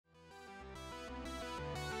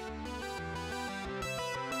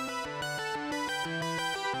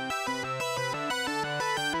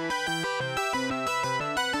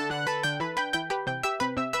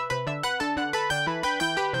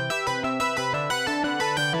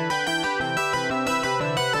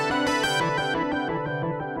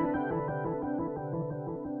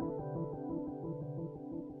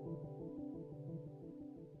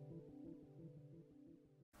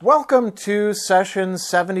Welcome to session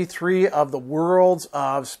 73 of the Worlds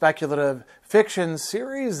of Speculative Fiction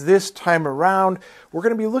series. This time around, we're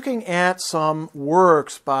going to be looking at some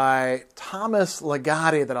works by Thomas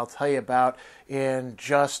Ligotti that I'll tell you about in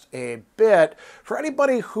just a bit. For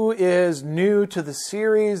anybody who is new to the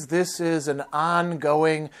series, this is an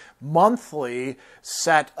ongoing monthly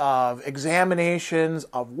set of examinations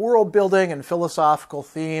of world building and philosophical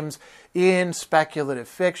themes in speculative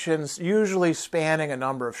fictions, usually spanning a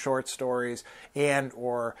number of short stories and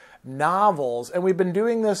or novels. And we've been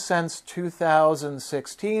doing this since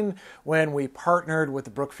 2016 when we partnered with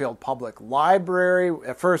the Brookfield Public Library.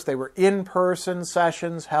 At first they were in-person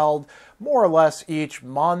sessions held more or less each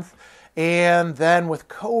month. And then with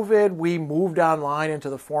COVID, we moved online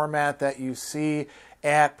into the format that you see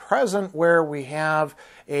at present, where we have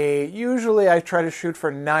usually I try to shoot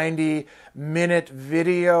for 90-minute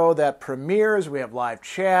video that premieres. We have live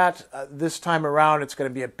chat. This time around, it's going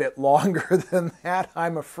to be a bit longer than that,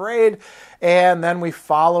 I'm afraid. And then we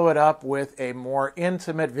follow it up with a more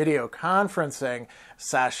intimate video conferencing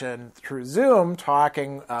session through Zoom,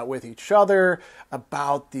 talking with each other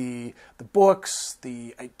about the books,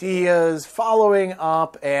 the ideas, following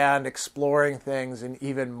up and exploring things in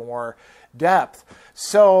even more depth.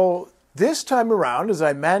 So this time around, as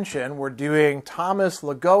I mentioned, we're doing Thomas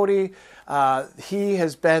Ligotti. He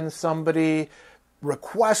has been somebody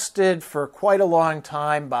requested for quite a long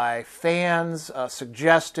time by fans,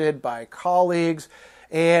 suggested by colleagues,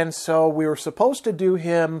 and so we were supposed to do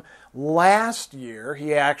him last year.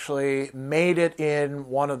 He actually made it in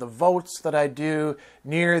one of the votes that I do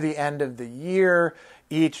near the end of the year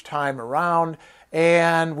each time around,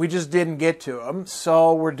 and we just didn't get to him.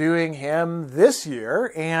 So we're doing him this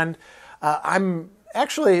year, and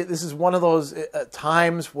this is one of those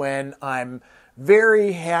times when I'm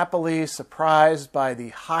very happily surprised by the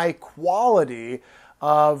high quality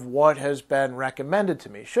of what has been recommended to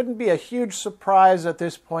me. Shouldn't be a huge surprise at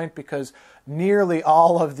this point because nearly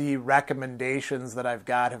all of the recommendations that I've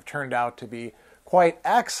got have turned out to be quite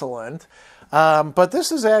excellent. But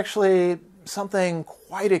this is actually something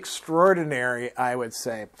quite extraordinary, I would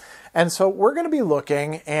say. And so we're going to be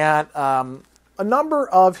looking at a number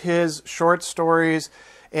of his short stories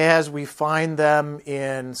as we find them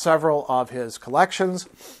in several of his collections.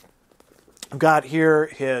 I've got here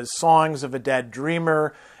his Songs of a Dead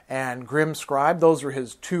Dreamer and Grim Scribe. Those are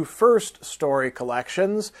his two first story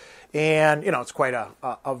collections. And, it's quite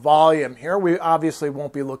a volume here. We obviously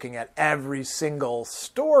won't be looking at every single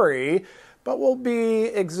story, but we'll be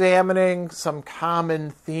examining some common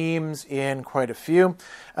themes in quite a few.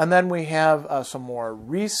 And then we have some more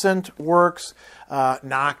recent works,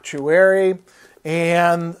 Noctuary,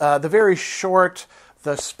 and the very short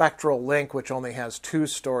The Spectral Link, which only has two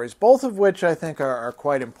stories, both of which I think are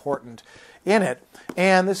quite important in it.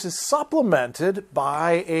 And this is supplemented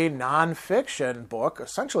by a nonfiction book,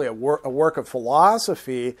 essentially a work of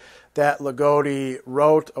philosophy that Ligotti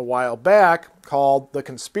wrote a while back called The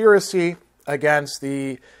Conspiracy Against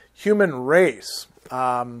the Human Race,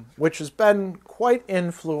 which has been quite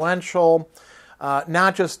influential,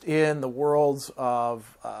 not just in the worlds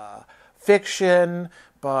of fiction,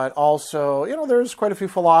 but also, there's quite a few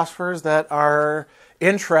philosophers that are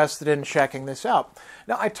interested in checking this out.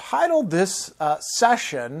 Now, I titled this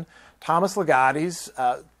session Thomas Ligotti's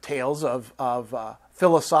Tales of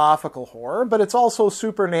Philosophical Horror, but it's also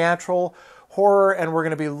supernatural horror, and we're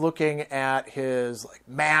going to be looking at his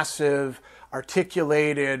massive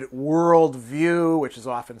articulated worldview, which is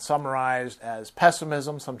often summarized as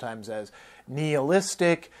pessimism, sometimes as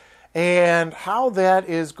nihilistic, and how that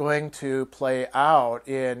is going to play out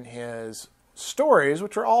in his stories,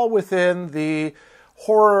 which are all within the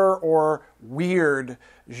horror or weird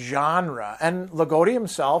genre. And Ligotti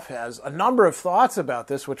himself has a number of thoughts about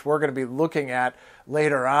this, which we're going to be looking at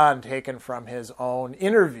later on, taken from his own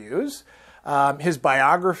interviews. His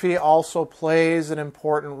biography also plays an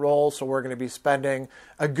important role, so we're going to be spending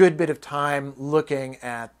a good bit of time looking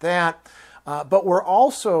at that. But we're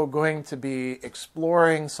also going to be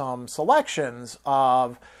exploring some selections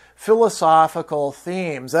of philosophical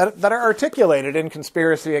themes that are articulated in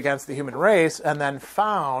Conspiracy Against the Human Race and then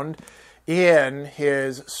found in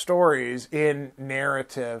his stories in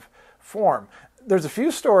narrative form. There's a few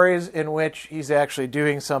stories in which he's actually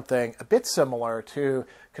doing something a bit similar to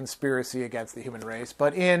Conspiracy Against the Human Race,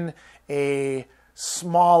 but in a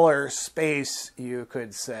smaller space, you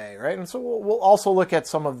could say, right? And so we'll also look at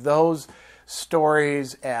some of those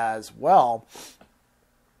stories as well.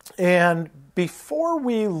 And before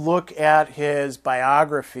we look at his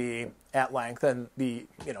biography at length and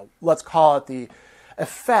let's call it the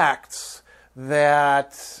effects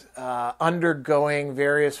that undergoing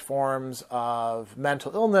various forms of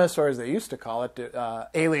mental illness, or as they used to call it,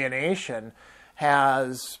 alienation,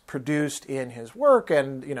 has produced in his work,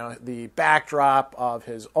 and the backdrop of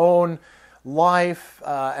his own life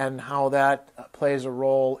and how that plays a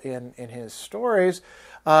role in his stories.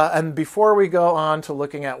 And before we go on to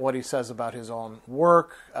looking at what he says about his own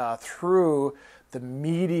work through the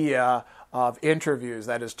media of interviews,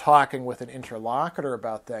 that is, talking with an interlocutor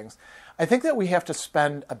about things, I think that we have to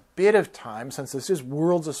spend a bit of time, since this is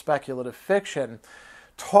Worlds of Speculative Fiction,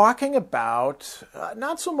 talking about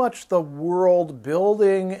not so much the world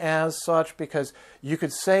building as such, because you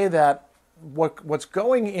could say that what's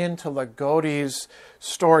going into Ligotti's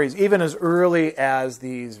stories, even as early as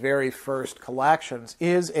these very first collections,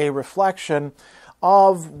 is a reflection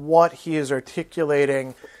of what he is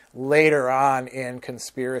articulating later on in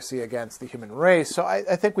Conspiracy Against the Human Race. So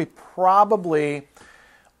I think we probably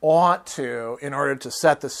ought to, in order to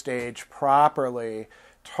set the stage properly,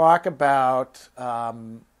 talk about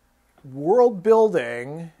world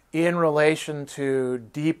building in relation to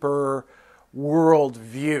deeper world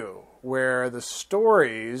view, where the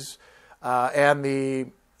stories and the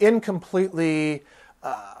incompletely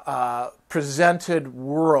presented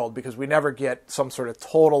world, because we never get some sort of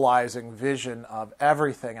totalizing vision of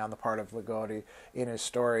everything on the part of Ligotti in his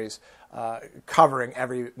stories, covering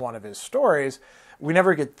every one of his stories. We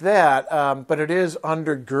never get that, but it is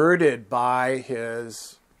undergirded by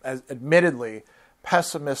his, admittedly,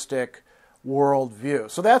 pessimistic worldview.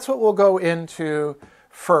 So that's what we'll go into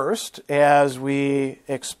first as we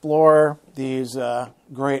explore these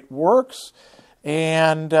great works.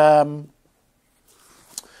 And,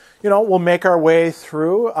 we'll make our way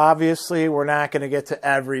through. Obviously, we're not going to get to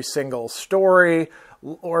every single story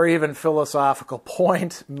or even philosophical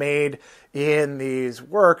point made in these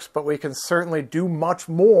works, but we can certainly do much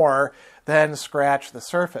more than scratch the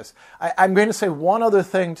surface. I'm going to say one other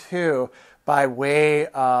thing, too, by way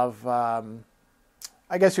of,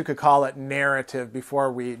 I guess you could call it narrative,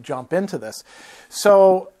 before we jump into this.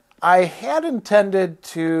 So I had intended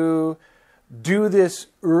to do this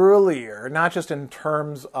earlier, not just in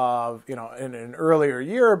terms of, in an earlier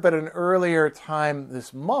year, but an earlier time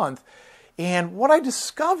this month. And what I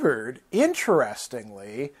discovered,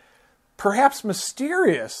 interestingly, perhaps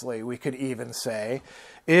mysteriously, we could even say,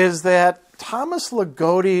 is that Thomas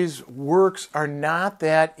Ligotti's works are not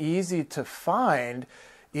that easy to find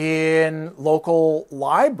in local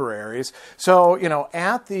libraries. So,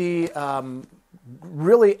 at the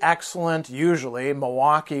really excellent, usually,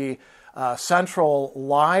 Milwaukee Central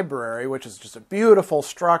Library, which is just a beautiful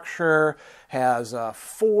structure, has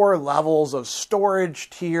 4 levels of storage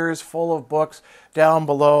tiers full of books down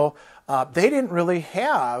below. They didn't really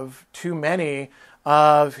have too many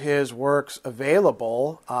of his works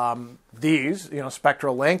available. These,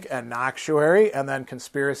 Spectral Link and Noctuary, and then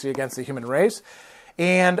Conspiracy Against the Human Race.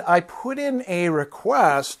 And I put in a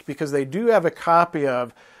request, because they do have a copy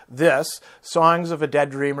of this, Songs of a Dead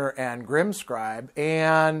Dreamer and Grimscribe,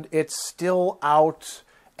 and it's still out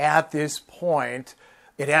at this point.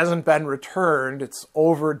 It hasn't been returned. It's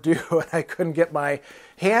overdue, and I couldn't get my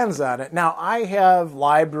hands on it. Now, I have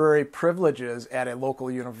library privileges at a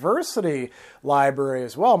local university library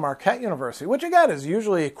as well, Marquette University, which, again, is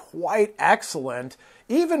usually quite excellent,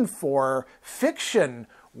 even for fiction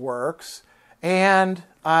works. And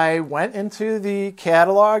I went into the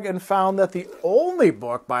catalog and found that the only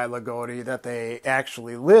book by Ligotti that they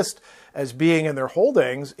actually list as being in their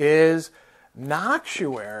holdings is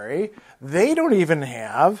Noctuary. They don't even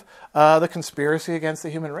have the Conspiracy Against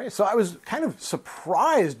the Human Race. So I was kind of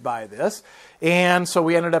surprised by this. And so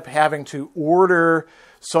we ended up having to order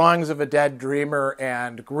Songs of a Dead Dreamer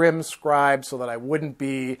and Grimscribe so that I wouldn't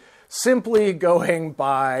be simply going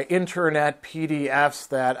by internet PDFs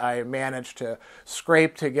that I managed to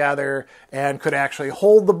scrape together and could actually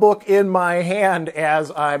hold the book in my hand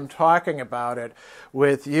as I'm talking about it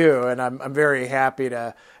with you. And I'm very happy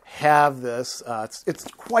to have this. It's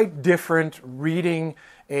quite different reading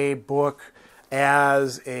a book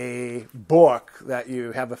as a book that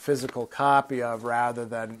you have a physical copy of rather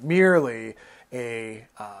than merely a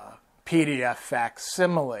PDF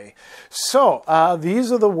facsimile. So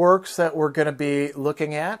these are the works that we're going to be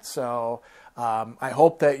looking at. So I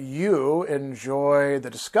hope that you enjoy the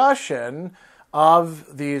discussion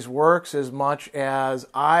of these works as much as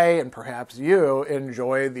I, and perhaps you,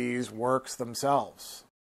 enjoy these works themselves.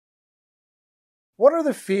 What are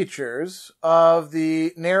the features of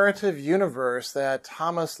the narrative universe that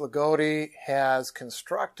Thomas Ligotti has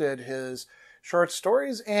constructed his short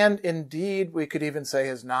stories, and indeed we could even say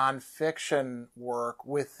his nonfiction work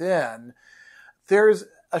within? There's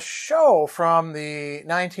a show from the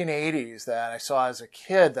 1980s that I saw as a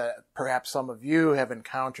kid that perhaps some of you have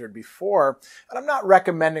encountered before. And I'm not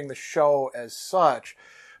recommending the show as such,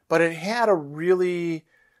 but it had a really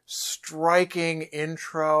striking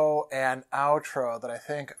intro and outro that I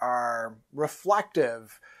think are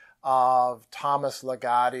reflective of Thomas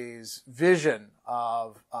Ligotti's vision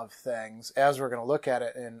of things, as we're going to look at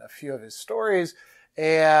it in a few of his stories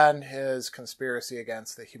and his conspiracy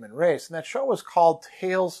against the human race. And that show was called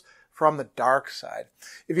Tales from the Dark Side.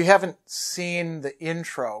 If you haven't seen the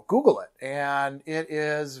intro, Google it. And it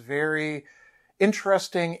is very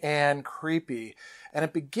interesting and creepy. And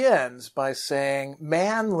it begins by saying,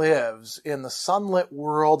 man lives in the sunlit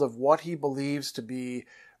world of what he believes to be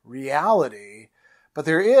reality, but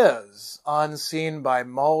there is, unseen by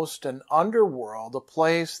most, an underworld, a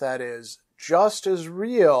place that is just as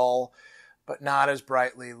real but not as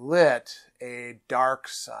brightly lit, a dark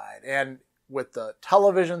side. And with the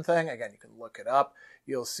television thing, again, you can look it up,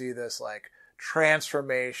 you'll see this like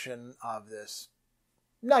transformation of this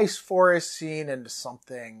nice forest scene into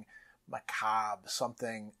something macabre,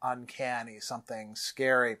 something uncanny, something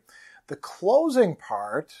scary. The closing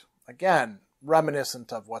part, again,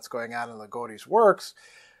 reminiscent of what's going on in Ligotti's works,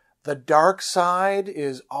 the dark side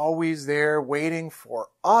is always there waiting for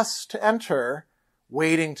us to enter,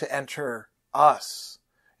 waiting to enter us.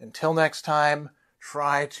 Until next time,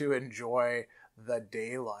 try to enjoy the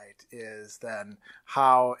daylight is then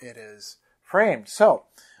how it is framed. So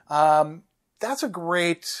that's a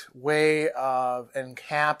great way of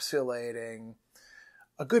encapsulating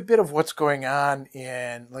a good bit of what's going on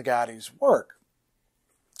in Ligotti's work.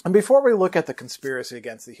 And before we look at the conspiracy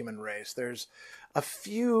against the human race, there's a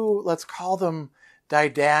few, let's call them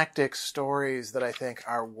didactic stories that I think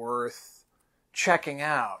are worth checking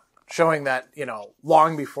out, showing that,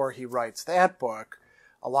 long before he writes that book,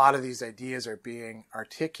 a lot of these ideas are being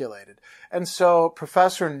articulated. And so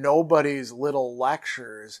Professor Nobody's Little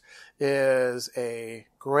Lectures is a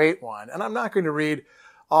great one. And I'm not going to read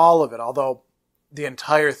all of it, although the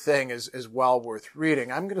entire thing is well worth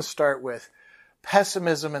reading. I'm going to start with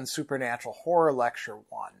Pessimism and Supernatural Horror, Lecture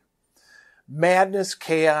 1. Madness,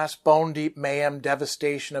 chaos, bone-deep mayhem,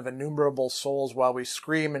 devastation of innumerable souls while we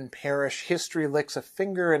scream and perish. History licks a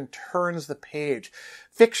finger and turns the page.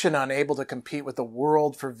 Fiction, unable to compete with the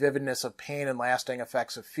world for vividness of pain and lasting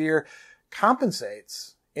effects of fear,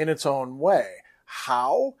 compensates in its own way.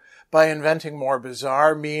 How? By inventing more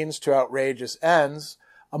bizarre means to outrageous ends.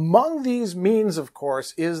 Among these means, of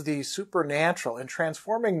course, is the supernatural. In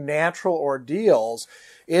transforming natural ordeals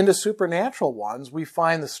into supernatural ones, we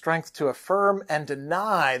find the strength to affirm and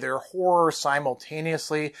deny their horror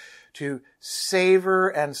simultaneously, to savor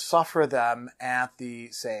and suffer them at the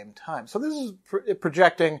same time. So this is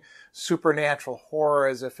projecting supernatural horror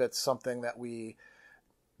as if it's something that we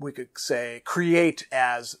could say create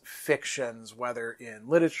as fictions, whether in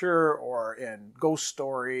literature or in ghost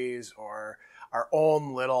stories or our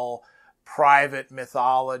own little private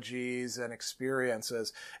mythologies and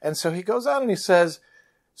experiences. And so he goes on and he says,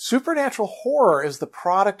 supernatural horror is the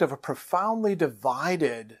product of a profoundly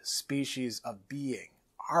divided species of being,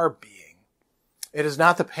 our being. It is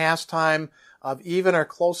not the pastime of even our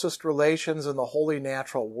closest relations in the wholly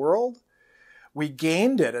natural world. We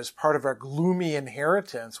gained it as part of our gloomy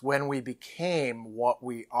inheritance when we became what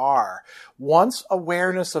we are. Once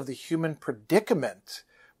awareness of the human predicament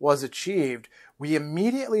was achieved, we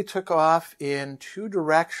immediately took off in two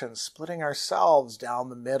directions, splitting ourselves down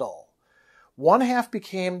the middle. One half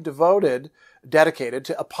became dedicated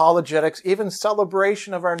to apologetics, even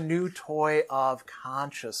celebration of our new toy of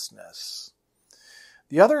consciousness.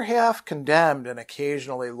 The other half condemned and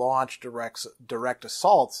occasionally launched direct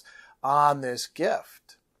assaults on this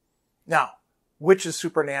gift. Now, which is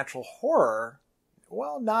supernatural horror?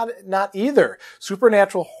 Well, not either.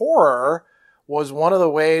 Supernatural horror was one of the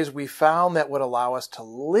ways we found that would allow us to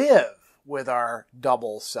live with our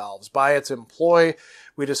double selves. By its employ,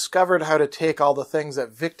 we discovered how to take all the things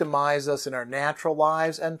that victimize us in our natural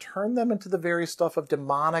lives and turn them into the very stuff of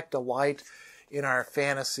demonic delight in our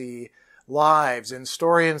fantasy lives. In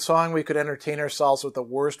story and song, we could entertain ourselves with the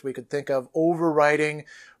worst we could think of, overwriting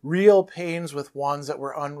real pains with ones that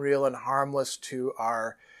were unreal and harmless to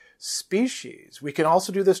our species. We can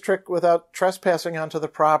also do this trick without trespassing onto the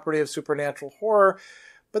property of supernatural horror,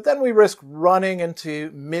 but then we risk running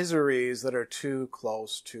into miseries that are too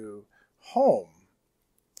close to home.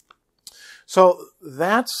 So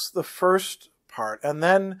that's the first part. And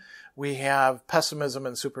then we have Pessimism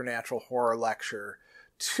and Supernatural Horror, Lecture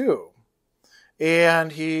 2.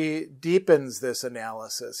 And he deepens this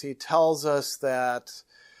analysis. He tells us that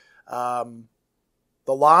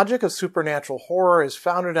The logic of supernatural horror is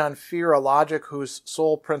founded on fear, a logic whose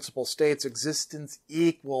sole principle states existence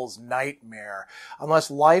equals nightmare. Unless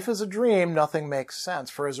life is a dream, nothing makes sense.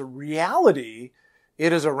 For as a reality,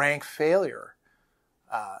 it is a rank failure.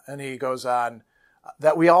 And he goes on,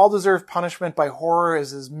 that we all deserve punishment by horror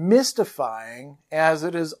is as mystifying as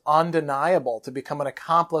it is undeniable. To become an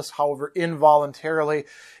accomplice, however involuntarily,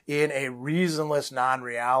 in a reasonless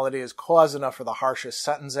non-reality is cause enough for the harshest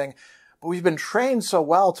sentencing. But we've been trained so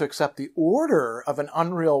well to accept the order of an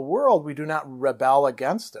unreal world, we do not rebel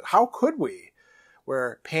against it. How could we?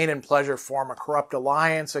 Where pain and pleasure form a corrupt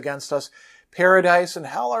alliance against us, paradise and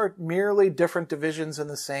hell are merely different divisions in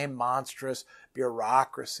the same monstrous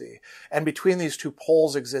bureaucracy. And between these two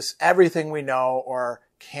poles exists everything we know or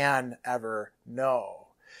can ever know.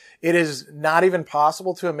 It is not even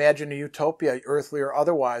possible to imagine a utopia, earthly or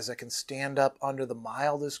otherwise, that can stand up under the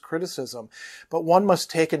mildest criticism. But one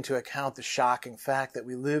must take into account the shocking fact that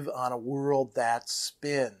we live on a world that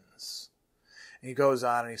spins. And he goes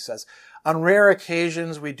on and he says, on rare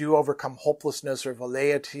occasions, we do overcome hopelessness or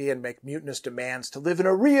velleity and make mutinous demands to live in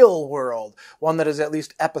a real world, one that is at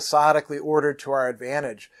least episodically ordered to our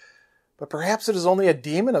advantage. But perhaps it is only a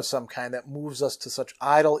demon of some kind that moves us to such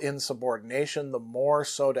idle insubordination, the more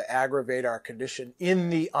so to aggravate our condition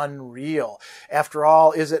in the unreal. After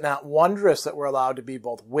all, is it not wondrous that we're allowed to be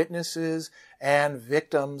both witnesses and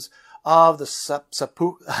victims of the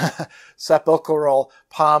sepulchral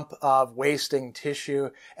pomp of wasting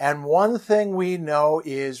tissue? And one thing we know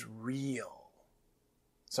is real.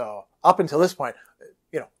 So up until this point,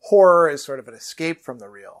 horror is sort of an escape from the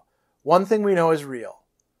real. One thing we know is real.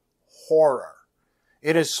 Horror.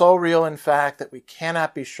 It is so real, in fact, that we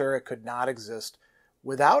cannot be sure it could not exist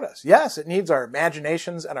without us. Yes, it needs our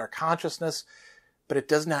imaginations and our consciousness, but it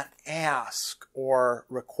does not ask or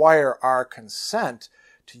require our consent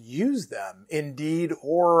to use them. Indeed,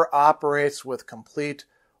 horror operates with complete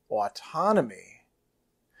autonomy.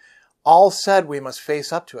 All said, we must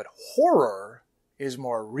face up to it. Horror is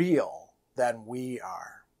more real than we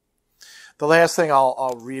are. The last thing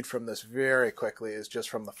I'll read from this very quickly is just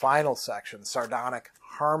from the final section, Sardonic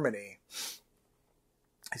Harmony.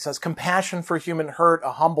 He says, compassion for human hurt,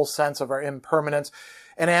 a humble sense of our impermanence,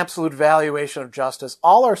 an absolute valuation of justice.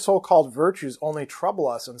 All our so-called virtues only trouble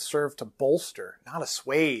us and serve to bolster, not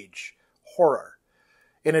assuage, horror.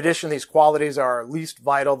 In addition, these qualities are least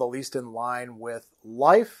vital, the least in line with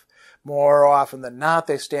life. More often than not,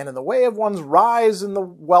 they stand in the way of one's rise in the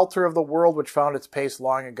welter of the world which found its pace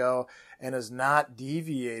long ago and has not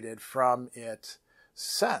deviated from it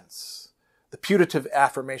since. The putative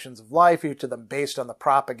affirmations of life, each of them based on the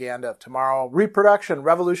propaganda of tomorrow, reproduction,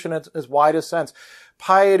 revolution in its widest sense,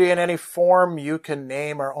 piety in any form you can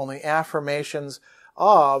name are only affirmations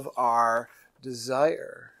of our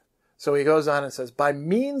desire. So he goes on and says, by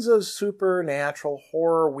means of supernatural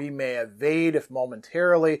horror, we may evade, if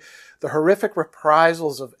momentarily, the horrific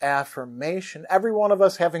reprisals of affirmation. Every one of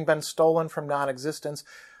us, having been stolen from non-existence,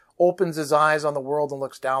 opens his eyes on the world and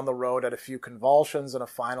looks down the road at a few convulsions and a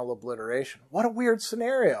final obliteration. What a weird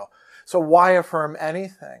scenario. So why affirm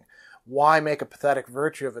anything? Why make a pathetic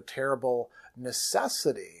virtue of a terrible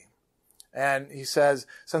necessity? And he says,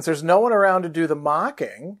 since there's no one around to do the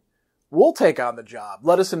mocking, we'll take on the job.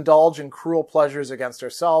 Let us indulge in cruel pleasures against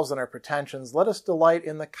ourselves and our pretensions. Let us delight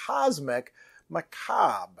in the cosmic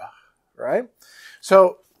macabre, right?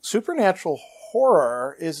 So supernatural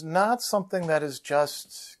horror is not something that is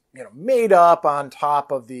just, made up on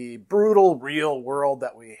top of the brutal real world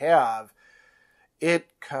that we have. It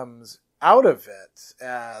comes out of it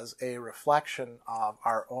as a reflection of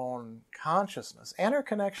our own consciousness and our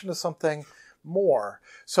connection to something more.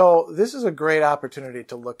 So this is a great opportunity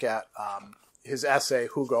to look at his essay,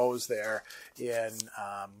 Who Goes There, in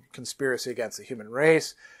Conspiracy Against the Human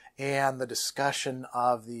Race, and the discussion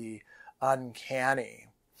of the uncanny.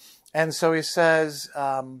 And so he says,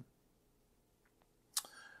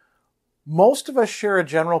 most of us share a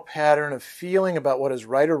general pattern of feeling about what is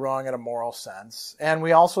right or wrong in a moral sense, and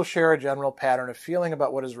we also share a general pattern of feeling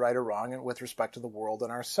about what is right or wrong with respect to the world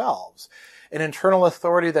and ourselves. An internal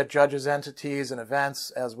authority that judges entities and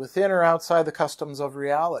events as within or outside the customs of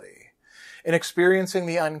reality. In experiencing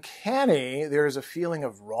the uncanny, there is a feeling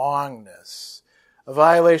of wrongness. A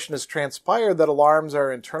violation has transpired that alarms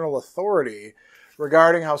our internal authority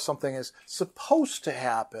regarding how something is supposed to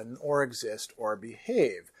happen or exist or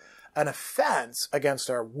behave. An offense against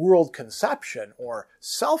our world conception or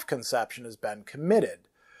self-conception has been committed.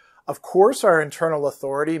 Of course, our internal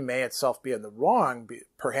authority may itself be in the wrong,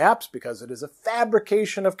 perhaps because it is a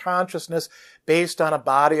fabrication of consciousness based on a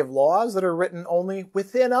body of laws that are written only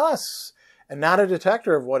within us and not a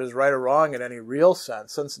detector of what is right or wrong in any real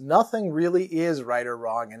sense, since nothing really is right or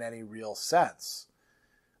wrong in any real sense.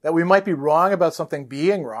 That we might be wrong about something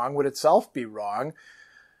being wrong would itself be wrong,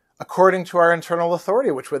 according to our internal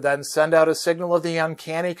authority, which would then send out a signal of the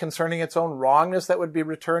uncanny concerning its own wrongness that would be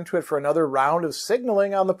returned to it for another round of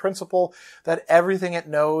signaling on the principle that everything it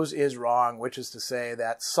knows is wrong, which is to say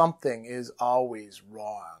that something is always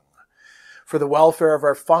wrong. For the welfare of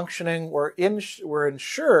our functioning, we're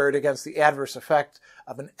insured against the adverse effect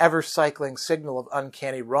of an ever-cycling signal of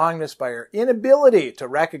uncanny wrongness by our inability to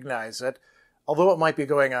recognize it, although it might be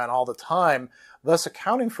going on all the time, thus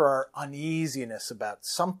accounting for our uneasiness about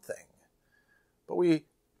something. But we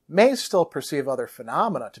may still perceive other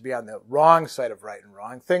phenomena to be on the wrong side of right and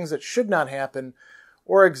wrong, things that should not happen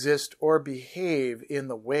or exist or behave in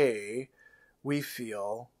the way we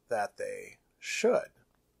feel that they should.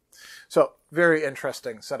 So, very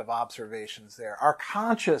interesting set of observations there. Our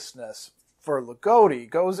consciousness, for Ligotti,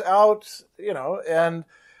 goes out, and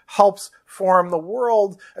helps form the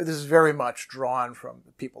world. This is very much drawn from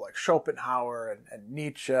people like Schopenhauer and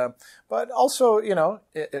Nietzsche, but also,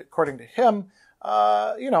 according to him,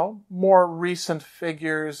 more recent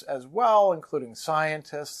figures as well, including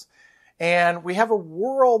scientists. And we have a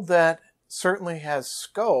world that certainly has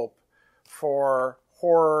scope for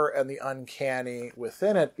horror and the uncanny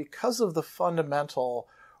within it because of the fundamental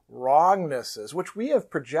wrongnesses which we have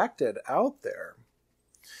projected out there.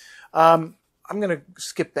 I'm going to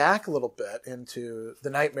skip back a little bit into The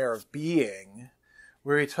Nightmare of Being,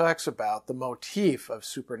 where he talks about the motif of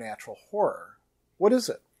supernatural horror. What is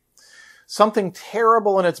it? Something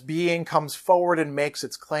terrible in its being comes forward and makes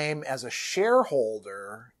its claim as a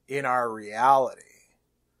shareholder in our reality.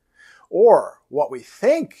 Or what we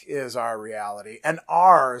think is our reality, and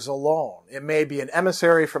ours alone. It may be an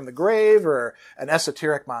emissary from the grave or an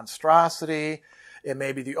esoteric monstrosity. It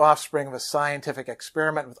may be the offspring of a scientific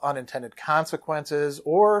experiment with unintended consequences,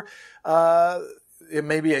 or it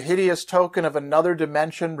may be a hideous token of another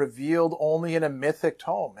dimension revealed only in a mythic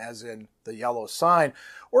tome, as in The Yellow Sign,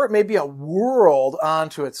 or it may be a world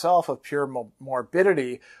unto itself of pure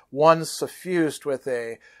morbidity, one suffused with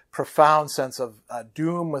a profound sense of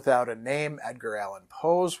doom without a name, Edgar Allan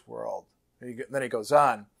Poe's world. Then he goes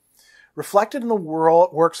on. Reflected in the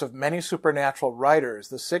works of many supernatural writers,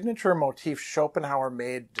 the signature motif Schopenhauer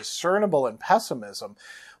made discernible in Pessimism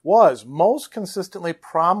was most consistently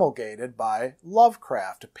promulgated by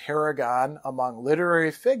Lovecraft, a paragon among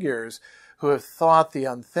literary figures who have thought the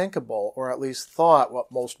unthinkable, or at least thought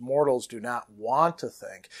what most mortals do not want to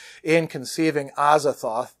think, in conceiving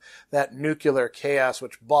Azathoth, that nuclear chaos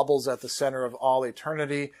which bubbles at the center of all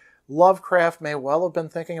eternity. Lovecraft may well have been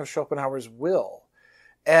thinking of Schopenhauer's will.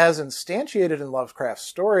 As instantiated in Lovecraft's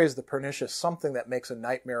stories, the pernicious something that makes a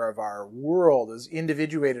nightmare of our world is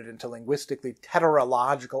individuated into linguistically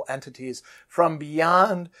tetralogical entities from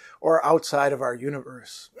beyond or outside of our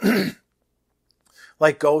universe.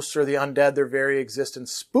 Like ghosts or the undead, their very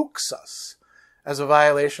existence spooks us as a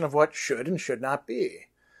violation of what should and should not be,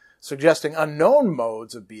 suggesting unknown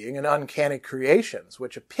modes of being and uncanny creations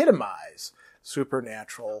which epitomize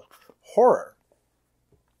supernatural horror.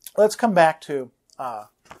 Let's come back to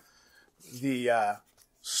the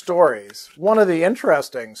stories. One of the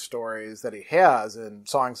interesting stories that he has in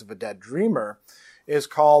Songs of a Dead Dreamer is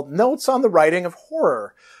called Notes on the Writing of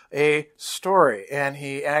Horror, a story. And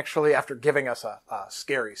he actually, after giving us a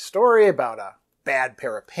scary story about a bad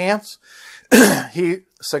pair of pants, he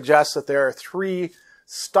suggests that there are three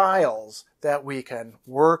styles that we can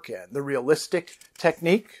work in. The realistic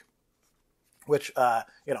technique, which,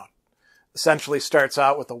 essentially starts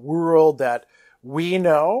out with a world that we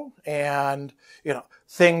know, and,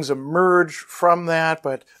 things emerge from that,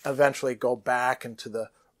 but eventually go back into the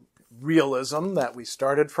realism that we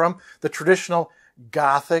started from. The traditional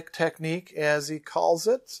Gothic technique, as he calls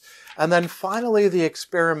it. And then finally, the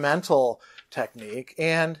experimental technique.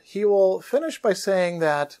 And he will finish by saying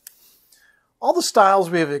that all the styles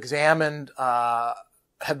we have examined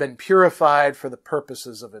have been purified for the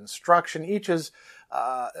purposes of instruction. Each is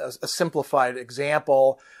a simplified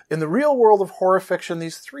example. In the real world of horror fiction,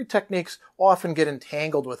 these three techniques often get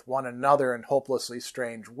entangled with one another in hopelessly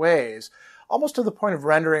strange ways, almost to the point of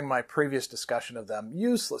rendering my previous discussion of them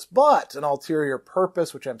useless. But an ulterior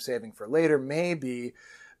purpose, which I'm saving for later, may be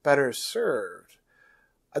better served.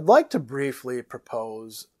 I'd like to briefly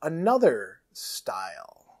propose another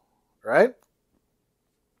style, right?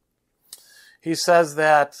 He says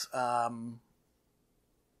that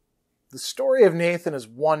the story of Nathan is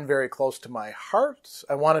one very close to my heart.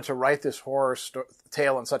 I wanted to write this horror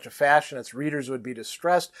tale in such a fashion its readers would be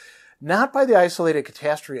distressed, not by the isolated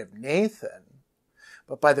catastrophe of Nathan,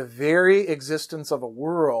 but by the very existence of a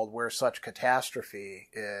world where such catastrophe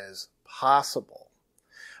is possible.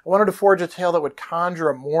 I wanted to forge a tale that would conjure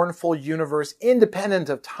a mournful universe independent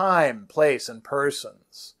of time, place, and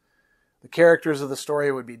persons. The characters of the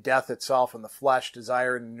story would be death itself in the flesh,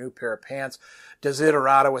 desire in a new pair of pants,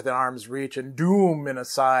 desiderata within arm's reach, and doom in a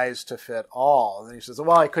size to fit all. And he says,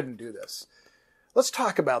 well, I couldn't do this. Let's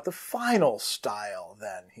talk about the final style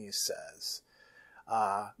then, he says.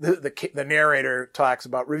 The narrator talks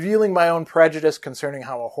about revealing my own prejudice concerning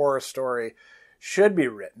how a horror story should be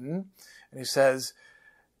written. And he says,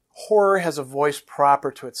 horror has a voice proper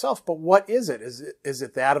to itself, but what is it? Is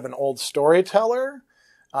it that of an old storyteller?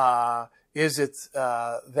 Is it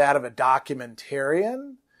that of a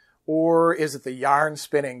documentarian? Or is it the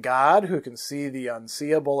yarn-spinning God who can see the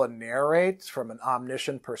unseeable and narrate from an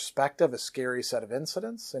omniscient perspective a scary set of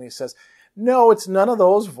incidents? And he says, no, it's none of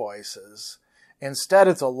those voices. Instead,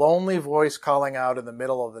 it's a lonely voice calling out in the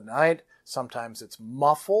middle of the night. Sometimes it's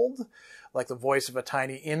muffled, like the voice of a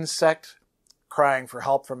tiny insect crying for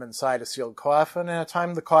help from inside a sealed coffin. And at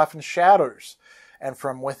times the coffin shatters, and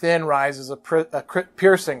from within rises a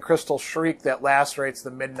piercing crystal shriek that lacerates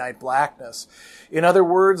the midnight blackness. In other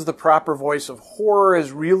words, the proper voice of horror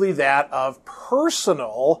is really that of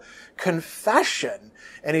personal confession.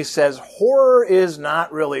 And he says, horror is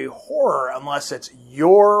not really horror unless it's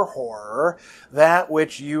your horror, that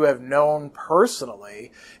which you have known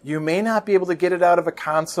personally. You may not be able to get it out of a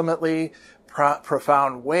consummately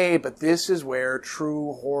profound way, but this is where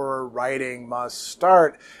true horror writing must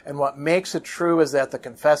start. And what makes it true is that the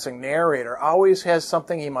confessing narrator always has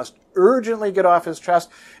something he must urgently get off his chest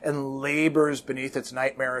and labors beneath its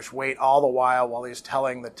nightmarish weight all the while he's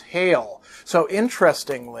telling the tale. So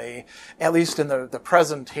interestingly, at least in the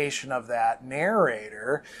presentation of that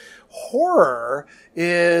narrator, horror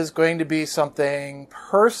is going to be something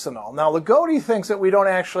personal. Now, Ligotti thinks that we don't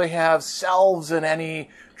actually have selves in any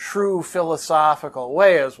true philosophical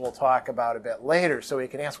way, as we'll talk about a bit later. So we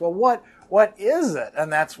can ask, well, what is it?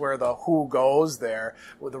 And that's where the who goes there,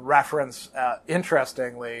 with a reference,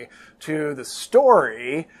 interestingly, to the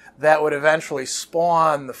story that would eventually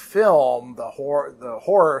spawn the film, the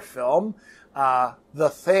horror film, The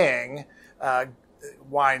Thing,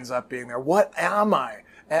 winds up being there. What am I?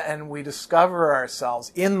 And we discover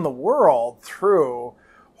ourselves in the world through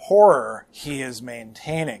horror he is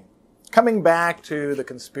maintaining. Coming back to the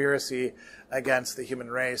conspiracy against the human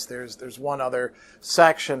race, there's one other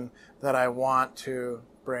section that I want to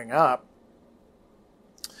bring up.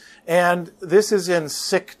 And this is in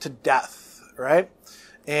Sick to Death, right?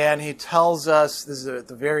 And he tells us, this is at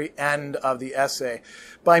the very end of the essay,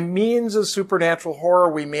 by means of supernatural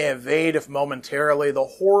horror, we may evade, if momentarily, the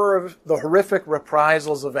horrific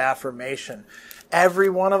reprisals of affirmation. Every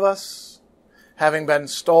one of us, having been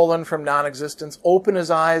stolen from non-existence, open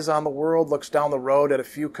his eyes on the world, looks down the road at a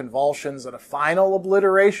few convulsions and a final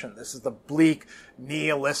obliteration. This is the bleak,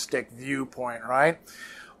 nihilistic viewpoint, right?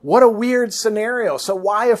 What a weird scenario. So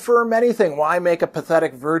why affirm anything? Why make a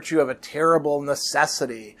pathetic virtue of a terrible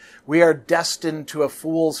necessity? We are destined to a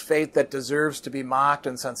fool's fate that deserves to be mocked,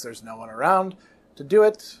 and since there's no one around to do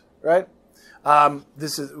it, right?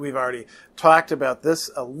 We've already talked about this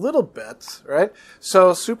a little bit, right?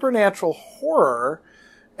 So supernatural horror,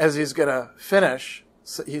 as he's going to finish,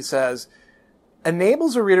 he says,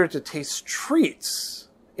 enables a reader to taste treats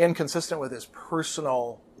inconsistent with his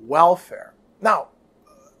personal welfare. Now,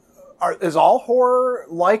 is all horror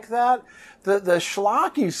like that? The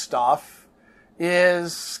schlocky stuff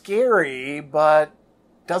is scary, but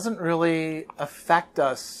doesn't really affect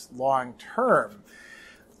us long term.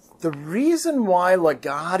 The reason why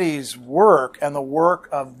Ligotti's work and the work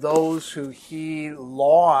of those who he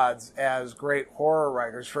lauds as great horror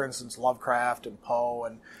writers, for instance, Lovecraft and Poe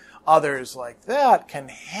and others like that, can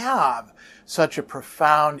have such a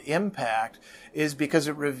profound impact is because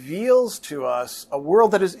it reveals to us a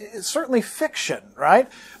world that is certainly fiction, right?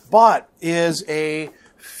 But is a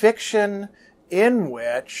fiction in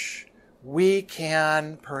which we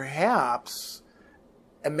can perhaps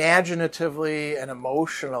imaginatively and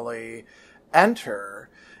emotionally enter,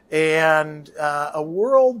 and a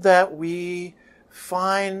world that we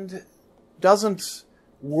find doesn't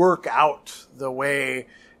work out the way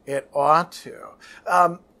it ought to.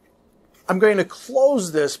 I'm going to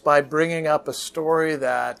close this by bringing up a story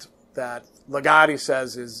that Ligotti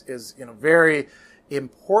says is very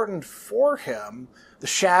important for him, the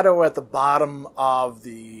shadow at the bottom of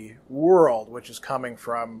the world, which is coming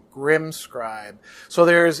from Grimscribe. So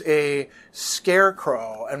there's a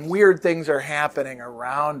scarecrow, and weird things are happening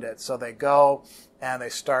around it. So they go and they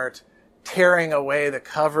start tearing away the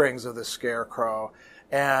coverings of the scarecrow.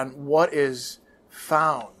 And what is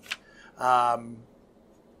found.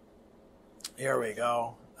 Here we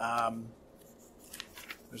go.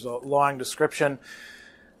 There's a long description.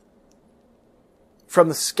 For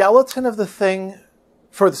the skeleton of the thing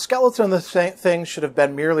should have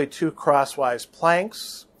been merely two crosswise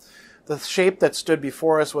planks. The shape that stood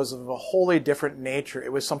before us was of a wholly different nature.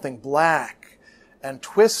 It was something black and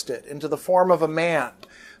twisted into the form of a man,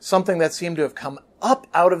 something that seemed to have come up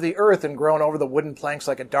out of the earth and grown over the wooden planks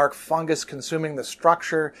like a dark fungus consuming the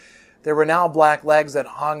structure. There were now black legs that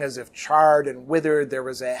hung as if charred and withered. There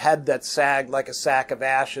was a head that sagged like a sack of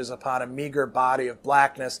ashes upon a meager body of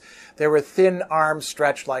blackness. There were thin arms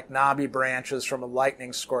stretched like knobby branches from a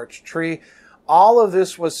lightning-scorched tree. All of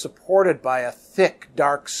this was supported by a thick,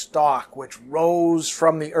 dark stalk which rose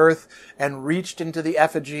from the earth and reached into the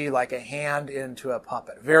effigy like a hand into a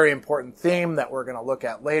puppet. Very important theme that we're going to look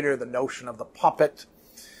at later, the notion of the puppet.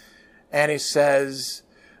 And he says,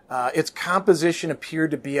 its composition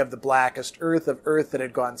appeared to be of the blackest earth, of earth that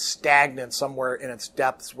had gone stagnant somewhere in its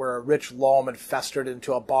depths where a rich loam had festered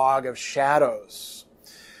into a bog of shadows.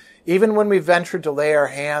 Even when we ventured to lay our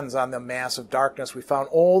hands on the mass of darkness, we found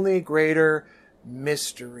only greater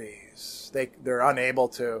mysteries. They're unable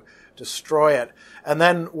to destroy it. And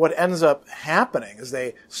then what ends up happening is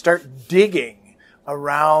they start digging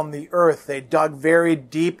around the earth. They dug very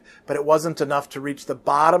deep, but it wasn't enough to reach the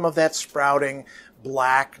bottom of that sprouting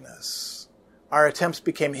blackness. Our attempts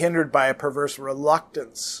became hindered by a perverse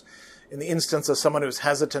reluctance. In the instance of someone who's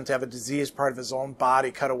hesitant to have a diseased part of his own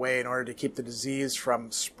body cut away in order to keep the disease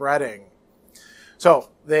from spreading. So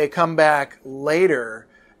they come back later,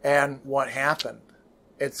 and what happened?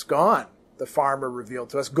 It's gone, the farmer revealed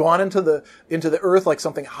to us. Gone into the earth like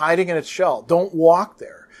something hiding in its shell. Don't walk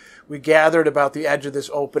there. We gathered about the edge of this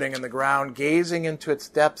opening in the ground, gazing into its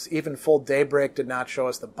depths. Even full daybreak did not show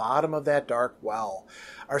us the bottom of that dark well.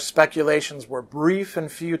 Our speculations were brief and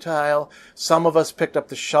futile. Some of us picked up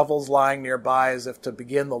the shovels lying nearby as if to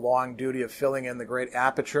begin the long duty of filling in the great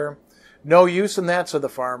aperture. No use in that, said the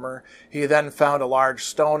farmer. He then found a large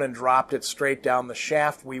stone and dropped it straight down the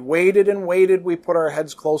shaft. We waited and waited. We put our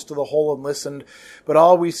heads close to the hole and listened, but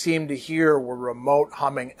all we seemed to hear were remote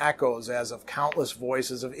humming echoes as of countless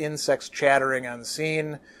voices of insects chattering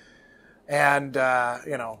unseen. And,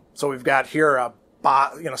 so we've got here a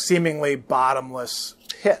seemingly bottomless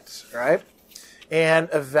pit, right? And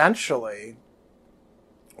eventually,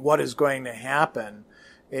 what is going to happen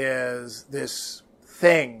is this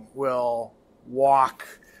thing will walk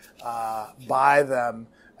by them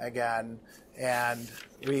again, and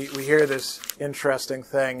we hear this interesting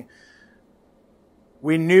thing.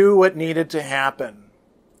 We knew what needed to happen.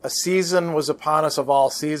 A season was upon us of all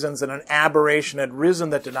seasons, and an aberration had risen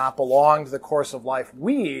that did not belong to the course of life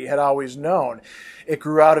we had always known. It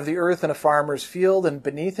grew out of the earth in a farmer's field, and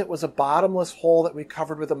beneath it was a bottomless hole that we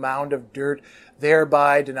covered with a mound of dirt,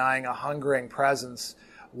 thereby denying a hungering presence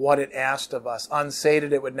what it asked of us.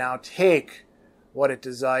 Unsated, it would now take what it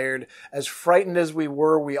desired. As frightened as we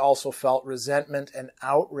were, we also felt resentment and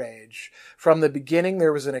outrage. From the beginning,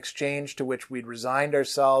 there was an exchange to which we'd resigned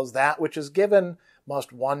ourselves. That which is given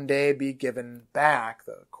must one day be given back,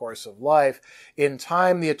 the course of life. In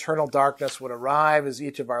time, the eternal darkness would arrive as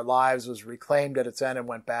each of our lives was reclaimed at its end and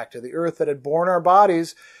went back to the earth that had borne our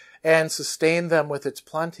bodies and sustained them with its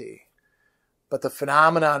plenty. But the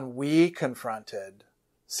phenomenon we confronted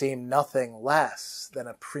seemed nothing less than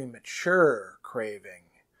a premature craving,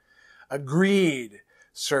 a greed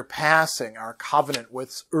surpassing our covenant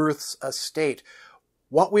with earth's estate.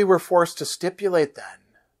 What we were forced to stipulate then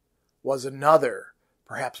was another,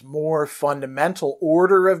 perhaps more fundamental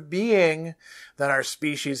order of being than our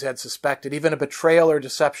species had suspected, even a betrayal or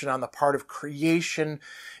deception on the part of creation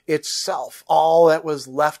itself. All that was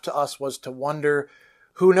left to us was to wonder,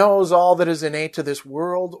 who knows all that is innate to this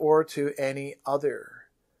world or to any other?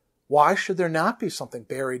 Why should there not be something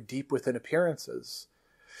buried deep within appearances?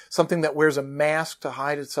 Something that wears a mask to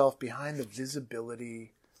hide itself behind the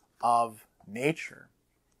visibility of nature.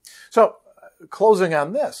 So, closing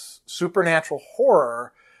on this, supernatural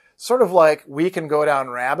horror, sort of like we can go down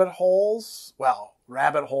rabbit holes. Well,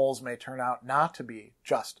 rabbit holes may turn out not to be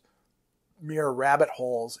just mere rabbit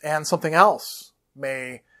holes, and something else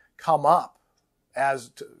may come up.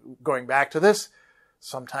 Going back to this,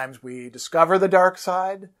 sometimes we discover the dark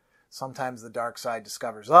side. Sometimes the dark side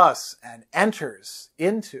discovers us and enters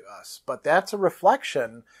into us. But that's a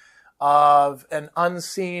reflection of an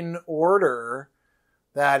unseen order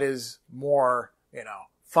that is more,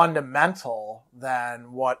 fundamental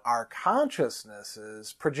than what our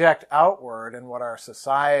consciousnesses project outward and what our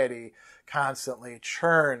society constantly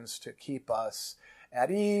churns to keep us at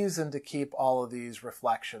ease and to keep all of these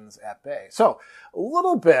reflections at bay. So a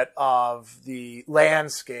little bit of the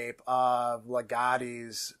landscape of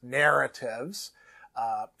Ligotti's narratives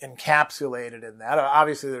encapsulated in that.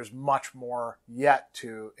 Obviously, there's much more yet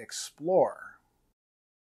to explore.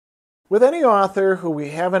 With any author who we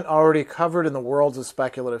haven't already covered in the Worlds of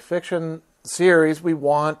Speculative Fiction series, we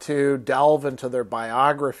want to delve into their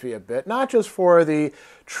biography a bit, not just for the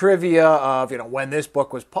trivia of, when this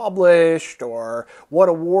book was published or what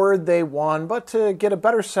award they won, but to get a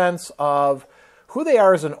better sense of who they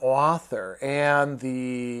are as an author and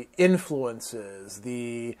the influences,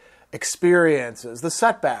 the experiences, the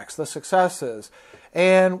setbacks, the successes.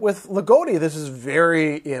 And with Ligotti, this is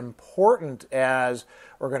very important, as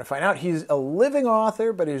we're going to find out. He's a living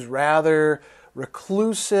author, but he's rather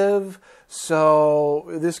reclusive. So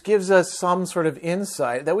this gives us some sort of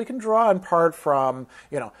insight that we can draw in part from,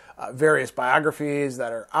 various biographies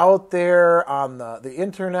that are out there on the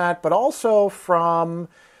internet, but also from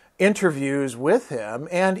interviews with him,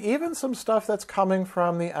 and even some stuff that's coming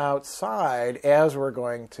from the outside, as we're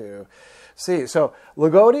going to see. So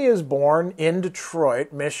Ligotti is born in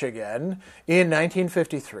Detroit, Michigan in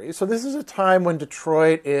 1953. So this is a time when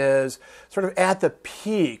Detroit is sort of at the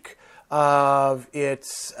peak of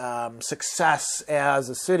its success as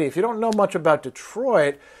a city. If you don't know much about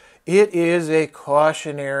Detroit, it is a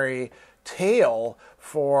cautionary tale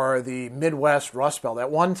for the Midwest Rust Belt. At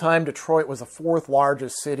one time, Detroit was the fourth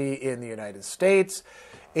largest city in the United States,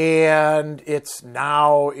 and it's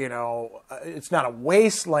now, it's not a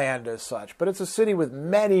wasteland as such, but it's a city with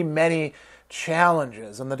many, many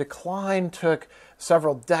challenges, and the decline took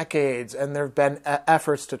several decades, and there have been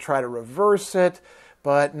efforts to try to reverse it,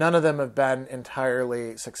 but none of them have been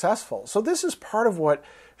entirely successful. So this is part of what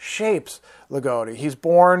shapes Ligotti. He's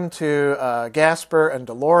born to Gaspar and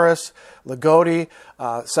Dolores Ligotti,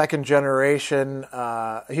 second generation.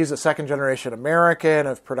 He's a second generation American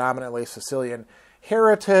of predominantly Sicilian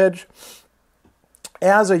heritage.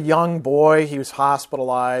 As a young boy, he was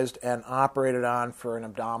hospitalized and operated on for an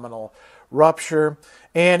abdominal rupture.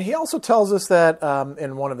 And he also tells us that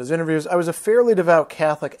in one of his interviews, I was a fairly devout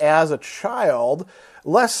Catholic as a child,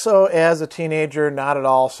 less so as a teenager, not at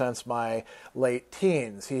all since my late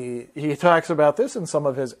teens. He talks about this in some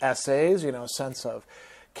of his essays, sense of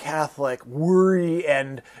Catholic worry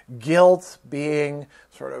and guilt being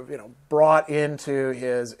sort of, brought into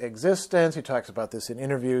his existence. He talks about this in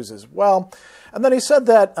interviews as well. And then he said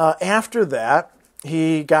that after that,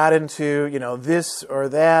 he got into, this or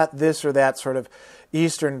that sort of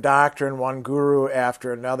Eastern doctrine, one guru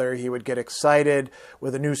after another. He would get excited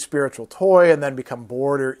with a new spiritual toy and then become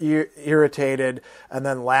bored or irritated and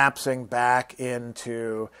then lapsing back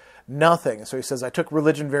into nothing. So he says, I took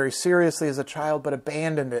religion very seriously as a child, but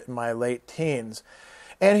abandoned it in my late teens.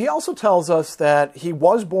 And he also tells us that he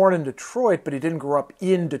was born in Detroit, but he didn't grow up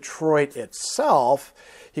in Detroit itself.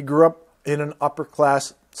 He grew up in an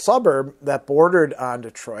upper-class suburb that bordered on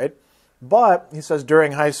Detroit. But, he says,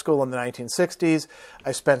 during high school in the 1960s,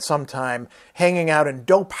 I spent some time hanging out in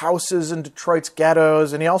dope houses in Detroit's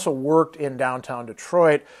ghettos, and he also worked in downtown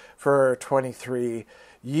Detroit for 23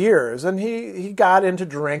 years. And he got into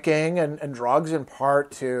drinking and drugs in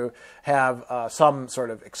part to have some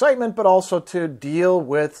sort of excitement, but also to deal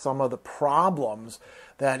with some of the problems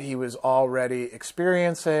that he was already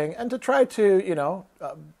experiencing and to try to,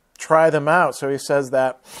 try them out. So he says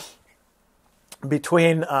that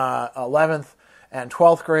between 11th and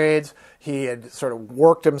 12th grades, he had sort of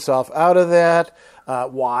worked himself out of that.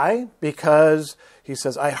 Why? Because, he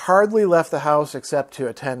says, I hardly left the house except to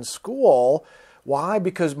attend school. Why?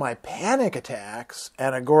 Because my panic attacks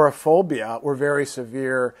and agoraphobia were very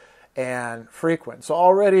severe and frequent. So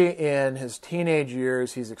already in his teenage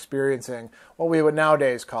years, he's experiencing what we would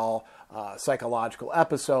nowadays call psychological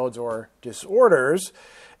episodes or disorders.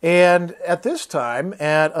 And at this time,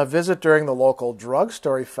 at a visit during the local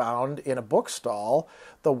drugstore, he found in a bookstall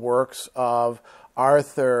the works of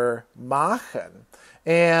Arthur Machen.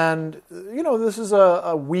 And, this is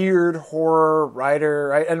a weird horror writer,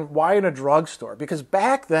 right? And why in a drugstore? Because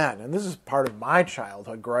back then, and this is part of my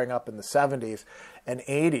childhood growing up in the 70s and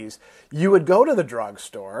 80s, you would go to the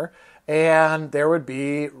drugstore and there would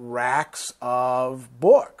be racks of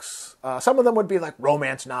books. Some of them would be like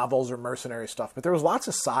romance novels or mercenary stuff, but there was lots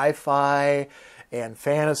of sci-fi and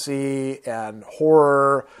fantasy and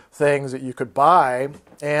horror things that you could buy,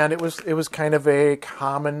 and it was kind of a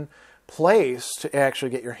common place to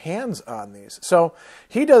actually get your hands on these. So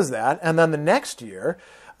he does that, and then the next year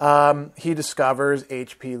he discovers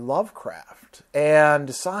H.P. Lovecraft and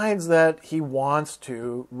decides that he wants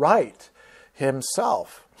to write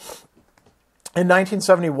himself. In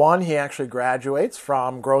 1971, he actually graduates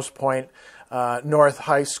from Grosse Pointe North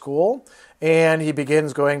High School, and he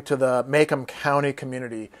begins going to the Macomb County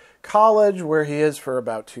Community College, where he is for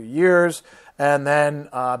about 2 years, and then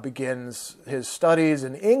begins his studies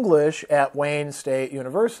in English at Wayne State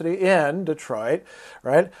University in Detroit,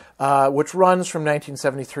 right, which runs from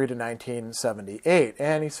 1973 to 1978.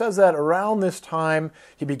 And he says that around this time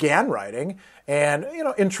he began writing, and,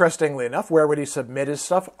 interestingly enough, where would he submit his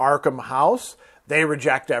stuff? Arkham House. They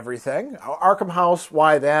reject everything. Arkham House,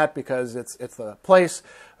 why that? Because it's the place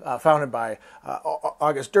founded by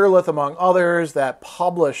August Derleth, among others, that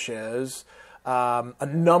publishes a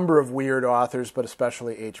number of weird authors, but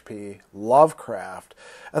especially H.P. Lovecraft.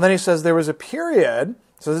 And then he says there was a period,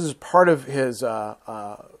 so this is part of his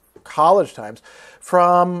college times,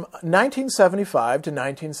 from 1975 to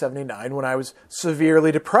 1979, when I was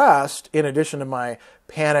severely depressed, in addition to my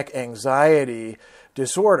panic anxiety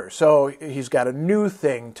disorder. So he's got a new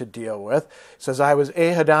thing to deal with. He says, I was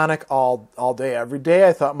ahedonic all day, every day.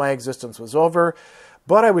 I thought my existence was over.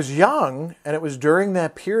 But I was young, and it was during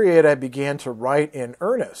that period I began to write in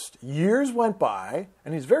earnest. Years went by,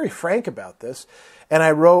 and he's very frank about this, and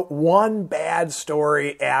I wrote one bad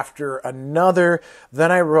story after another.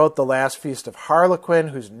 Then I wrote The Last Feast of Harlequin,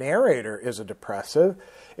 whose narrator is a depressive.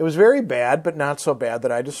 It was very bad, but not so bad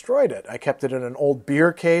that I destroyed it. I kept it in an old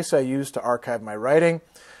beer case I used to archive my writing.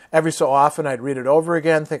 Every so often I'd read it over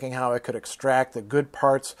again, thinking how I could extract the good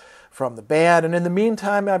parts from the bad. And in the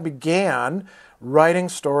meantime, I began writing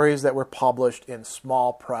stories that were published in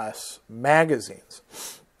small press magazines.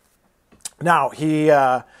 Now, he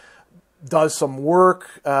does some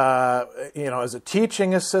work, as a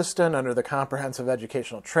teaching assistant under the Comprehensive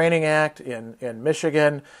Educational Training Act in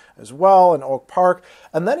Michigan as well, in Oak Park.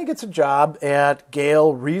 And then he gets a job at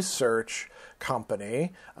Gale Research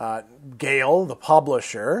Company, Gale, the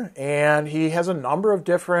publisher, and he has a number of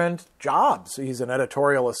different jobs. He's an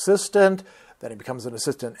editorial assistant, then he becomes an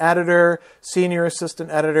assistant editor, senior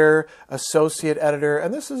assistant editor, associate editor,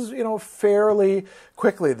 and this is, fairly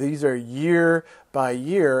quickly. These are year by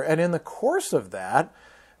year, and in the course of that,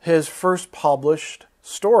 his first published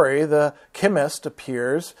story, The Chemist,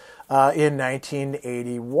 appears in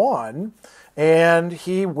 1981, and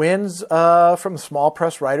he wins from the Small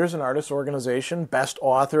Press Writers and Artists Organization Best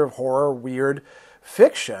Author of Horror Weird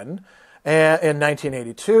Fiction in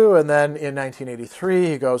 1982, and then in 1983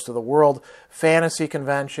 he goes to the World Fantasy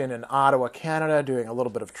Convention in Ottawa, Canada, doing a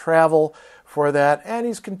little bit of travel for that, and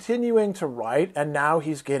he's continuing to write, and now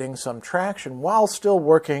he's getting some traction while still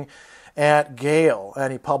working at Gale,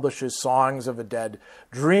 and he publishes Songs of a Dead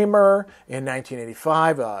Dreamer in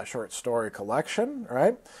 1985, a short story collection,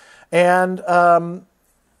 right? And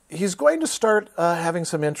he's going to start having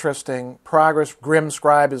some interesting progress. Grim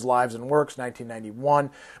Scribe, His Lives and Works, 1991.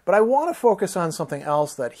 But I want to focus on something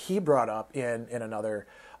else that he brought up in another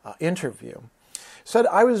interview. He said,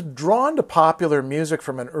 I was drawn to popular music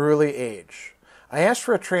from an early age. I asked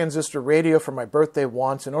for a transistor radio for my birthday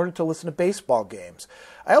once in order to listen to baseball games.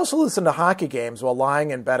 I also listened to hockey games while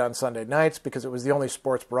lying in bed on Sunday nights because it was the only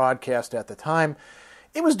sports broadcast at the time.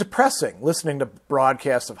 It was depressing listening to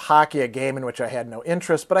broadcasts of hockey, a game in which I had no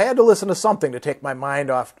interest, but I had to listen to something to take my mind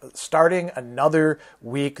off starting another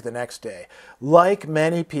week the next day. Like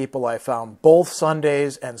many people, I found both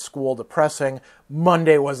Sundays and school depressing.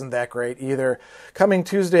 Monday wasn't that great either. Coming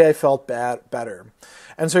Tuesday, I felt better.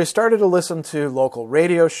 And so he started to listen to local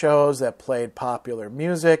radio shows that played popular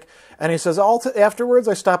music. And he says, afterwards,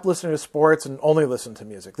 I stopped listening to sports and only listened to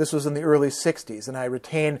music. This was in the early 60s, and I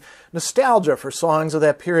retained nostalgia for songs of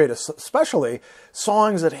that period, especially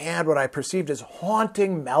songs that had what I perceived as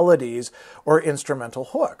haunting melodies or instrumental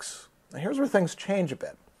hooks. Now, here's where things change a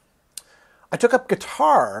bit. I took up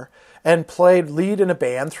guitar and played lead in a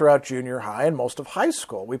band throughout junior high and most of high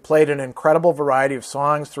school. We played an incredible variety of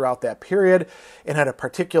songs throughout that period and had a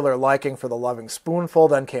particular liking for the Loving Spoonful.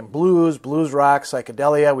 Then came blues, blues rock,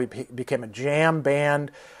 psychedelia. We became a jam band.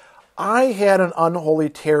 I had an unholy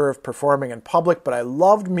terror of performing in public, but I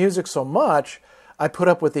loved music so much, I put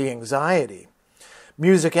up with the anxiety.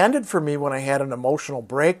 Music ended for me when I had an emotional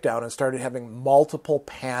breakdown and started having multiple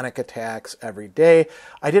panic attacks every day.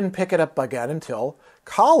 I didn't pick it up again until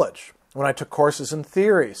college, when I took courses in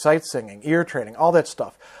theory, sight singing, ear training, all that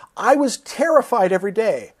stuff. I was terrified every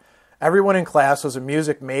day. Everyone in class was a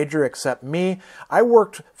music major except me. I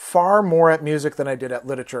worked far more at music than I did at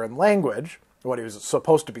literature and language, what he was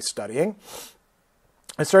supposed to be studying.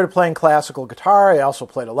 I started playing classical guitar. I also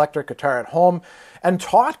played electric guitar at home and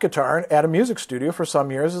taught guitar at a music studio for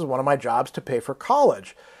some years as one of my jobs to pay for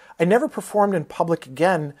college. I never performed in public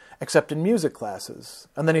again except in music classes.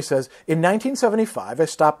 And then he says, in 1975, I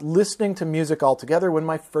stopped listening to music altogether when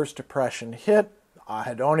my first depression hit.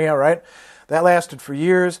 Anhedonia, right? That lasted for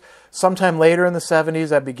years. Sometime later in the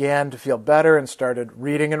 70s, I began to feel better and started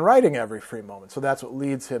reading and writing every free moment. So that's what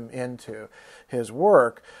leads him into his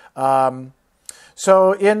work.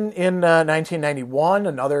 So in 1991,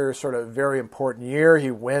 another sort of very important year,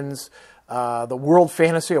 he wins the World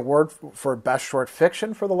Fantasy Award for Best Short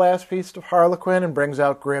Fiction for The Last Feast of Harlequin and brings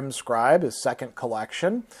out Grimm's Scribe, his second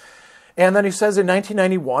collection. And then he says in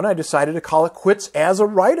 1991, I decided to call it quits as a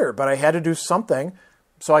writer, but I had to do something,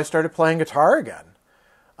 so I started playing guitar again.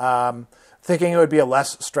 Thinking it would be a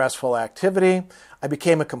less stressful activity. I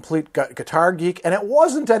became a complete guitar geek, and it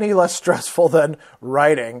wasn't any less stressful than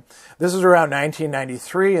writing. This is around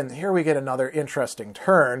 1993, and here we get another interesting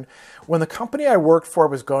turn. When the company I worked for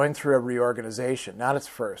was going through a reorganization, not its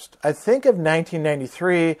first, I think of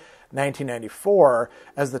 1993, 1994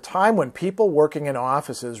 as the time when people working in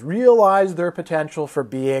offices realized their potential for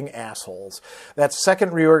being assholes. That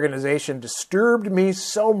second reorganization disturbed me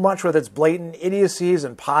so much with its blatant idiocies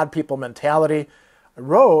and pod people mentality. I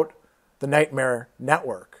wrote The Nightmare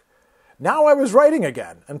Network. Now I was writing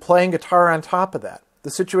again and playing guitar on top of that. The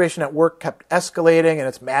situation at work kept escalating in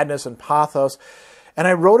its madness and pathos, and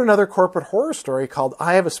I wrote another corporate horror story called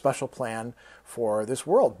I Have a Special Plan for This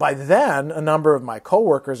World. By then, a number of my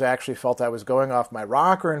coworkers actually felt I was going off my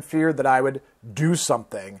rocker and feared that I would do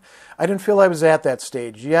something. I didn't feel I was at that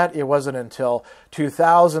stage yet. It wasn't until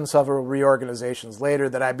 2000, several reorganizations later,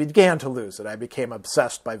 that I began to lose it. I became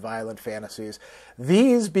obsessed by violent fantasies.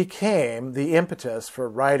 These became the impetus for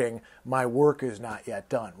writing My Work Is Not Yet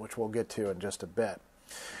Done, which we'll get to in just a bit.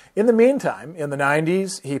 In the meantime, in the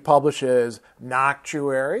 90s, he publishes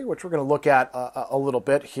Noctuary, which we're going to look at a little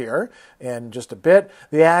bit here in just a bit,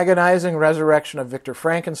 The Agonizing Resurrection of Victor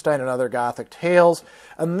Frankenstein and Other Gothic Tales,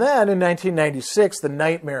 and then in 1996, The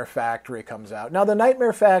Nightmare Factory comes out. Now, The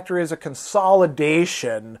Nightmare Factory is a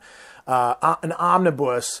consolidation, an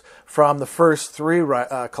omnibus from the first three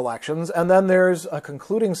collections, and then there's a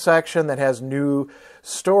concluding section that has new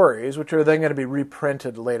stories, which are then going to be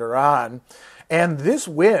reprinted later on. And this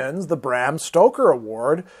wins the Bram Stoker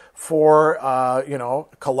Award for,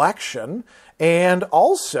 collection. And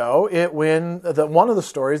also, it wins one of the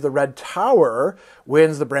stories, The Red Tower,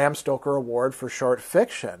 wins the Bram Stoker Award for short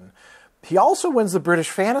fiction. He also wins the British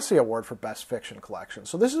Fantasy Award for Best Fiction Collection.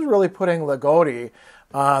 So this is really putting Ligotti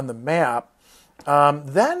on the map.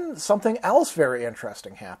 Then something else very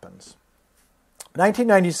interesting happens.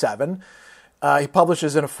 1997, he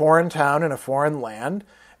publishes In a Foreign Town in a Foreign Land.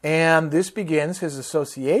 And this begins his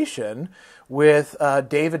association with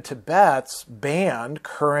David Tibet's band,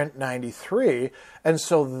 Current 93. And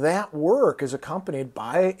so that work is accompanied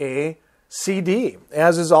by a CD,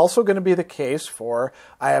 as is also going to be the case for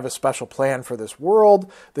I Have a Special Plan for This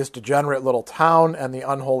World, This Degenerate Little Town, and The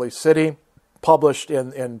Unholy City, published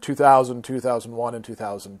in 2000, 2001, and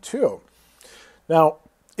 2002. Now,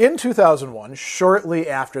 in 2001, shortly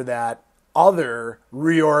after that other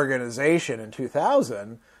reorganization in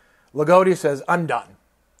 2000, Ligotti says, I'm done.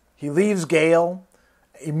 He leaves Gale.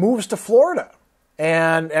 He moves to Florida.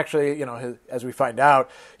 And actually, as we find out,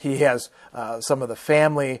 he has some of the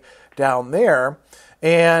family down there.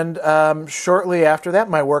 And shortly after that,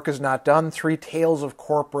 My Work Is Not Done, Three Tales of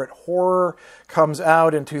Corporate Horror comes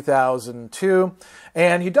out in 2002.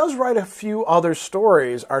 And he does write a few other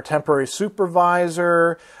stories, Our Temporary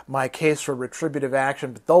Supervisor, My Case for Retributive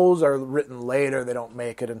Action, but those are written later. They don't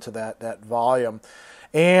make it into that volume.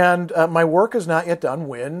 And My Work Is Not Yet Done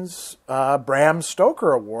wins Bram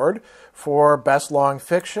Stoker Award for Best Long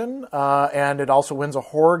Fiction, and it also wins a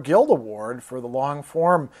Horror Guild Award for the long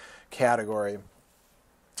form category.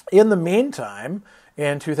 In the meantime,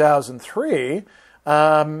 in 2003,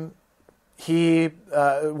 a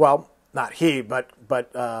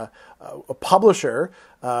publisher,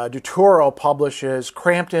 Duturo, publishes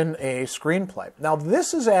Crampton, a screenplay. Now,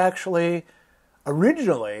 this is actually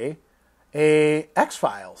originally a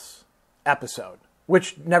X-Files episode,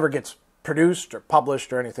 which never gets produced or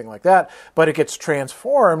published or anything like that, but it gets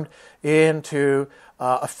transformed into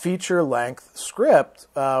a feature-length script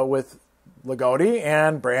with Ligotti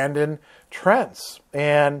and Brandon Trentz.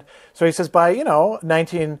 And so he says by, the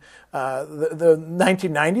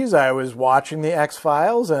 1990s, I was watching the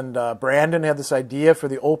X-Files, and Brandon had this idea for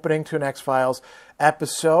the opening to an X-Files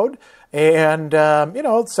episode. And,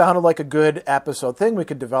 it sounded like a good episode thing. We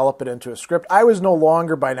could develop it into a script. I was no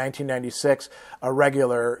longer, by 1996, a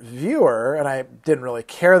regular viewer, and I didn't really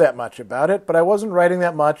care that much about it, but I wasn't writing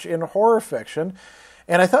that much in horror fiction.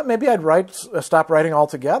 And I thought maybe I'd stop writing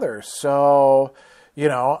altogether. So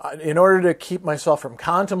in order to keep myself from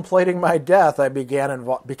contemplating my death, I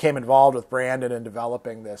became involved with Brandon in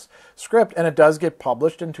developing this script, and it does get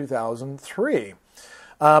published in 2003.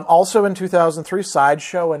 Also in 2003,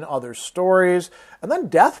 Sideshow and Other Stories, and then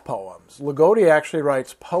Death Poems. Ligotti actually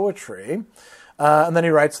writes poetry, and then he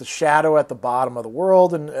writes The Shadow at the Bottom of the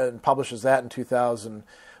World and publishes that in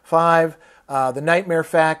 2005. The Nightmare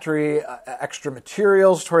Factory, extra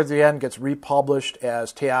materials towards the end, gets republished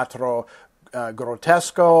as Teatro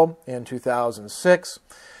Grotesco in 2006.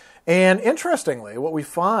 And interestingly, what we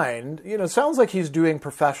find, it sounds like he's doing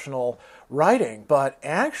professional writing, but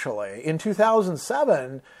actually in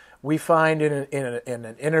 2007, we find in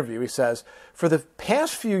an interview, he says, for the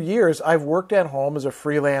past few years, I've worked at home as a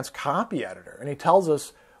freelance copy editor. And he tells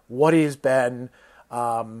us what he's been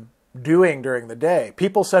doing during the day.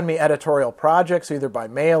 People send me editorial projects either by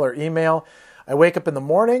mail or email. I wake up in the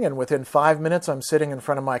morning, and within 5 minutes, I'm sitting in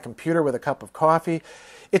front of my computer with a cup of coffee.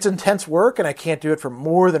 It's intense work, and I can't do it for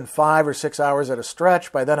more than 5 or 6 hours at a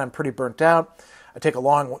stretch. By then, I'm pretty burnt out. I take a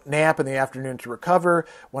long nap in the afternoon to recover.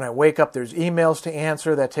 When I wake up, there's emails to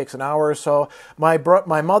answer. That takes an hour or so. My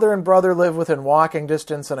mother and brother live within walking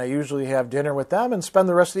distance, and I usually have dinner with them and spend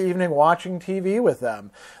the rest of the evening watching TV with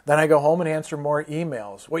them. Then I go home and answer more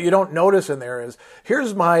emails. What you don't notice in there is,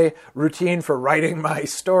 here's my routine for writing my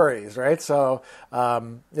stories, right? So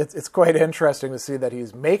it's quite interesting to see that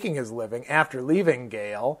he's making his living after leaving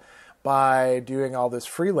Gale by doing all this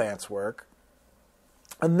freelance work.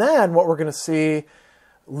 And then what we're going to see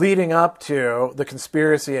leading up to The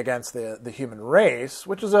Conspiracy Against the Human Race,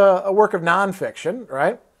 which is a work of nonfiction,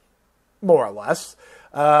 right? More or less.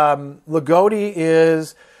 Ligotti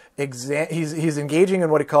is he's engaging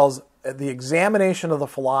in what he calls the examination of the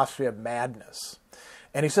philosophy of madness.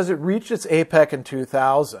 And he says it reached its apex in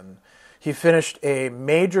 2000. He finished a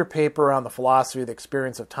major paper on the philosophy of the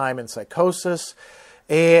experience of time and psychosis,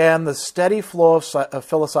 and the steady flow of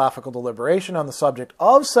philosophical deliberation on the subject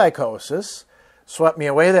of psychosis swept me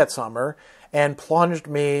away that summer and plunged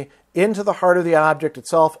me into the heart of the object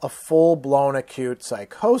itself, a full-blown acute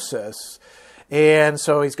psychosis. And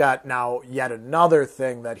so he's got now yet another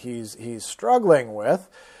thing that he's struggling with.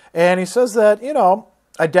 And he says that,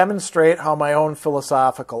 I demonstrate how my own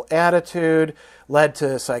philosophical attitude led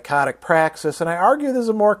to psychotic praxis, and I argue there's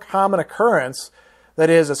a more common occurrence, that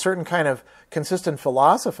is, a certain kind of consistent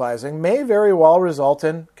philosophizing may very well result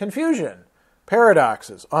in confusion,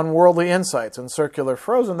 paradoxes, unworldly insights, and circular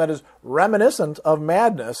frozen that is reminiscent of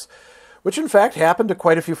madness, which in fact happened to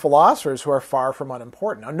quite a few philosophers who are far from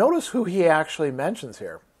unimportant. Now notice who he actually mentions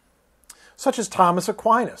here, such as Thomas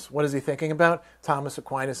Aquinas. What is he thinking about? Thomas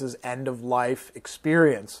Aquinas' end-of-life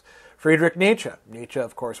experience. Friedrich Nietzsche. Nietzsche,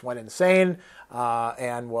 of course, went insane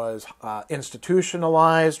and was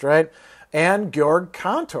institutionalized, right? And Georg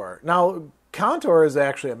Cantor. Now, Cantor is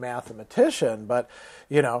actually a mathematician, but,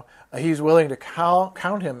 he's willing to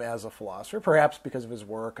count him as a philosopher, perhaps because of his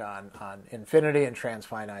work on infinity and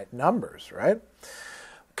transfinite numbers, right?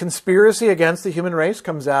 Conspiracy Against the Human Race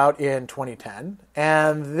comes out in 2010,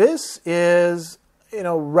 and this is,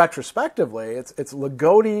 retrospectively, it's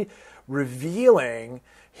Ligotti revealing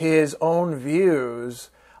his own views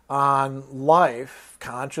on life,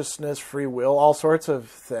 consciousness, free will, all sorts of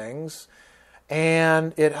things.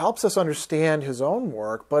 And it helps us understand his own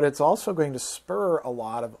work, but it's also going to spur a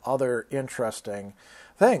lot of other interesting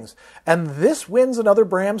things. And this wins another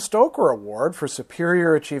Bram Stoker Award for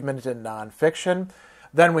superior achievement in nonfiction.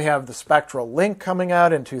 Then we have The Spectral Link coming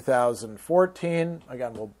out in 2014.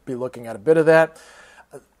 Again, we'll be looking at a bit of that.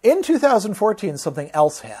 In 2014, something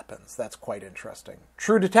else happens that's quite interesting.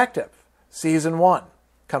 True Detective, Season 1,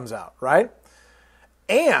 comes out, right?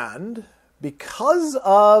 And because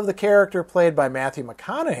of the character played by Matthew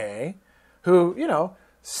McConaughey, who,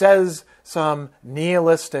 says some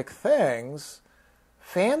nihilistic things,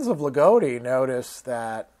 fans of Ligotti notice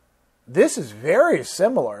that this is very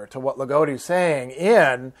similar to what Ligotti's saying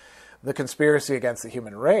in The Conspiracy Against the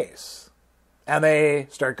Human Race. And they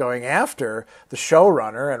start going after the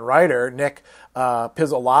showrunner and writer, Nick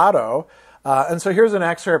Pizzolatto. And so here's an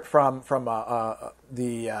excerpt from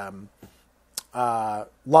the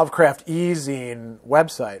Lovecraft e-zine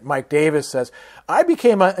website. Mike Davis says, I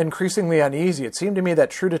became increasingly uneasy. It seemed to me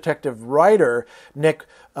that True Detective writer Nick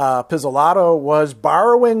Pizzolatto was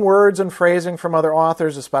borrowing words and phrasing from other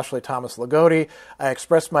authors, especially Thomas Ligotti. I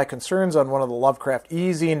expressed my concerns on one of the Lovecraft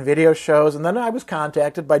e-zine video shows, and then I was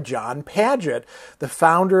contacted by John Padgett, the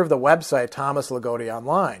founder of the website Thomas Ligotti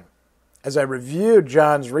Online. As I reviewed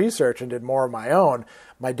John's research and did more of my own,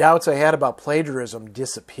 my doubts I had about plagiarism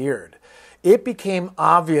disappeared. it became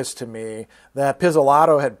obvious to me that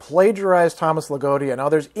Pizzolatto had plagiarized Thomas Ligotti and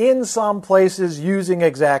others in some places using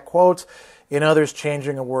exact quotes, in others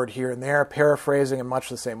changing a word here and there, paraphrasing in much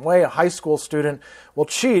the same way. A high school student will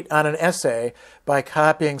cheat on an essay by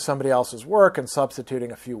copying somebody else's work and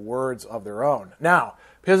substituting a few words of their own. Now,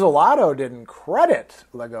 Pizzolatto didn't credit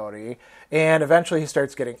Ligotti, and eventually he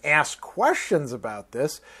starts getting asked questions about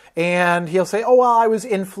this, and he'll say, oh, well, I was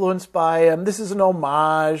influenced by him, this is an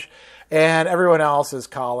homage, and everyone else is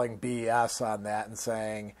calling BS on that and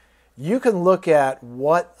saying, you can look at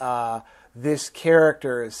what this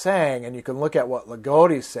character is saying, and you can look at what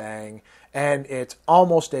Ligotti's saying, and it's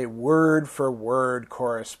almost a word-for-word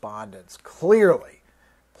correspondence. Clearly,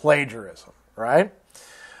 plagiarism, right?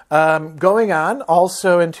 Going on,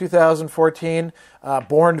 also in 2014,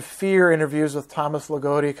 Born to Fear interviews with Thomas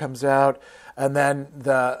Ligotti comes out, and then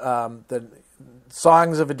the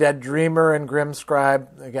Songs of a Dead Dreamer and Grim Scribe,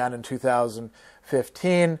 again in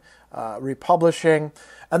 2015, republishing.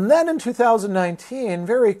 And then in 2019,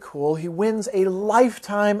 very cool, he wins a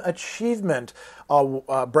Lifetime Achievement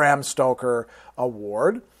Bram Stoker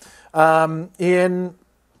Award. In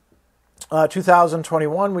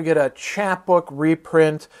 2021, we get a chapbook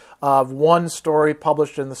reprint of one story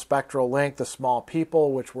published in the Spectral Link, The Small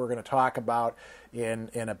People, which we're going to talk about in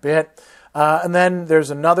a bit. And then there's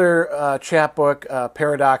another chapbook,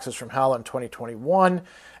 Paradoxes from Hell, in 2021.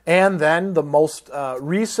 And then the most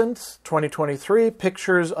recent, 2023,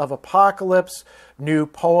 Pictures of Apocalypse, new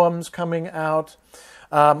poems coming out.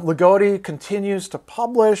 Ligotti continues to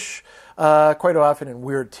publish quite often in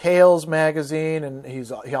Weird Tales magazine, and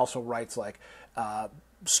he also writes like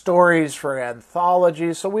stories for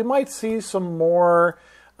anthologies. So we might see some more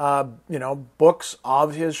books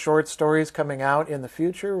of his short stories coming out in the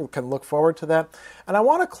future. We can look forward to that. And I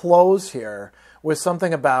want to close here with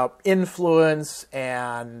something about influence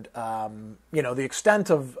and the extent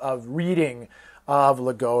of reading of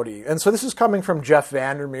Ligotti. And so this is coming from Jeff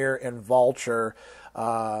Vandermeer in Vulture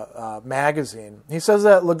magazine. He says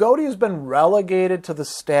that Ligotti has been relegated to the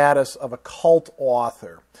status of a cult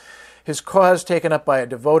author, his cause taken up by a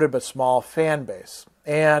devoted but small fan base.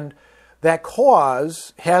 And that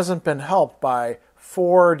cause hasn't been helped by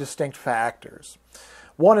four distinct factors.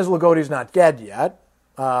 One is Ligotti's not dead yet.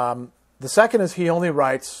 The second is he only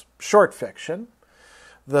writes short fiction.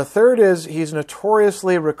 The third is he's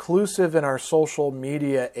notoriously reclusive in our social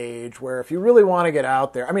media age, where if you really want to get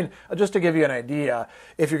out there, I mean, just to give you an idea,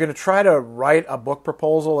 if you're going to try to write a book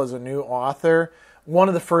proposal as a new author, one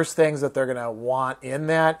of the first things that they're going to want in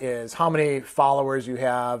that is how many followers you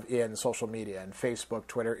have in social media, in Facebook,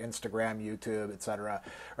 Twitter, Instagram, YouTube, etc.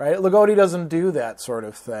 Right? Ligotti doesn't do that sort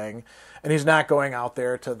of thing, and he's not going out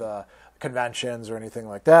there to the conventions or anything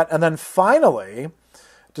like that. And then finally,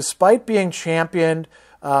 despite being championed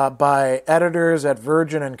by editors at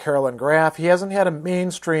Virgin and Carolyn Graff, he hasn't had a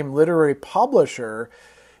mainstream literary publisher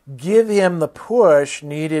give him the push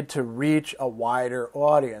needed to reach a wider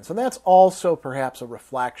audience. And that's also perhaps a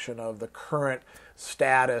reflection of the current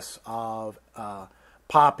status of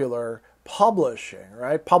popular publishing,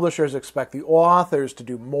 right? Publishers expect the authors to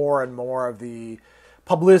do more and more of the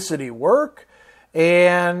publicity work,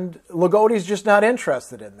 and Ligotti's just not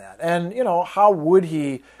interested in that. And, how would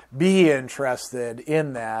he be interested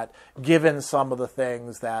in that, given some of the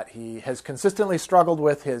things that he has consistently struggled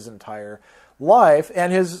with his entire life,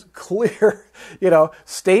 and his clear,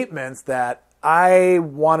 statements that I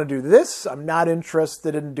want to do this, I'm not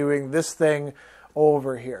interested in doing this thing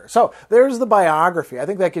over here. So there's the biography. I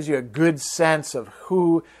think that gives you a good sense of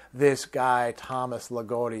who this guy Thomas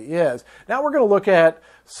Ligotti is. Now we're going to look at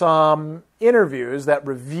some interviews that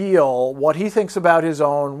reveal what he thinks about his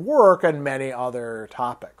own work and many other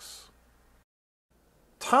topics.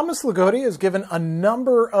 Thomas Ligotti has given a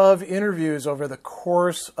number of interviews over the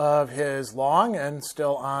course of his long and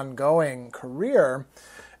still ongoing career.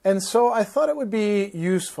 And so I thought it would be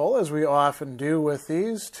useful, as we often do with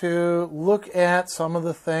these, to look at some of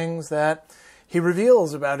the things that he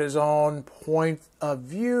reveals about his own point of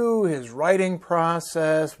view, his writing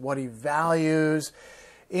process, what he values,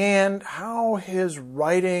 and how his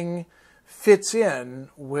writing fits in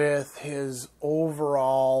with his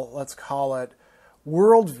overall, let's call it,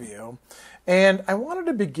 worldview. And I wanted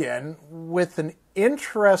to begin with an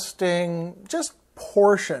interesting, just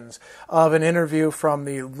portions of an interview from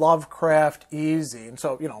the Lovecraft Easy. And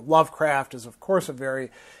so, Lovecraft is, of course, a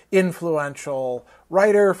very influential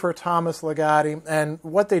writer for Thomas Ligotti. And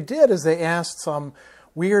what they did is they asked some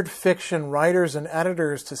weird fiction writers and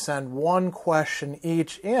editors to send one question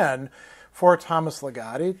each in for Thomas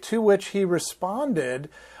Ligotti, to which he responded,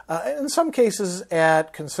 in some cases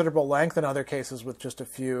at considerable length, in other cases with just a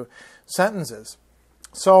few sentences.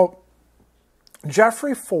 So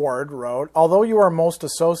Geoffrey Ford wrote, "Although you are most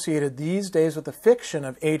associated these days with the fiction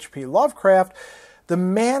of H.P. Lovecraft, the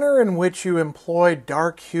manner in which you employ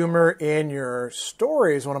dark humor in your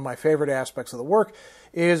stories, one of my favorite aspects of the work,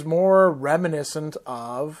 is more reminiscent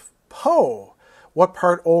of Poe. What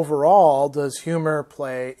part overall does humor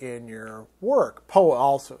play in your work?" Poe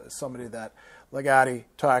also is somebody that Ligotti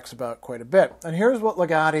talks about quite a bit. And here's what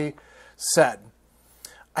Ligotti said.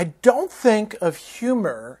 "I don't think of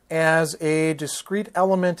humor as a discrete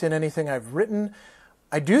element in anything I've written.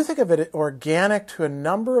 I do think of it organic to a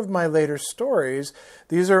number of my later stories.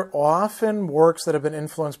 These are often works that have been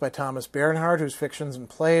influenced by Thomas Bernhard, whose fictions and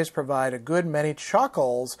plays provide a good many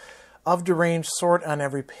chuckles of deranged sort on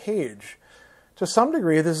every page. To some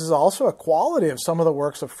degree, this is also a quality of some of the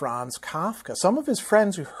works of Franz Kafka. Some of his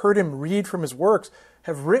friends who heard him read from his works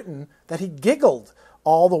have written that he giggled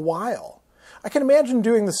all the while. I can imagine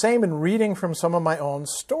doing the same in reading from some of my own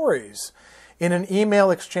stories. In an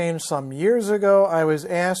email exchange some years ago, I was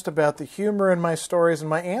asked about the humor in my stories, and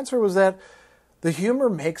my answer was that the humor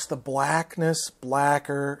makes the blackness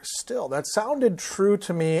blacker still." That sounded true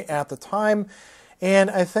to me at the time,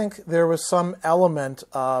 and I think there was some element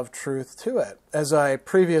of truth to it. As I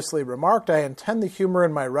previously remarked, I intend the humor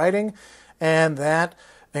in my writing, and that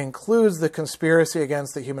includes the conspiracy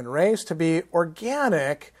against the human race, to be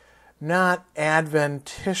organic, not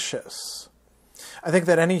adventitious. I think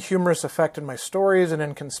that any humorous effect in my stories and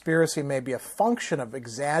in conspiracy may be a function of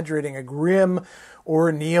exaggerating a grim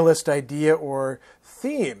or nihilist idea or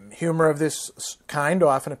theme. Humor of this kind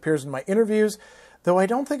often appears in my interviews, though I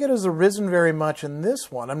don't think it has arisen very much in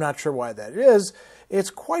this one. I'm not sure why that is. It's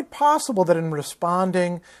quite possible that in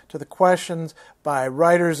responding to the questions by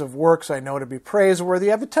writers of works I know to be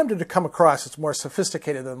praiseworthy, I've attempted to come across as more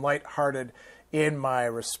sophisticated than lighthearted in my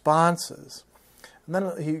responses. And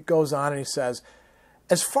then he goes on and he says,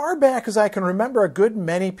 "As far back as I can remember, a good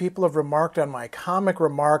many people have remarked on my comic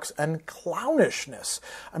remarks and clownishness.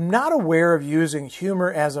 I'm not aware of using humor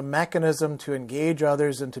as a mechanism to engage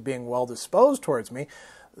others into being well disposed towards me.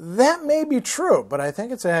 That may be true, but I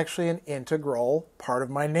think it's actually an integral part of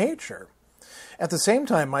my nature. At the same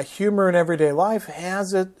time, my humor in everyday life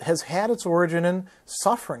has had its origin in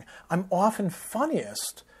suffering. I'm often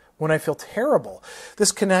funniest when I feel terrible.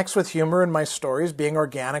 This connects with humor in my stories being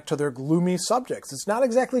organic to their gloomy subjects. It's not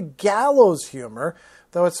exactly gallows humor,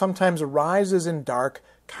 though it sometimes arises in dark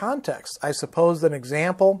contexts. I suppose an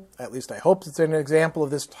example, at least I hope it's an example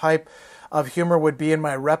of this type of humor, would be in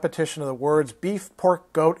my repetition of the words beef,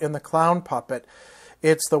 pork, goat in the clown puppet.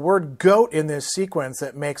 It's the word goat in this sequence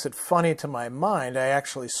that makes it funny to my mind. I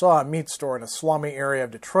actually saw a meat store in a slummy area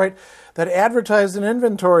of Detroit that advertised an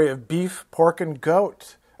inventory of beef, pork, and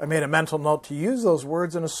goat. I made a mental note to use those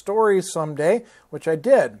words in a story someday, which I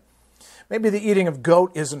did. Maybe the eating of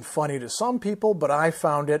goat isn't funny to some people, but I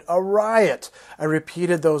found it a riot. I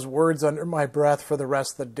repeated those words under my breath for the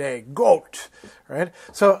rest of the day. Goat, right?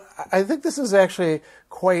 So I think this is actually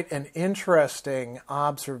quite an interesting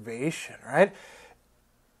observation, right?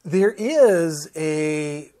 There is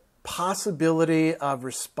a possibility of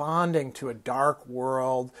responding to a dark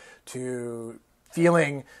world, to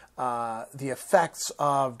feeling the effects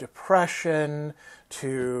of depression,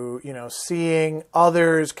 to seeing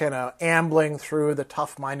others kind of ambling through the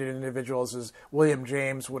tough-minded individuals, as William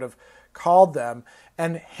James would have called them,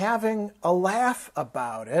 and having a laugh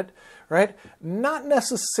about it, right? Not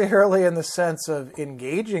necessarily in the sense of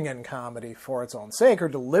engaging in comedy for its own sake or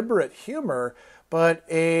deliberate humor, but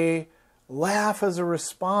a laugh as a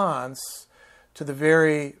response to the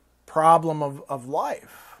very problem of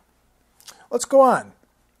life. Let's go on.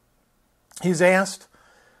 He's asked,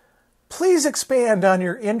 please expand on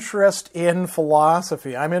your interest in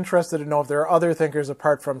philosophy. I'm interested to know if there are other thinkers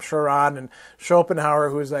apart from Choron and Schopenhauer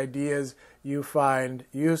whose ideas you find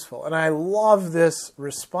useful. And I love this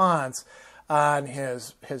response on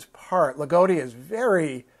his part. Ligotti is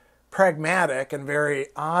very pragmatic and very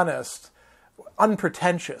honest,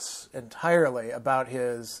 unpretentious entirely about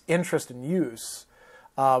his interest and use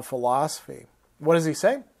of philosophy. What does he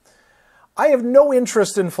say? I have no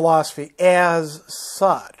interest in philosophy as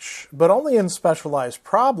such, but only in specialized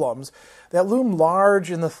problems that loom large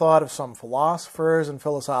in the thought of some philosophers and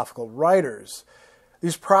philosophical writers.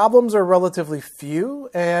 These problems are relatively few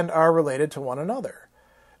and are related to one another.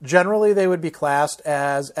 Generally, they would be classed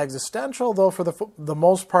as existential, though for the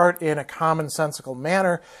most part in a commonsensical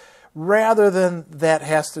manner, rather than that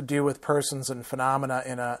has to do with persons and phenomena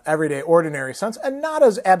in an everyday, ordinary sense, and not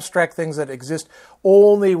as abstract things that exist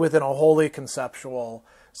only within a wholly conceptual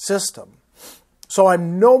system. So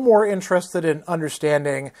I'm no more interested in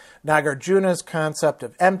understanding Nagarjuna's concept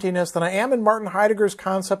of emptiness than I am in Martin Heidegger's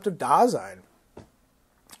concept of Dasein.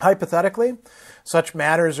 Hypothetically, such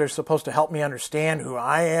matters are supposed to help me understand who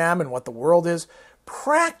I am and what the world is.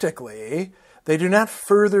 Practically, they do not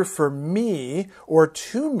further for me or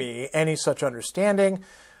to me any such understanding,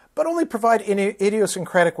 but only provide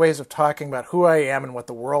idiosyncratic ways of talking about who I am and what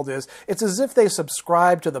the world is. It's as if they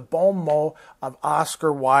subscribe to the bon mot of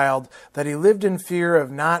Oscar Wilde that he lived in fear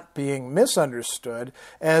of not being misunderstood,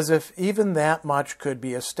 as if even that much could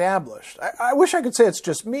be established. I wish I could say it's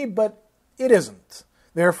just me, but it isn't.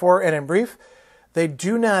 Therefore, and in brief, they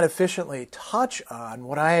do not efficiently touch on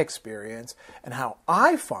what I experience and how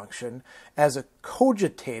I function as a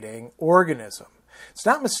cogitating organism. It's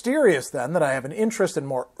not mysterious, then, that I have an interest in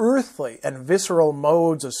more earthly and visceral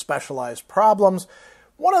modes of specialized problems,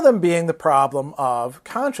 one of them being the problem of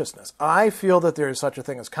consciousness. I feel that there is such a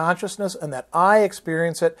thing as consciousness and that I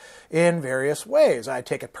experience it in various ways. I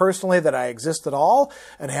take it personally that I exist at all,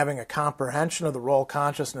 and having a comprehension of the role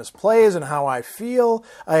consciousness plays and how I feel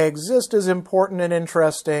I exist is important and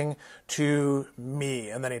interesting to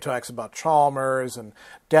me. And then he talks about Chalmers and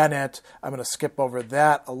Dennett. I'm going to skip over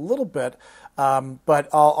that a little bit. But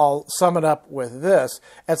I'll sum it up with this.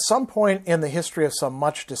 At some point in the history of some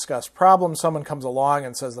much-discussed problem, someone comes along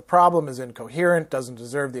and says the problem is incoherent, doesn't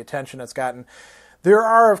deserve the attention it's gotten. There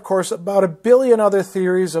are, of course, about 1 billion other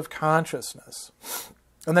theories of consciousness.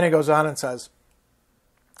 And then he goes on and says,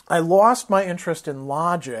 I lost my interest in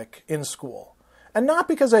logic in school, and not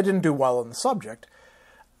because I didn't do well in the subject.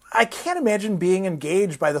 I can't imagine being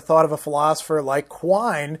engaged by the thought of a philosopher like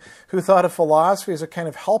Quine, who thought of philosophy as a kind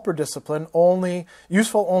of helper discipline,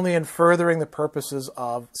 useful only in furthering the purposes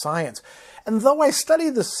of science. And though I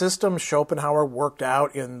studied the system Schopenhauer worked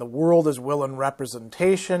out in The World as Will and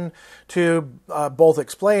Representation to both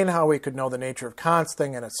explain how we could know the nature of Kant's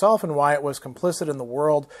thing in itself and why it was complicit in the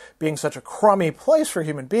world being such a crummy place for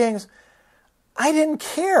human beings, I didn't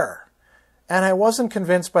care. And I wasn't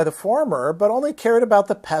convinced by the former, but only cared about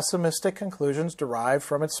the pessimistic conclusions derived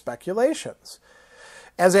from its speculations.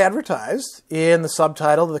 As advertised in the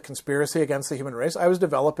subtitle of The Conspiracy Against the Human Race, I was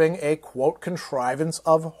developing a, quote, contrivance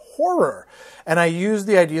of horror. And I used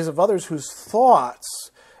the ideas of others whose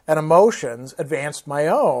thoughts and emotions advanced my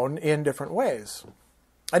own in different ways.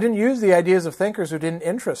 I didn't use the ideas of thinkers who didn't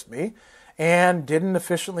interest me and didn't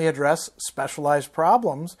efficiently address specialized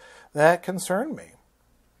problems that concerned me.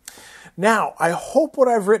 Now, I hope what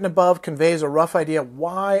I've written above conveys a rough idea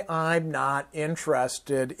why I'm not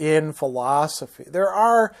interested in philosophy. There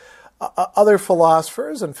are other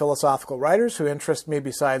philosophers and philosophical writers who interest me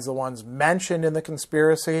besides the ones mentioned in The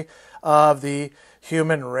Conspiracy of the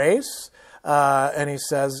Human Race. And he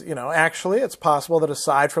says, actually, it's possible that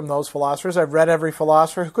aside from those philosophers, I've read every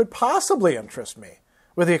philosopher who could possibly interest me,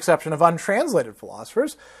 with the exception of untranslated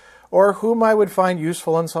philosophers, or whom I would find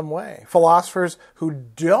useful in some way. Philosophers who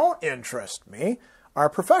don't interest me are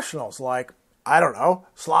professionals like, Slavoj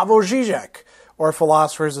Žižek, or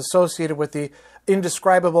philosophers associated with the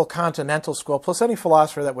indescribable continental school, plus any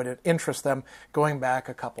philosopher that would interest them going back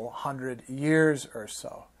a couple hundred years or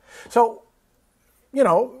so. So,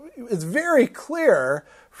 it's very clear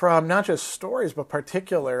from not just stories, but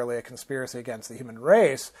particularly A Conspiracy Against the Human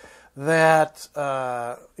Race, that,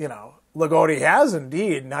 Ligotti has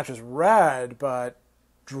indeed not just read, but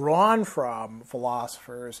drawn from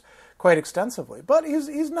philosophers quite extensively. But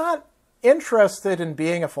he's not interested in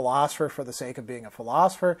being a philosopher for the sake of being a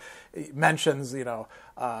philosopher. He mentions, a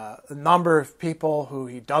number of people who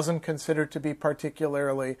he doesn't consider to be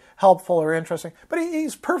particularly helpful or interesting. But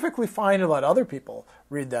he's perfectly fine to let other people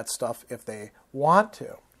read that stuff if they want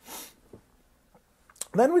to.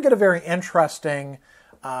 Then we get a very interesting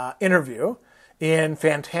interview in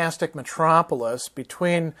Fantastic Metropolis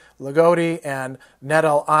between Ligotti and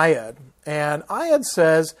Nedal Ayad. And Ayad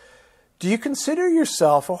says, do you consider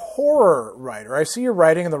yourself a horror writer? I see your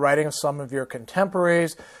writing and the writing of some of your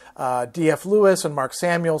contemporaries. D.F. Lewis and Mark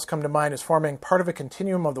Samuels come to mind as forming part of a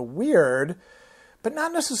continuum of the weird, but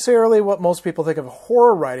not necessarily what most people think of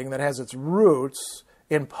horror writing that has its roots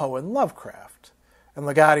in Poe and Lovecraft. And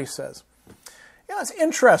Ligotti says, it's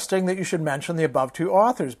interesting that you should mention the above two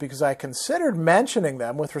authors because I considered mentioning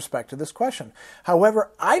them with respect to this question.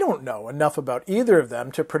 However, I don't know enough about either of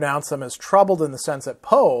them to pronounce them as troubled in the sense that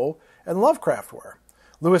Poe and Lovecraft were.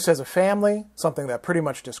 Lewis has a family, something that pretty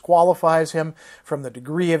much disqualifies him from the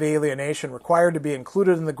degree of alienation required to be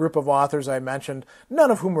included in the group of authors I mentioned,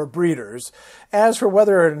 none of whom were breeders. As for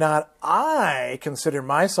whether or not I consider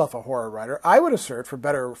myself a horror writer, I would assert, for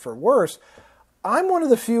better or for worse, I'm one of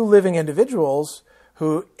the few living individuals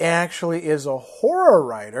who actually is a horror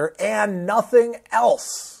writer and nothing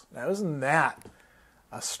else. Now, isn't that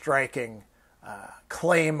a striking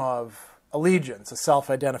claim of allegiance, a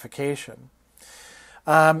self-identification?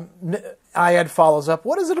 Iain follows up,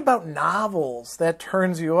 what is it about novels that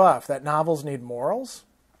turns you off? That novels need morals?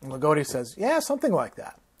 And Ligotti says, yeah, something like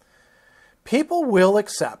that. People will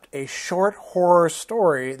accept a short horror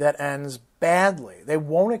story that ends badly. They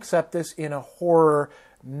won't accept this in a horror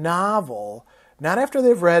novel, not after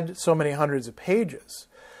they've read so many hundreds of pages.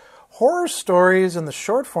 Horror stories in the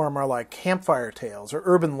short form are like campfire tales or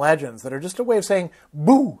urban legends that are just a way of saying,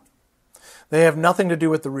 boo! They have nothing to do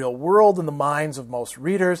with the real world in the minds of most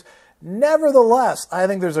readers. Nevertheless, I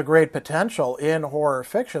think there's a great potential in horror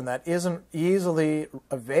fiction that isn't easily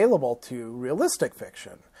available to realistic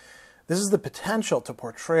fiction. This is the potential to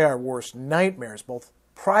portray our worst nightmares, both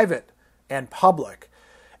private and public,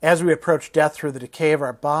 as we approach death through the decay of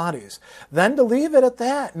our bodies. Then to leave it at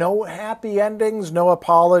that. No happy endings, no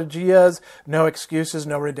apologias, no excuses,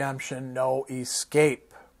 no redemption, no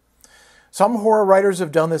escape. Some horror writers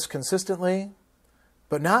have done this consistently,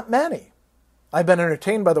 but not many. I've been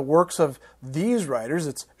entertained by the works of these writers.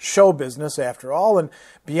 It's show business, after all, and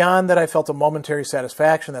beyond that I felt a momentary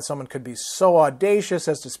satisfaction that someone could be so audacious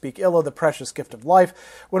as to speak ill of the precious gift of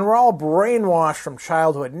life when we're all brainwashed from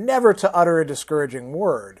childhood never to utter a discouraging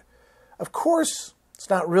word. Of course, it's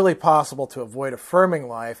not really possible to avoid affirming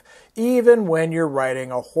life, even when you're writing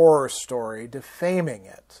a horror story defaming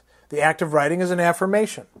it. The act of writing is an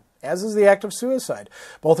affirmation, as is the act of suicide.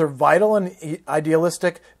 Both are vital and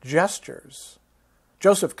idealistic gestures.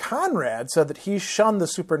 Joseph Conrad said that he shunned the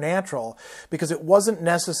supernatural because it wasn't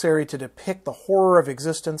necessary to depict the horror of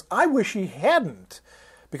existence. I wish he hadn't,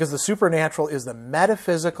 because the supernatural is the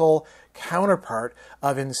metaphysical counterpart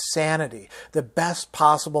of insanity, the best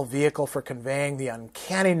possible vehicle for conveying the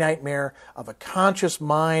uncanny nightmare of a conscious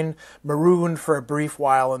mind marooned for a brief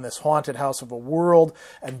while in this haunted house of a world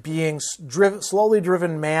and being slowly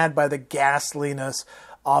driven mad by the ghastliness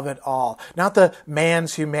of it all. Not the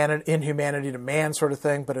man's inhumanity to man sort of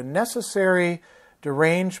thing, but a necessary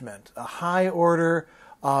derangement, a high order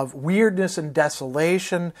of weirdness and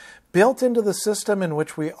desolation built into the system in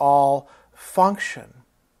which we all function.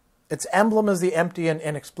 Its emblem is the empty and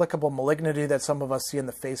inexplicable malignity that some of us see in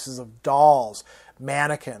the faces of dolls,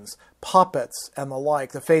 mannequins, puppets, and the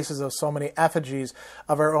like, the faces of so many effigies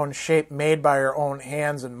of our own shape made by our own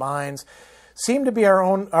hands and minds, seem to be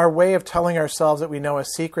our way of telling ourselves that we know a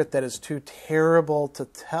secret that is too terrible to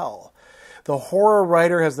tell. The horror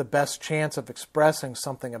writer has the best chance of expressing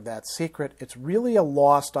something of that secret. It's really a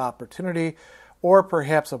lost opportunity, or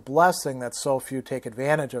perhaps a blessing that so few take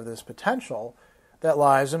advantage of this potential that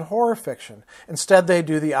lies in horror fiction. Instead, they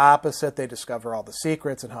do the opposite. They discover all the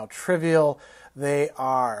secrets and how trivial they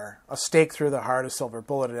are. A stake through the heart, a silver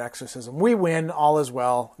bullet, an exorcism. We win, all is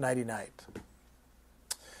well, nighty-night.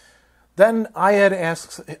 Then Iain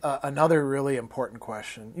asks another really important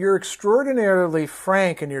question. You're extraordinarily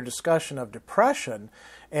frank in your discussion of depression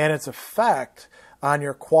and its effect on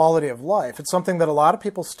your quality of life. It's something that a lot of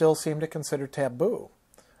people still seem to consider taboo.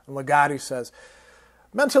 And Ligotti says,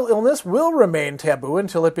 mental illness will remain taboo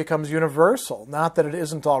until it becomes universal. Not that it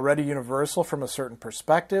isn't already universal from a certain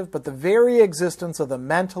perspective, but the very existence of the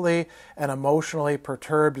mentally and emotionally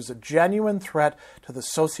perturbed is a genuine threat to the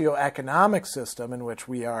socioeconomic system in which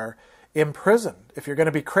we are imprisoned. If you're going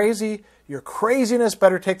to be crazy, your craziness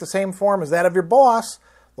better take the same form as that of your boss,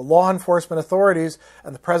 the law enforcement authorities,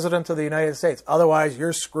 and the President of the United States. Otherwise,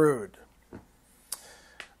 you're screwed.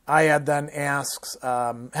 Iain then asks,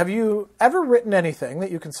 have you ever written anything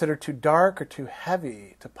that you consider too dark or too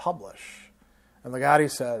heavy to publish? And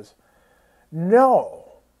Ligotti says,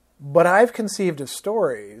 no, but I've conceived of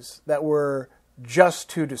stories that were just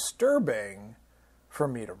too disturbing for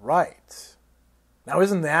me to write. Now,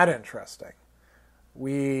 isn't that interesting?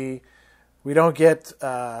 We don't get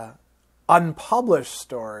unpublished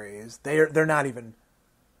stories. They're not even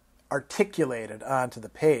articulated onto the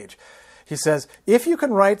page. He says, if you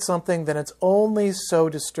can write something, then it's only so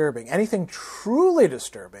disturbing. Anything truly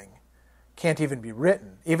disturbing can't even be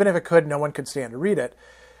written. Even if it could, no one could stand to read it.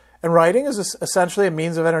 And writing is essentially a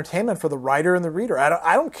means of entertainment for the writer and the reader.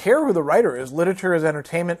 I don't care who the writer is. Literature is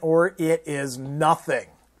entertainment or it is nothing.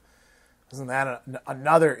 Isn't that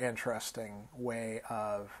another interesting way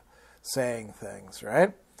of saying things,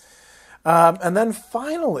 right? And then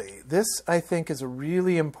finally, this I think is a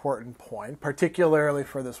really important point, particularly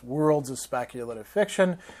for this Worlds of Speculative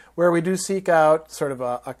Fiction, where we do seek out sort of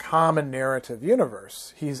a common narrative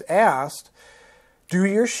universe. He's asked, do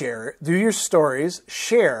your stories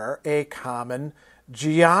share a common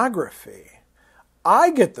geography?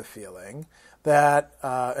 I get the feeling that,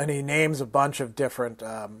 and he names a bunch of different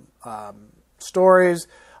stories,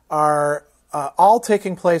 are all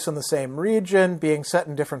taking place in the same region, being set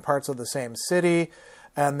in different parts of the same city,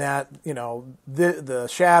 and that, you know, the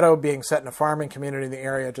shadow being set in a farming community in the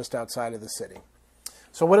area just outside of the city.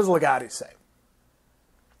 So what does Ligotti say?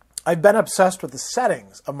 I've been obsessed with the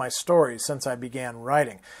settings of my stories since I began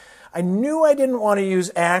writing. I knew I didn't want to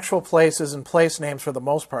use actual places and place names for the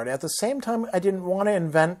most part. At the same time, I didn't want to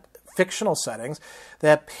invent fictional settings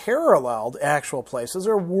that paralleled actual places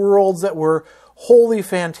or worlds that were wholly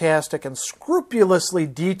fantastic and scrupulously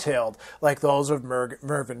detailed, like those of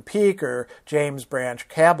Mervyn Peake or James Branch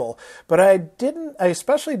Cabell. But I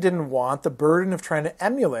especially didn't want the burden of trying to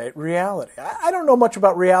emulate reality. I don't know much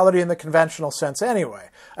about reality in the conventional sense anyway.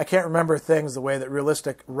 I can't remember things the way that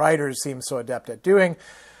realistic writers seem so adept at doing.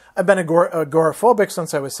 I've been agoraphobic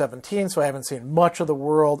since I was 17, so I haven't seen much of the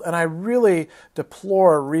world, and I really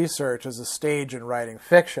deplore research as a stage in writing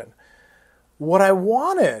fiction. What I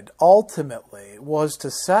wanted, ultimately, was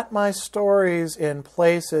to set my stories in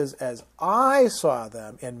places as I saw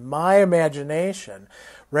them in my imagination,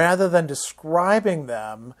 rather than describing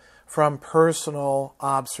them from personal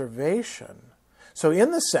observation. So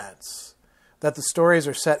in the sense that the stories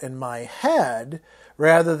are set in my head,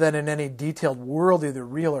 rather than in any detailed world, either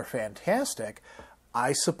real or fantastic,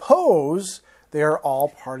 I suppose they are all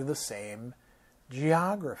part of the same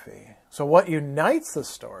geography. So what unites the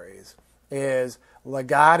stories is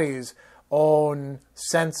Ligotti's own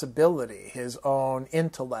sensibility, his own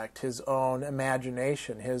intellect, his own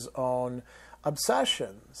imagination, his own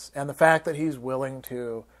obsessions, and the fact that he's willing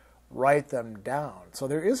to write them down. So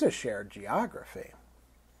there is a shared geography.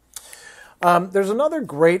 There's another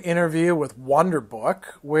great interview with Wonderbook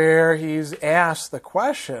where he's asked the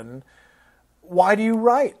question, why do you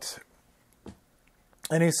write?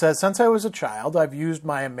 And he says, since I was a child, I've used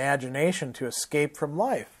my imagination to escape from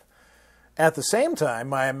life. At the same time,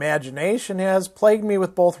 my imagination has plagued me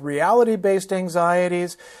with both reality-based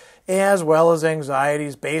anxieties as well as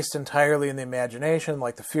anxieties based entirely in the imagination,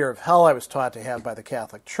 like the fear of hell I was taught to have by the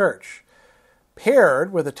Catholic Church.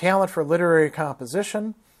 Paired with a talent for literary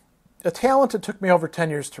composition, a talent it took me over 10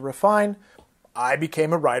 years to refine, I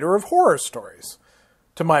became a writer of horror stories.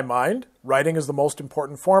 To my mind, writing is the most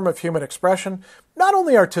important form of human expression, not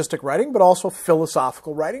only artistic writing, but also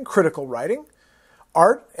philosophical writing, critical writing.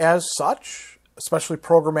 Art as such, especially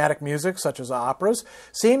programmatic music such as operas,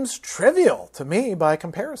 seems trivial to me by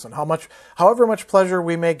comparison, however much pleasure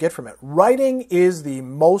we may get from it. Writing is the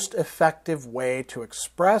most effective way to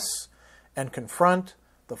express and confront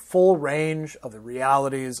the full range of the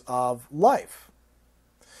realities of life.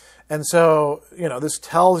 And so, you know, this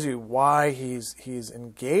tells you why he's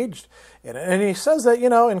engaged in it. And he says that, you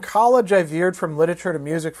know, in college I veered from literature to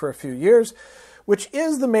music for a few years, which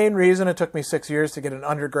is the main reason it took me 6 years to get an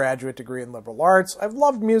undergraduate degree in liberal arts. I've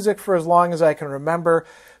loved music for as long as I can remember.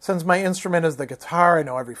 Since my instrument is the guitar, I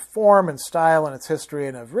know every form and style and its history,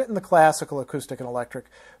 and I've written the classical, acoustic, and electric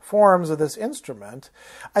forms of this instrument.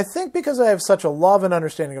 I think because I have such a love and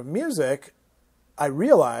understanding of music, I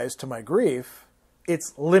realize, to my grief,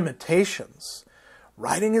 its limitations.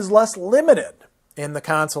 Writing is less limited in the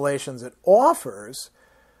consolations it offers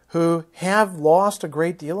who have lost a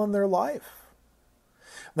great deal in their life.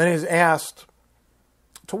 Then he's asked,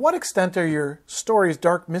 to what extent are your stories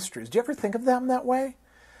dark mysteries? Do you ever think of them that way?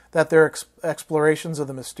 That they're explorations of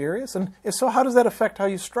the mysterious? And if so, how does that affect how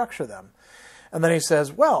you structure them? And then he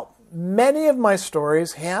says, well, many of my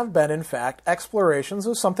stories have been, in fact, explorations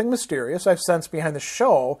of something mysterious I've sensed behind the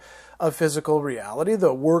show of physical reality.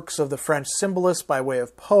 The works of the French symbolists by way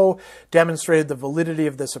of Poe demonstrated the validity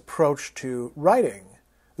of this approach to writing.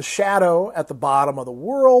 The shadow at the bottom of the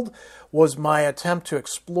world was my attempt to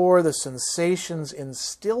explore the sensations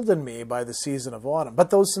instilled in me by the season of autumn. But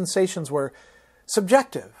those sensations were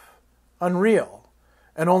subjective, unreal,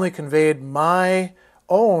 and only conveyed my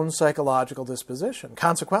own psychological disposition.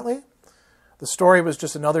 Consequently, the story was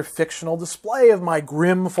just another fictional display of my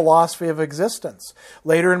grim philosophy of existence.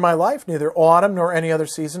 Later in my life, neither autumn nor any other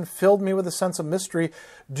season filled me with a sense of mystery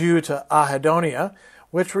due to ahedonia,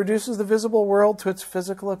 which reduces the visible world to its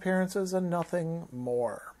physical appearances and nothing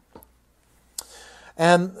more.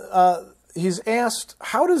 And he's asked,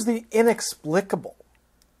 how does the inexplicable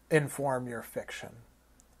inform your fiction?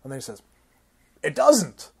 And then he says, it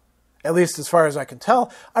doesn't. At least as far as I can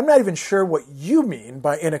tell, I'm not even sure what you mean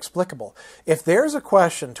by inexplicable. If there's a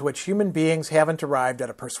question to which human beings haven't arrived at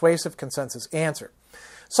a persuasive consensus answer,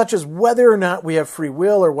 such as whether or not we have free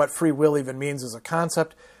will or what free will even means as a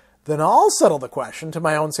concept, then I'll settle the question to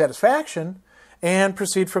my own satisfaction and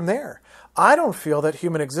proceed from there. I don't feel that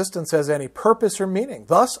human existence has any purpose or meaning.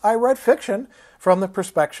 Thus, I write fiction from the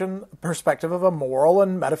perspective of a moral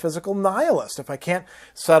and metaphysical nihilist. If I can't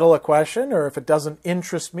settle a question, or if it doesn't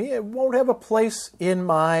interest me, it won't have a place in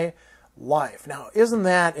my life. Now, isn't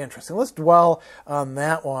that interesting? Let's dwell on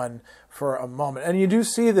that one for a moment. And you do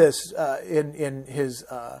see this in his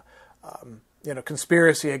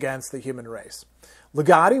conspiracy against the human race.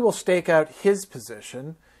 Ligotti will stake out his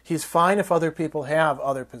position. He's fine if other people have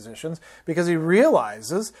other positions, because he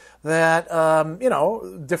realizes that,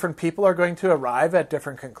 different people are going to arrive at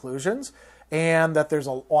different conclusions, and that there's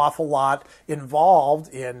an awful lot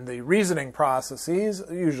involved in the reasoning processes,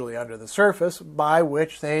 usually under the surface, by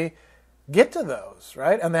which they get to those,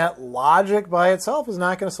 right? And that logic by itself is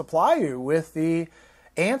not going to supply you with the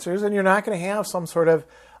answers, and you're not going to have some sort of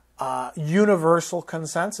universal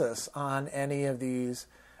consensus on any of these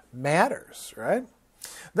matters, right?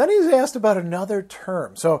 Then he's asked about another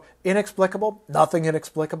term. So, inexplicable, nothing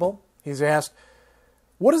inexplicable. He's asked,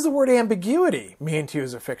 what does the word ambiguity mean to you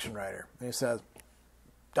as a fiction writer? And he says,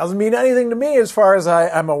 doesn't mean anything to me as far as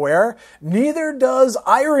I'm aware. Neither does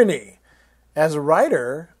irony. As a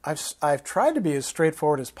writer, I've tried to be as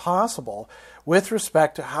straightforward as possible with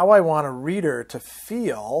respect to how I want a reader to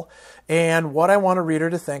feel and what I want a reader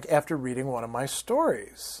to think after reading one of my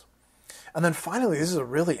stories. And then finally, this is a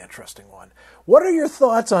really interesting one. What are your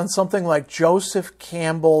thoughts on something like Joseph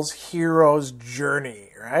Campbell's hero's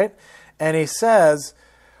journey, right? And he says,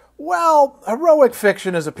 well, heroic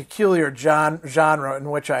fiction is a peculiar genre in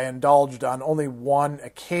which I indulged on only one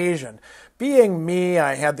occasion. Being me,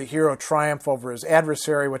 I had the hero triumph over his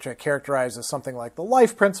adversary, which I characterized as something like the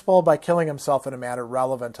life principle, by killing himself in a manner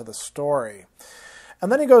relevant to the story.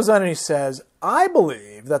 And then he goes on and he says, I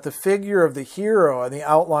believe that the figure of the hero and the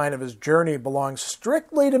outline of his journey belongs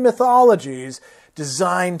strictly to mythologies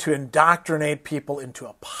designed to indoctrinate people into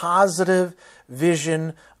a positive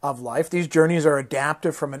vision of life. These journeys are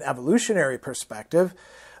adaptive from an evolutionary perspective.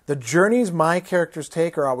 The journeys my characters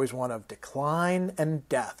take are always one of decline and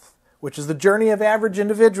death, which is the journey of average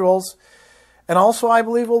individuals, and also I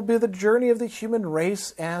believe will be the journey of the human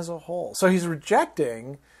race as a whole. So he's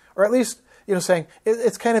rejecting, or at least saying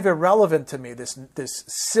it's kind of irrelevant to me, this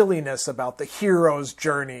silliness about the hero's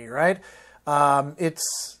journey, right?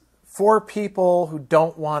 It's for people who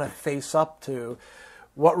don't want to face up to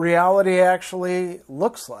what reality actually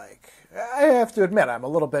looks like. I have to admit, I'm a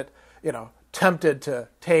little bit, tempted to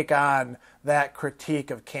take on that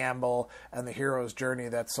critique of Campbell and the hero's journey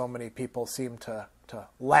that so many people seem to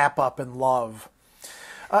lap up and love.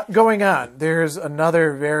 Going on, there's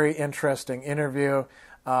another very interesting interview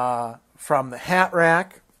from the Hat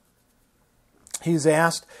Rack. He's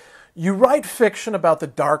asked, you write fiction about the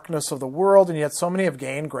darkness of the world, and yet so many have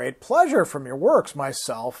gained great pleasure from your works,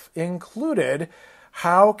 myself included.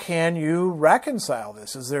 How can you reconcile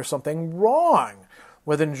this? Is there something wrong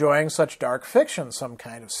with enjoying such dark fiction, some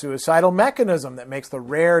kind of suicidal mechanism that makes the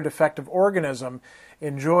rare defective organism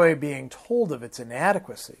enjoy being told of its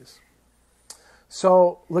inadequacies?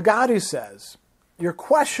 So Ligotti says, your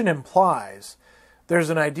question implies there's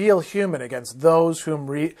an ideal human against those who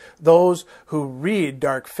read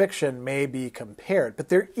dark fiction may be compared, but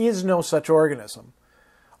there is no such organism.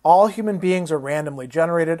 All human beings are randomly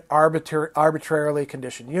generated, arbitrarily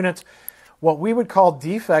conditioned units. What we would call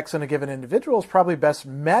defects in a given individual is probably best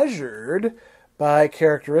measured by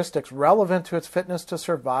characteristics relevant to its fitness to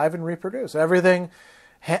survive and reproduce. Everything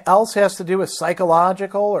else has to do with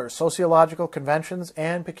psychological or sociological conventions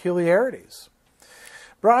and peculiarities.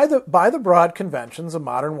 By the broad conventions of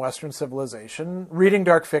modern Western civilization, reading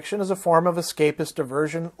dark fiction is a form of escapist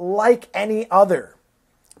diversion like any other.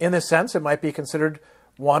 In this sense, it might be considered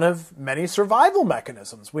one of many survival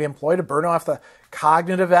mechanisms we employ to burn off the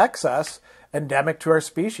cognitive excess endemic to our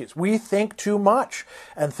species. We think too much,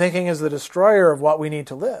 and thinking is the destroyer of what we need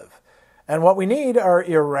to live. And what we need are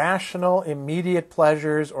irrational, immediate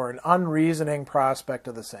pleasures or an unreasoning prospect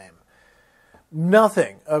of the same.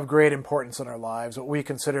 Nothing of great importance in our lives, what we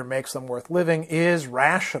consider makes them worth living, is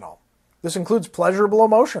rational. This includes pleasurable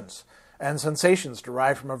emotions and sensations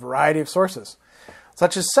derived from a variety of sources,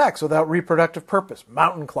 such as sex without reproductive purpose,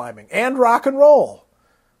 mountain climbing, and rock and roll.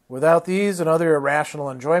 Without these and other irrational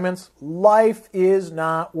enjoyments, life is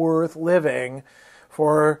not worth living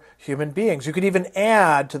for human beings. You could even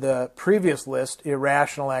add to the previous list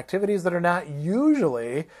irrational activities that are not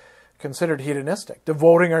usually considered hedonistic,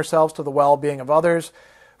 devoting ourselves to the well-being of others,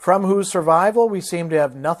 from whose survival we seem to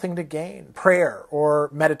have nothing to gain. Prayer or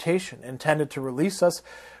meditation intended to release us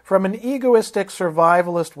from an egoistic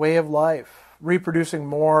survivalist way of life, reproducing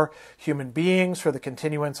more human beings for the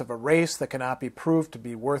continuance of a race that cannot be proved to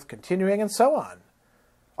be worth continuing, and so on.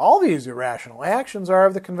 All these irrational actions are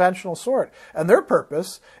of the conventional sort, and their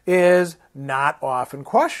purpose is not often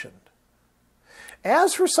questioned.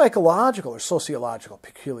 As for psychological or sociological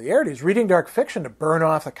peculiarities, reading dark fiction to burn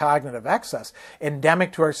off the cognitive excess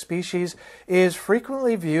endemic to our species is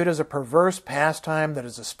frequently viewed as a perverse pastime that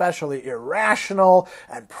is especially irrational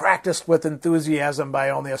and practiced with enthusiasm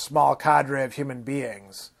by only a small cadre of human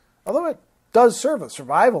beings. Although it does serve a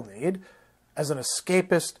survival need as an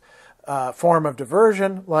escapist form of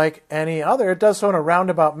diversion like any other, it does so in a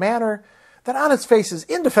roundabout manner that on its face is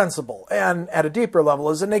indefensible and at a deeper level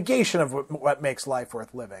is a negation of what makes life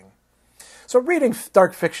worth living. So reading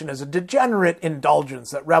dark fiction is a degenerate indulgence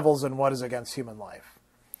that revels in what is against human life.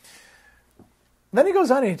 Then he goes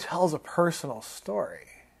on and he tells a personal story.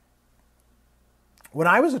 When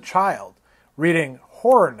I was a child reading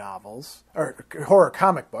horror novels, or horror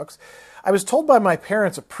comic books, I was told by my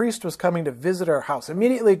parents a priest was coming to visit our house.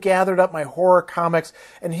 Immediately gathered up my horror comics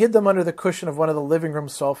and hid them under the cushion of one of the living room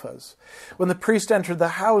sofas. When the priest entered the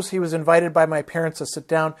house, he was invited by my parents to sit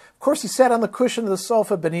down. Of course, he sat on the cushion of the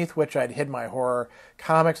sofa beneath which I'd hid my horror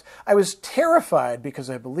comics. I was terrified because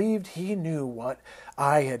I believed he knew what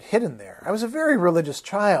I had hidden there. I was a very religious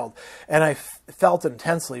child, and I felt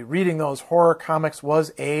intensely reading those horror comics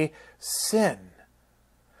was a sin.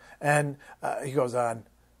 And he goes on,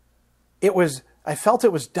 I felt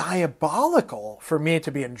it was diabolical for me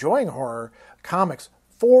to be enjoying horror comics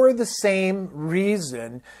for the same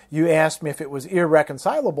reason you asked me if it was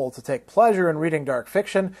irreconcilable to take pleasure in reading dark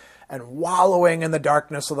fiction and wallowing in the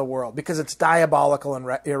darkness of the world, because it's diabolical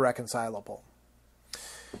and irreconcilable.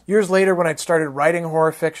 Years later, when I'd started writing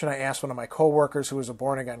horror fiction, I asked one of my co-workers, who was a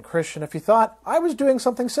born-again Christian, if he thought I was doing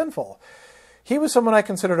something sinful. He was someone I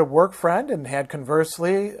considered a work friend and had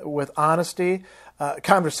conversation with honesty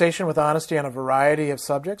on a variety of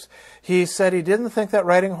subjects. He said he didn't think that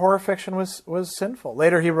writing horror fiction was sinful.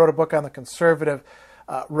 Later, he wrote a book on the conservative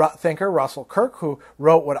thinker Russell Kirk, who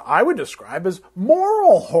wrote what I would describe as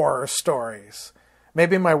moral horror stories.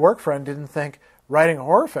 Maybe my work friend didn't think writing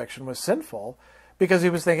horror fiction was sinful because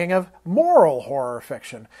he was thinking of moral horror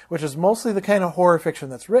fiction, which is mostly the kind of horror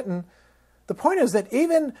fiction that's written. The point is that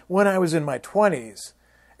even when I was in my 20s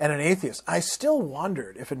and an atheist, I still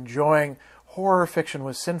wondered if enjoying horror fiction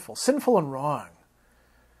was sinful and wrong.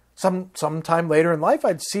 Sometime later in life,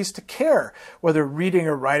 I'd cease to care whether reading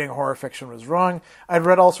or writing horror fiction was wrong. I'd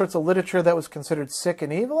read all sorts of literature that was considered sick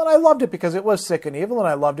and evil, and I loved it because it was sick and evil, and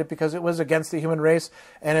I loved it because it was against the human race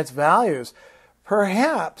and its values.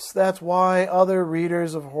 Perhaps that's why other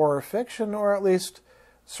readers of horror fiction, or at least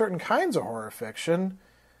certain kinds of horror fiction,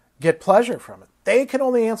 get pleasure from it. They can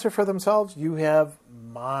only answer for themselves. You have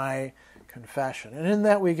my confession. And in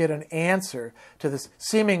that we get an answer to this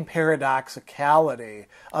seeming paradoxicality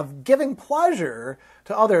of giving pleasure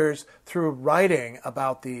to others through writing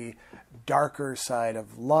about the darker side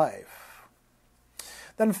of life.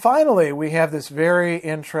 Then finally, we have this very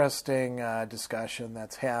interesting discussion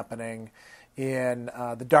that's happening in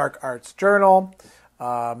the Dark Arts Journal.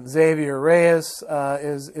 Xavier Reyes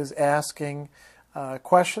is asking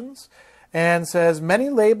questions and says, many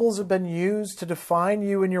labels have been used to define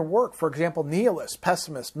you in your work. For example, nihilist,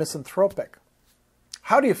 pessimist, misanthropic.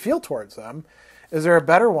 How do you feel towards them? Is there a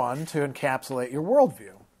better one to encapsulate your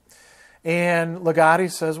worldview? And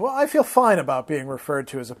Ligotti says, well, I feel fine about being referred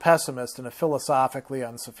to as a pessimist in a philosophically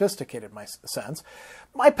unsophisticated sense.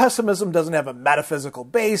 My pessimism doesn't have a metaphysical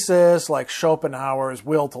basis like Schopenhauer's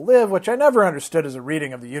will to live, which I never understood as a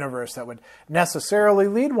reading of the universe that would necessarily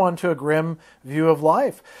lead one to a grim view of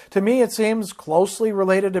life. To me, it seems closely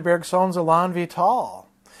related to Bergson's Elan Vital.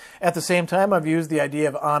 At the same time, I've used the idea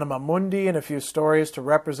of anima mundi in a few stories to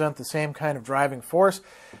represent the same kind of driving force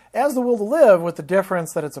as the will to live, with the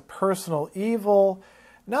difference that it's a personal evil,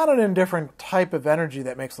 not an indifferent type of energy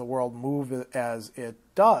that makes the world move as it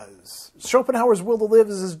does. Schopenhauer's will to live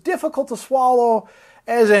is as difficult to swallow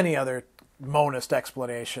as any other monist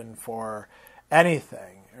explanation for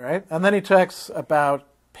anything, right? And then he talks about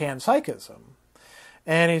panpsychism.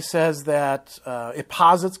 And he says that it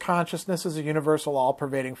posits consciousness as a universal,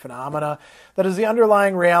 all-pervading phenomena that is the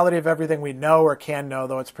underlying reality of everything we know or can know,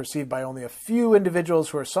 though it's perceived by only a few individuals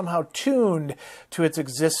who are somehow tuned to its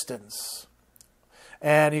existence.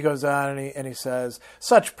 And he goes on and he says,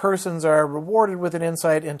 such persons are rewarded with an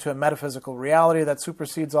insight into a metaphysical reality that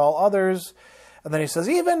supersedes all others, And then he says,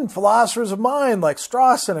 even philosophers of mind like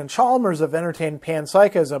Strawson and Chalmers have entertained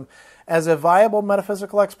panpsychism as a viable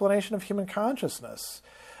metaphysical explanation of human consciousness,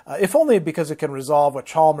 if only because it can resolve what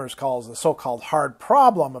Chalmers calls the so-called hard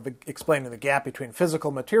problem of explaining the gap between physical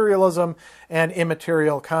materialism and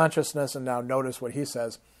immaterial consciousness. And now notice what he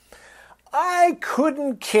says. I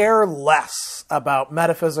couldn't care less about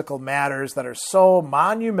metaphysical matters that are so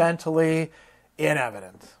monumentally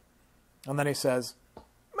inevident. And then he says,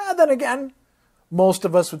 then again, most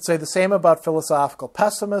of us would say the same about philosophical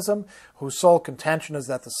pessimism, whose sole contention is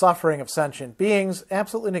that the suffering of sentient beings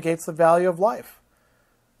absolutely negates the value of life.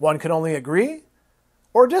 One can only agree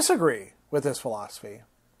or disagree with this philosophy.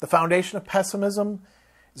 The foundation of pessimism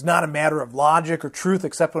is not a matter of logic or truth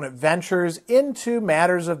except when it ventures into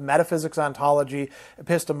matters of metaphysics, ontology,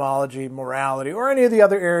 epistemology, morality, or any of the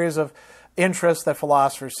other areas of interest that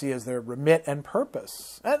philosophers see as their remit and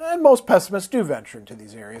purpose. And most pessimists do venture into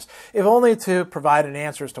these areas, if only to provide an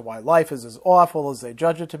answer as to why life is as awful as they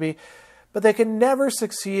judge it to be, but they can never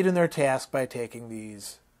succeed in their task by taking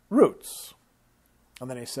these routes. And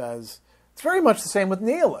then he says, it's very much the same with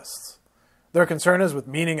nihilists. Their concern is with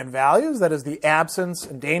meaning and values, that is, the absence,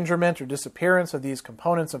 endangerment, or disappearance of these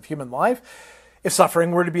components of human life. If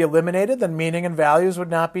suffering were to be eliminated, then meaning and values would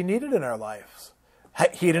not be needed in our lives.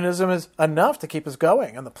 Hedonism is enough to keep us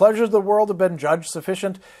going, and the pleasures of the world have been judged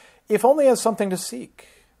sufficient, if only as something to seek.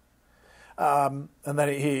 And then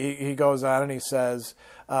he goes on and he says,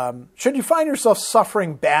 should you find yourself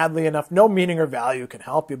suffering badly enough, no meaning or value can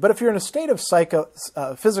help you. But if you're in a state of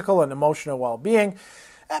physical and emotional well-being,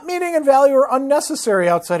 that meaning and value are unnecessary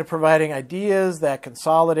outside of providing ideas that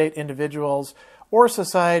consolidate individuals or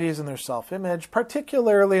societies in their self-image,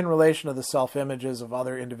 particularly in relation to the self-images of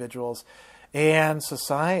other individuals and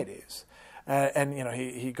societies. And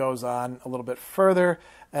he goes on a little bit further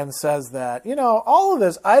and says that, all of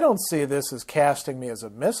this, I don't see this as casting me as a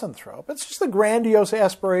misanthrope. It's just the grandiose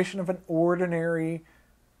aspiration of an ordinary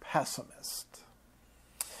pessimist.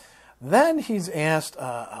 Then he's asked,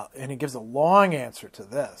 and he gives a long answer to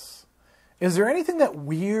this, is there anything that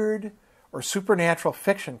weird or supernatural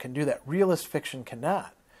fiction can do that realist fiction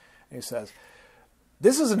cannot? And he says,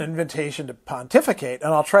 this is an invitation to pontificate,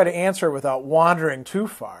 and I'll try to answer it without wandering too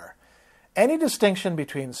far. Any distinction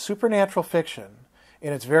between supernatural fiction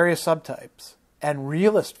in its various subtypes and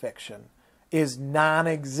realist fiction is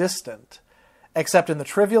non-existent, except in the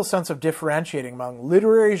trivial sense of differentiating among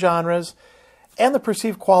literary genres and the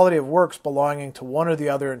perceived quality of works belonging to one or the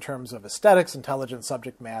other in terms of aesthetics, intelligence,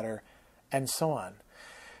 subject matter, and so on.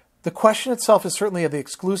 The question itself is certainly of the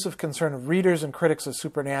exclusive concern of readers and critics of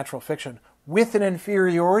supernatural fiction with an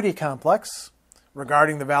inferiority complex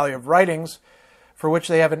regarding the value of writings for which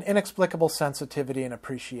they have an inexplicable sensitivity and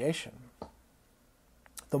appreciation.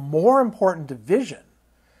 The more important division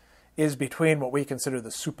is between what we consider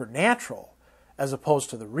the supernatural as opposed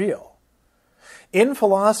to the real. In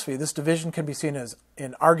philosophy, this division can be seen as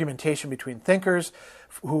an argumentation between thinkers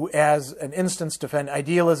who, as an instance, defend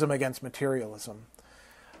idealism against materialism.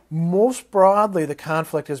 Most broadly, the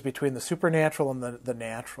conflict is between the supernatural and the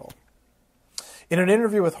natural. In an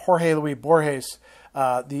interview with Jorge Luis Borges,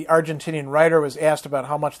 the Argentinian writer was asked about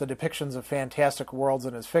how much the depictions of fantastic worlds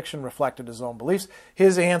in his fiction reflected his own beliefs.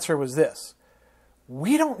 His answer was this: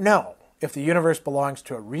 we don't know if the universe belongs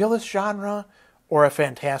to a realist genre or a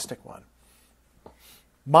fantastic one.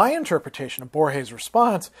 My interpretation of Borges'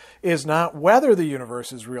 response is not whether the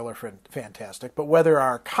universe is real or fantastic, but whether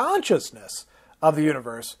our consciousness of the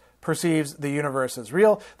universe perceives the universe as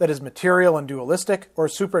real, that is material and dualistic, or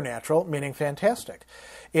supernatural, meaning fantastic,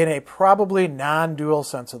 in a probably non-dual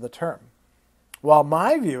sense of the term. While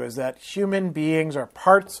my view is that human beings are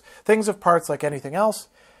parts, things of parts like anything else,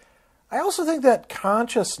 I also think that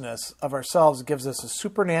consciousness of ourselves gives us a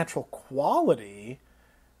supernatural quality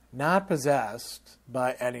not possessed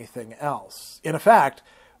by anything else. In effect,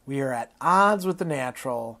 we are at odds with the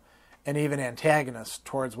natural and even antagonists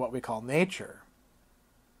towards what we call nature.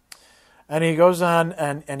 And he goes on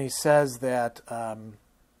and he says that,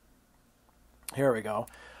 here we go,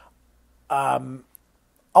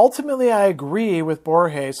 ultimately I agree with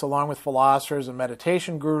Borges, along with philosophers and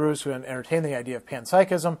meditation gurus who entertain the idea of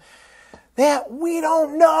panpsychism, that we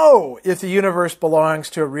don't know if the universe belongs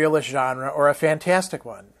to a realist genre or a fantastic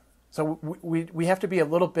one. So we have to be a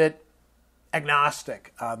little bit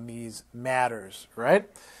agnostic on these matters, right?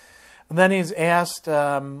 And then he's asked,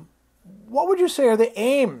 what would you say are the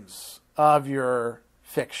aims of your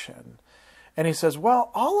fiction? And he says,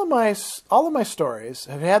 well, all of my stories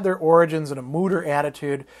have had their origins in a mood or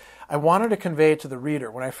attitude I wanted to convey to the reader.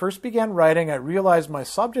 When I first began writing, I realized my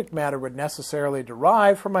subject matter would necessarily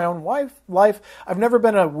derive from my own life. I've never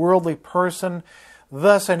been a worldly person.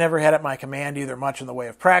 Thus, I never had at my command either much in the way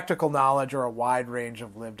of practical knowledge or a wide range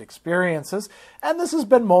of lived experiences, and this has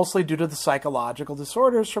been mostly due to the psychological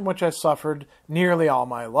disorders from which I've suffered nearly all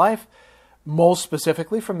my life. Most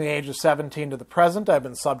specifically, from the age of 17 to the present, I've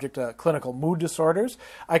been subject to clinical mood disorders.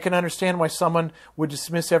 I can understand why someone would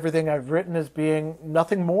dismiss everything I've written as being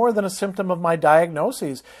nothing more than a symptom of my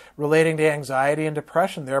diagnoses relating to anxiety and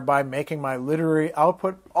depression, thereby making my literary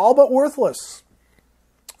output all but worthless.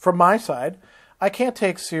 From my side, I can't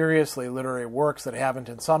take seriously literary works that haven't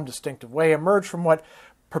in some distinctive way emerged from what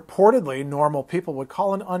purportedly normal people would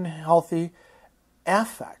call an unhealthy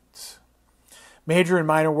affect. Major and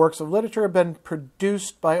minor works of literature have been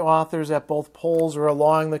produced by authors at both poles or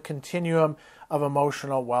along the continuum of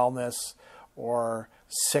emotional wellness or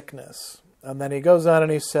sickness. And then he goes on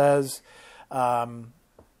and he says,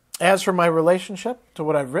 as for my relationship to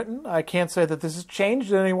what I've written, I can't say that this has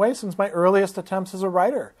changed in any way since my earliest attempts as a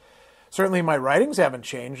writer. Certainly my writings haven't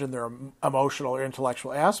changed in their emotional or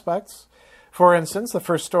intellectual aspects. For instance, the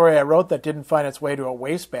first story I wrote that didn't find its way to a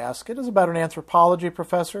wastebasket is about an anthropology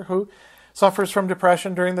professor who suffers from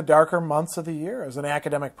depression during the darker months of the year. As an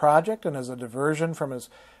academic project and as a diversion from his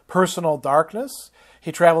personal darkness,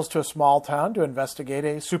 he travels to a small town to investigate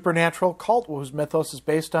a supernatural cult whose mythos is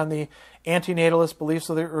based on the antinatalist beliefs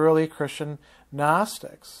of the early Christian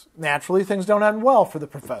Gnostics. Naturally, things don't end well for the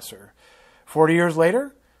professor. 40 years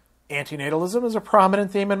later, antinatalism is a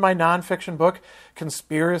prominent theme in my nonfiction book,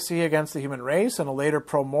 Conspiracy Against the Human Race, and a later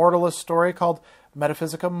pro-mortalist story called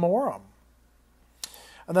Metaphysica Morum.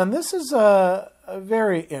 And then this is a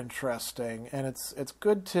very interesting, and it's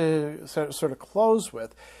good to sort of close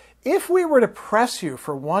with. If we were to press you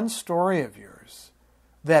for one story of yours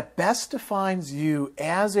that best defines you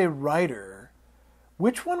as a writer,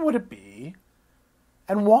 which one would it be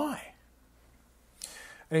and why?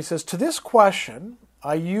 And he says, to this question,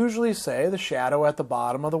 I usually say The Shadow at the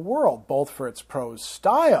Bottom of the World, both for its prose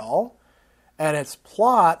style and its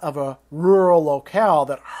plot of a rural locale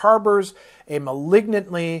that harbors a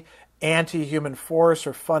malignantly anti-human force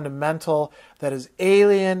or fundamental that is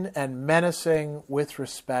alien and menacing with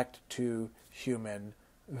respect to human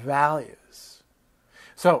values.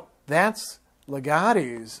 So that's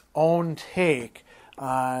Ligotti's own take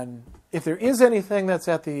on if there is anything that's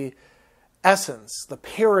at the essence, the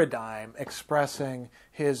paradigm expressing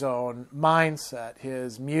his own mindset,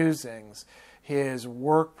 his musings, his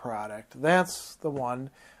work product, that's the one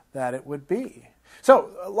that it would be.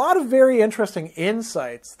 So a lot of very interesting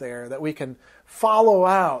insights there that we can follow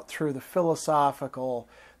out through the philosophical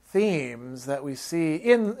themes that we see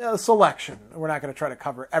in a selection. We're not going to try to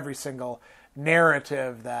cover every single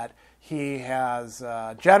narrative that he has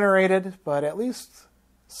generated, but at least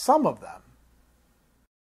some of them.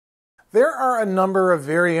 There are a number of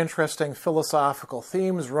very interesting philosophical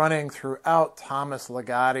themes running throughout Thomas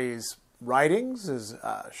Ligotti's writings, his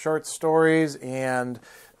short stories, and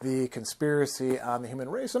the Conspiracy on the Human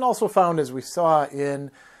Race, and also found, as we saw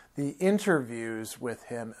in the interviews with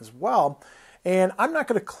him as well. And I'm not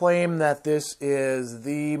going to claim that this is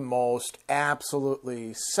the most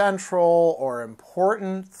absolutely central or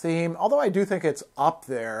important theme, although I do think it's up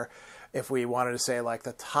there if we wanted to say like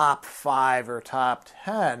the top 5 or top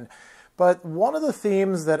 10. But one of the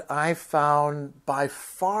themes that I found by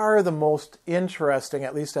far the most interesting,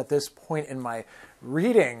 at least at this point in my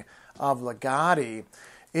reading of Ligotti,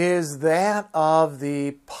 is that of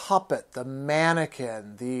the puppet, the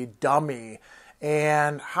mannequin, the dummy,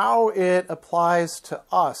 and how it applies to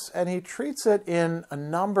us. And he treats it in a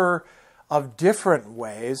number of different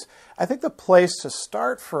ways. I think the place to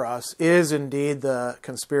start for us is indeed the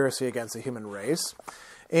Conspiracy Against the Human Race.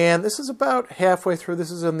 And this is about halfway through. This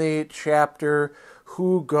is in the chapter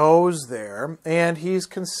Who Goes There? And he's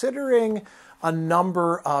considering a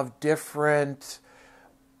number of different,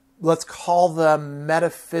 let's call them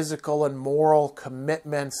metaphysical and moral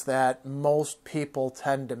commitments that most people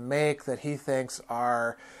tend to make that he thinks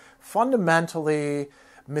are fundamentally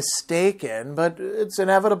mistaken, but it's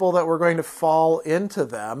inevitable that we're going to fall into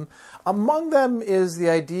them. Among them is the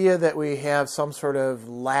idea that we have some sort of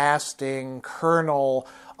lasting kernel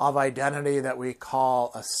of identity that we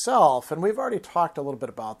call a self, and we've already talked a little bit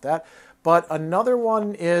about that. But another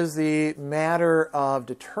one is the matter of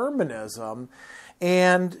determinism.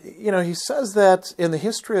 And, he says that in the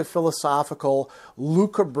history of philosophical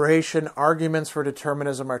lucubration, arguments for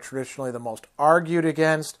determinism are traditionally the most argued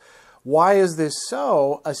against. Why is this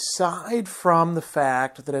so? Aside from the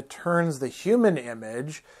fact that it turns the human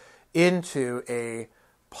image into a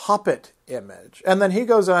puppet image. And then he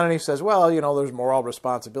goes on and he says, well, there's moral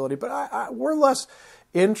responsibility, but we're less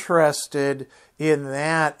interested in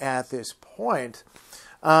that at this point.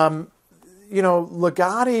 Ligotti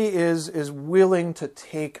is willing to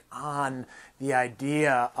take on the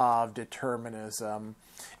idea of determinism.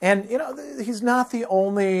 And, he's not the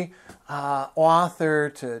only author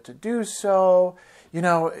to do so.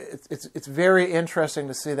 It's very interesting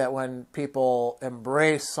to see that when people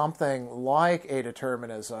embrace something like a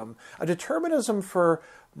determinism for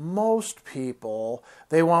most people,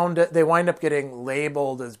 they wind up getting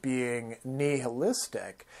labeled as being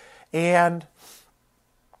nihilistic. And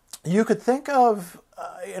you could think of,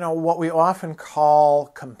 what we often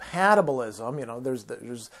call compatibilism. There's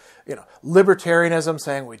libertarianism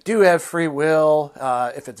saying we do have free will.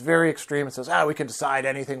 If it's very extreme, it says, we can decide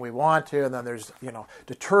anything we want to. And then there's,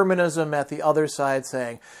 determinism at the other side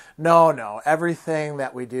saying, no, everything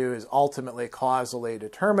that we do is ultimately causally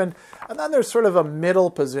determined. And then there's sort of a middle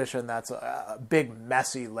position that's a big,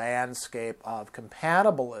 messy landscape of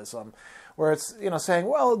compatibilism, where it's, saying,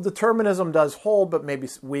 well, determinism does hold, but maybe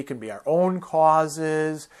we can be our own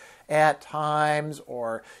causes at times,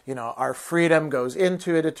 or, our freedom goes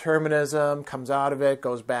into a determinism, comes out of it,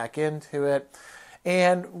 goes back into it.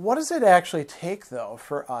 And what does it actually take, though,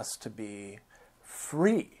 for us to be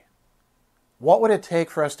free? What would it take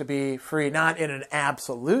for us to be free, not in an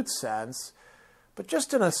absolute sense, but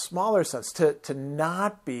just in a smaller sense, to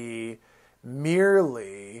not be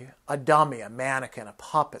merely a dummy, a mannequin, a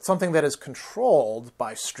puppet, something that is controlled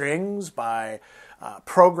by strings, by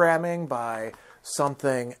programming, by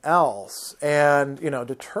something else. And,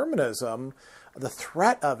 determinism, the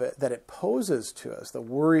threat of it that it poses to us, the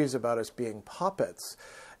worries about us being puppets,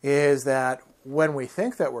 is that when we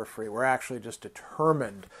think that we're free, we're actually just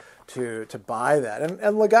determined to buy that. And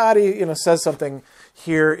Ligotti, says something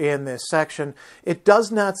here in this section. It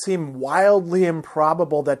does not seem wildly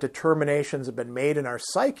improbable that determinations have been made in our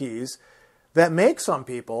psyches that make some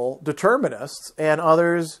people determinists and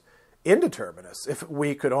others indeterminists. If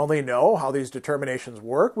we could only know how these determinations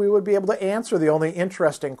work, we would be able to answer the only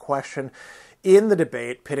interesting question in the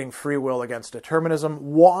debate pitting free will against determinism.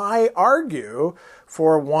 Why argue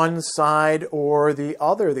for one side or the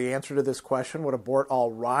other? The answer to this question would abort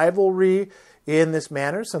all rivalry in this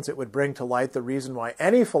manner, since it would bring to light the reason why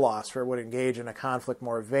any philosopher would engage in a conflict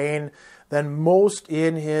more vain than most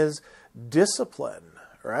in his discipline,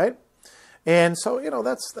 right? And so,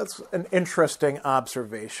 that's an interesting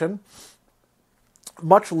observation.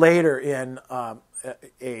 Much later in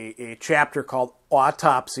a chapter called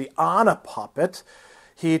Autopsy on a Puppet,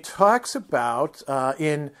 he talks about,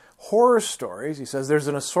 in horror stories, he says, there's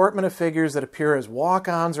an assortment of figures that appear as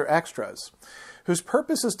walk-ons or extras, whose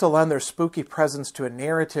purpose is to lend their spooky presence to a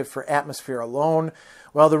narrative for atmosphere alone,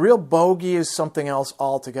 while the real bogey is something else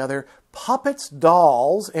altogether. Puppets,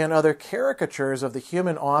 dolls, and other caricatures of the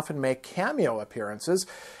human often make cameo appearances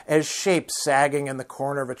as shapes sagging in the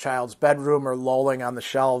corner of a child's bedroom or lolling on the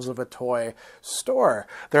shelves of a toy store.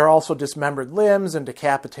 There are also dismembered limbs and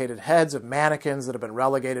decapitated heads of mannequins that have been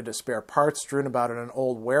relegated to spare parts strewn about in an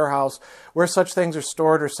old warehouse where such things are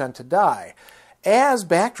stored or sent to die. As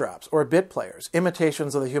backdrops or bit players,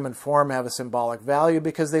 imitations of the human form have a symbolic value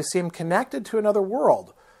because they seem connected to another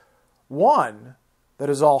world, one that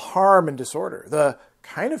is all harm and disorder, the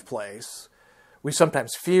kind of place we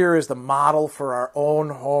sometimes fear is the model for our own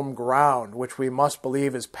home ground, which we must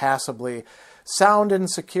believe is passably sound and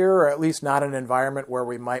secure, or at least not an environment where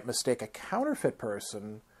we might mistake a counterfeit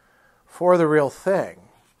person for the real thing.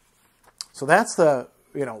 So that's the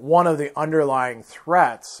one of the underlying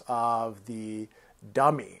threats of the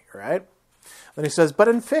dummy, right? Then he says, but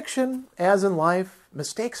in fiction, as in life,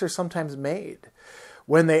 mistakes are sometimes made.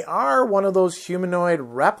 When they are, one of those humanoid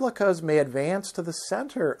replicas may advance to the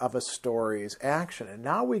center of a story's action. And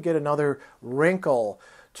now we get another wrinkle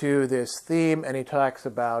to this theme, and he talks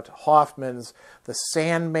about Hoffman's The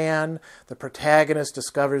Sandman. The protagonist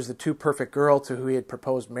discovers the too perfect girl to who he had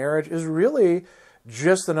proposed marriage is really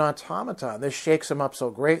just an automaton. This shakes him up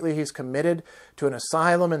so greatly he's committed to an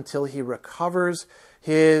asylum until he recovers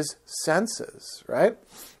his senses, right?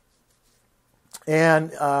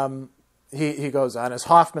 And he goes on, as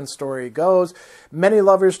Hoffman's story goes, many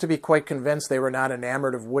lovers, to be quite convinced they were not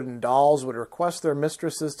enamored of wooden dolls, would request their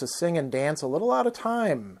mistresses to sing and dance a little out of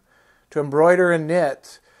time, to embroider and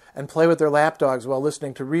knit, and play with their lapdogs while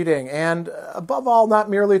listening to reading, and above all, not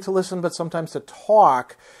merely to listen, but sometimes to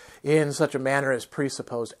talk in such a manner as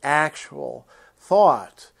presupposed actual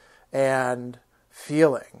thought and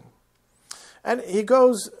feeling. And he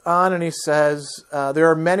goes on and he says, there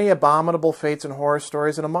are many abominable fates in horror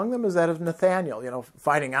stories, and among them is that of Nathaniel,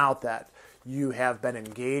 finding out that you have been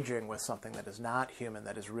engaging with something that is not human,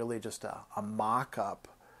 that is really just a mock-up.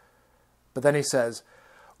 But then he says,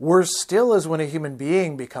 worse still is when a human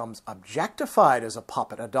being becomes objectified as a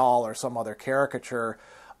puppet, a doll, or some other caricature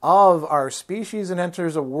of our species and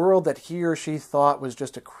enters a world that he or she thought was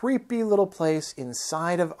just a creepy little place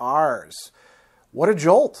inside of ours. What a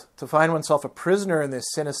jolt to find oneself a prisoner in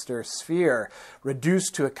this sinister sphere,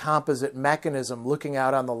 reduced to a composite mechanism looking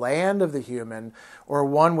out on the land of the human, or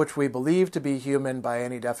one which we believe to be human by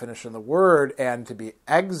any definition of the word, and to be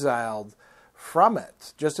exiled from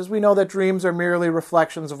it. Just as we know that dreams are merely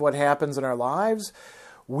reflections of what happens in our lives,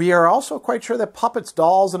 we are also quite sure that puppets,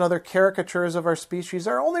 dolls, and other caricatures of our species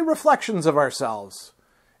are only reflections of ourselves.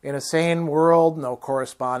 In a sane world, no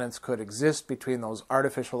correspondence could exist between those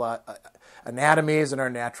artificial anatomies and our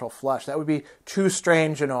natural flesh. That would be too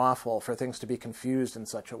strange and awful for things to be confused in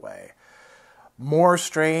such a way. More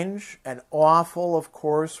strange and awful, of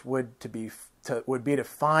course, would be to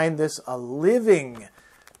find this a living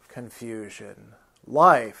confusion,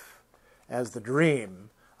 life as the dream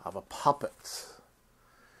of a puppet.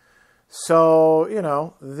 So,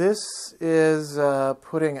 this is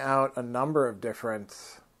putting out a number of different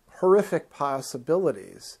horrific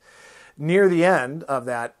possibilities. Near the end of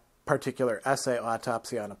that particular essay,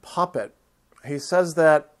 Autopsy on a Puppet, he says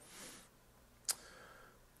that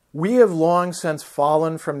we have long since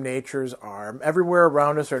fallen from nature's arm. Everywhere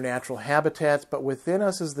around us are natural habitats, but within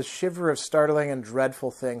us is the shiver of startling and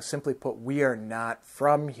dreadful things. Simply put, we are not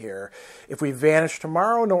from here. If we vanish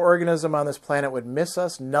tomorrow, no organism on this planet would miss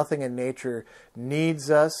us. Nothing in nature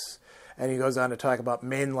needs us. And he goes on to talk about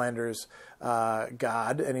Mainlander's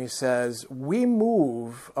God, and he says, we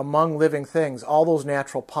move among living things, all those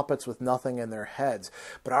natural puppets with nothing in their heads.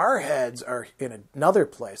 But our heads are in another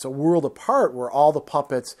place, a world apart, where all the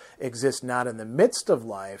puppets exist not in the midst of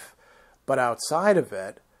life, but outside of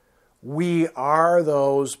it. We are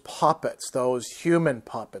those puppets, those human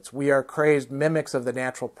puppets. We are crazed mimics of the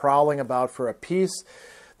natural prowling about for a piece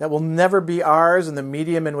that will never be ours, and the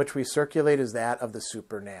medium in which we circulate is that of the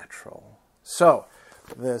supernatural. So,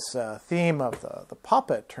 this theme of the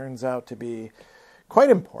puppet turns out to be quite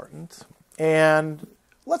important. And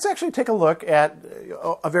let's actually take a look at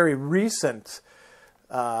a very recent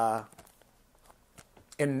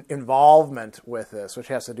involvement with this, which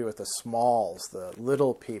has to do with the smalls, the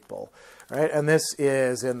little people. Right? And this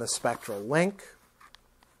is in the Spectral Link.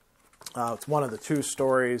 It's one of the two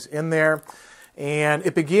stories in there. And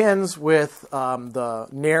it begins with the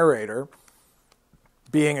narrator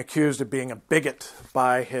being accused of being a bigot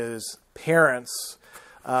by his parents.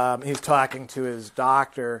 He's talking to his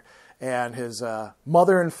doctor, and his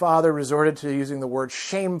mother and father resorted to using the word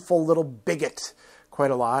shameful little bigot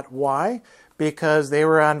quite a lot. Why? Because they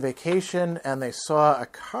were on vacation and they saw a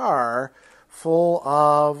car full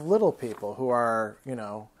of little people who are,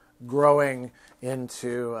 growing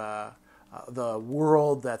into the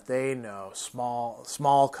world that they know.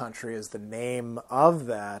 Small country is the name of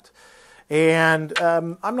that. And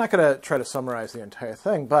I'm not going to try to summarize the entire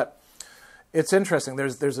thing, but it's interesting.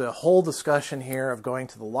 There's a whole discussion here of going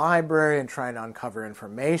to the library and trying to uncover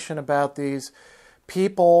information about these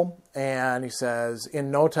people. And he says, in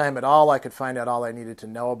no time at all, I could find out all I needed to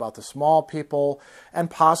know about the small people. And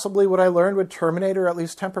possibly what I learned would terminate or at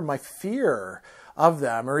least temper my fear of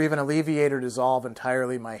them, or even alleviate or dissolve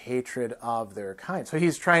entirely my hatred of their kind. So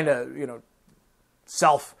he's trying to,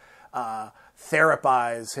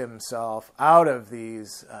 therapize himself out of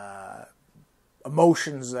these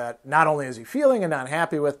emotions that not only is he feeling and not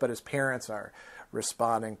happy with, but his parents are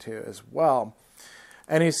responding to as well.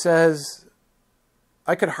 And he says,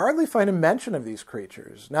 I could hardly find a mention of these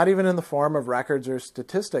creatures, not even in the form of records or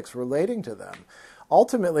statistics relating to them.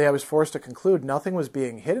 Ultimately, I was forced to conclude nothing was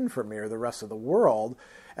being hidden from me or the rest of the world.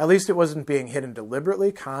 At least it wasn't being hidden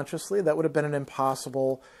deliberately, consciously. That would have been an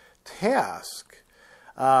impossible task.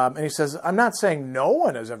 And he says, I'm not saying no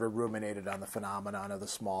one has ever ruminated on the phenomenon of the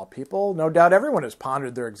small people. No doubt everyone has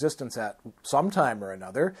pondered their existence at some time or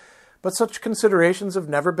another, but such considerations have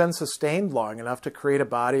never been sustained long enough to create a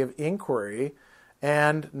body of inquiry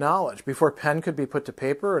and knowledge. Before pen could be put to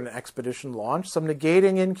paper and an expedition launched, some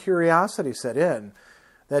negating incuriosity set in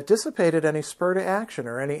that dissipated any spur to action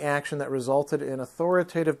or any action that resulted in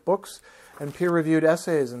authoritative books and peer-reviewed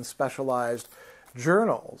essays in specialized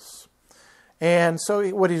journals. And so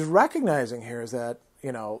what he's recognizing here is that,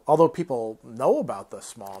 although people know about the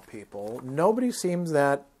small people, nobody seems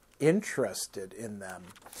that interested in them.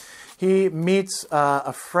 He meets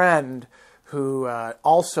a friend who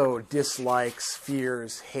also dislikes,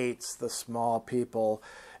 fears, hates the small people,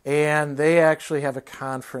 and they actually have a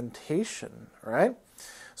confrontation, right?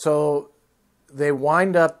 So they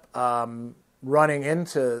wind up running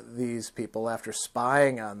into these people after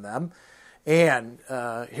spying on them. And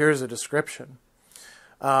here's a description.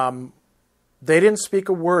 They didn't speak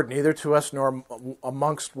a word, neither to us nor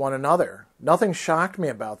amongst one another. Nothing shocked me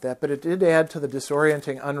about that, but it did add to the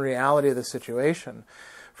disorienting unreality of the situation.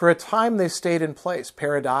 For a time, they stayed in place.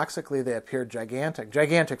 Paradoxically, they appeared gigantic.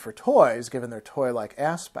 Gigantic for toys, given their toy-like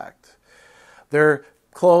aspect. Their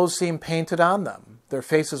clothes seemed painted on them. Their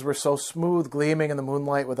faces were so smooth, gleaming in the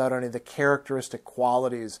moonlight without any of the characteristic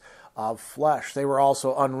qualities of flesh. They were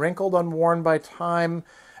also unwrinkled, unworn by time,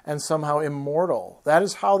 and somehow immortal. That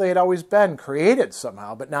is how they had always been, created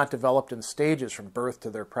somehow, but not developed in stages from birth to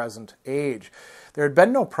their present age. There had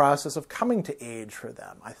been no process of coming to age for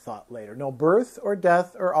them, I thought later. No birth or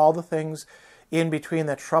death or all the things in between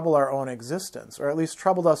that trouble our own existence, or at least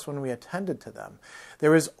troubled us when we attended to them. There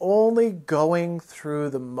was only going through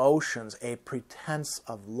the motions, a pretense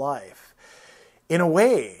of life. In a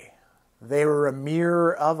way, they were a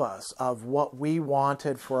mirror of us, of what we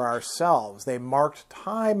wanted for ourselves. They marked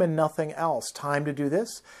time and nothing else. Time to do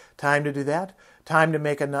this, time to do that, time to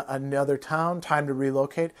make another town, time to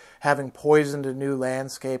relocate, having poisoned a new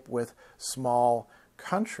landscape with small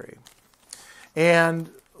country.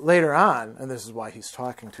 And later on, and this is why he's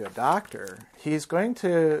talking to a doctor, he's going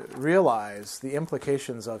to realize the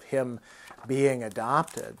implications of him being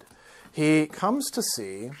adopted. He comes to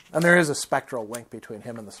see, and there is a spectral link between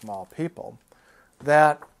him and the small people,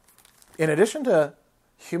 that in addition to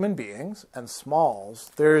human beings and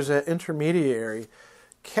smalls, there's an intermediary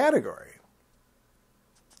category.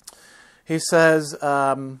 He says,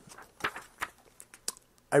 I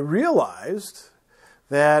realized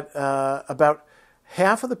that about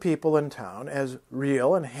half of the people in town as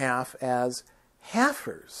real and half as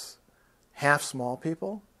halfers. Half small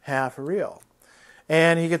people, half real.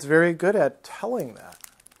 And he gets very good at telling that.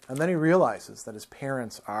 And then he realizes that his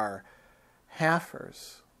parents are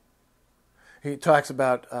halfers. He talks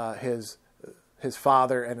about his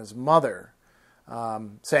father and his mother,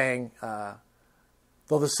 saying,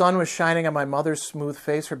 though the sun was shining on my mother's smooth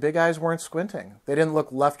face, her big eyes weren't squinting. They didn't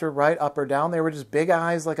look left or right, up or down. They were just big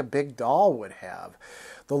eyes like a big doll would have.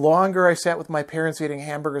 The longer I sat with my parents eating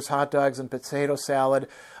hamburgers, hot dogs, and potato salad,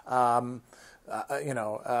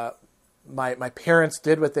 my parents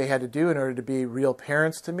did what they had to do in order to be real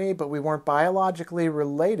parents to me, but we weren't biologically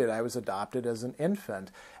related. I was adopted as an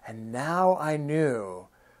infant. And now I knew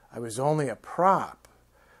I was only a prop,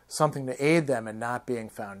 something to aid them in not being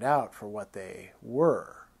found out for what they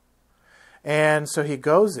were. And so he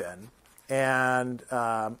goes in, and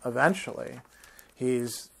eventually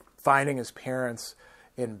he's finding his parents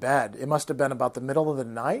in bed. It must have been about the middle of the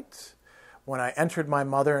night. When I entered my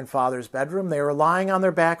mother and father's bedroom, they were lying on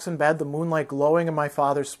their backs in bed, the moonlight glowing in my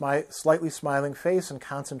father's slightly smiling face and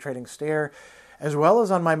concentrating stare, as well as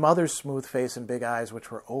on my mother's smooth face and big eyes, which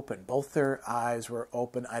were open. Both their eyes were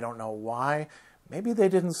open. I don't know why. Maybe they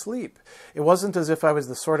didn't sleep. It wasn't as if I was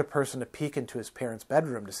the sort of person to peek into his parents'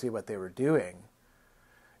 bedroom to see what they were doing.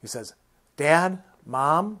 He says, Dad,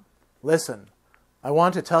 Mom, listen, I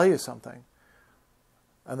want to tell you something.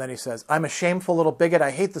 And then he says, I'm a shameful little bigot.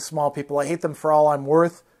 I hate the small people. I hate them for all I'm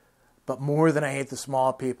worth. But more than I hate the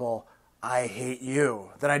small people, I hate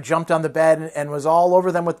you. Then I jumped on the bed and was all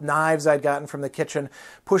over them with knives I'd gotten from the kitchen.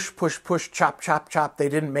 Push, push, push, chop, chop, chop. They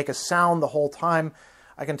didn't make a sound the whole time.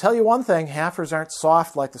 I can tell you one thing, halfers aren't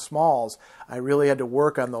soft like the smalls. I really had to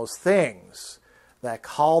work on those things that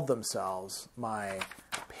called themselves my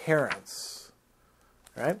parents.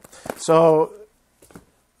 Right? So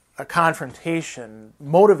a confrontation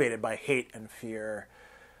motivated by hate and fear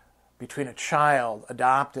between a child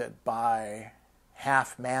adopted by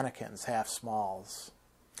half mannequins, half smalls.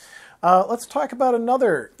 Let's talk about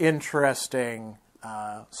another interesting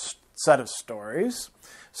set of stories.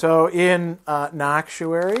 So in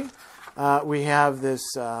Noctuary, we have this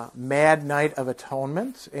Mad Night of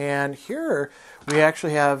Atonement, and here we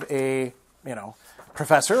actually have a,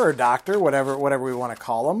 professor or doctor, whatever we want to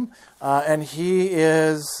call him, and he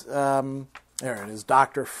is, there it is,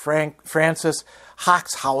 Dr. Francis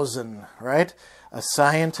Hoxhausen, right? A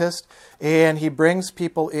scientist, and he brings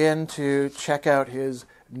people in to check out his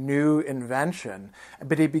new invention,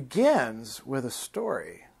 but he begins with a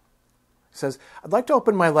story. He says, I'd like to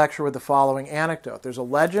open my lecture with the following anecdote. There's a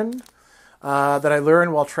legend that I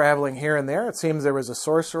learned while traveling here and there. It seems there was a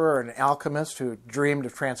sorcerer or an alchemist who dreamed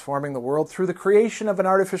of transforming the world through the creation of an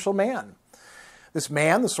artificial man. This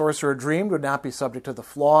man, the sorcerer dreamed, would not be subject to the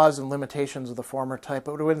flaws and limitations of the former type,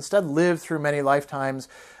 but would instead live through many lifetimes,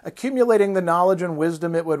 accumulating the knowledge and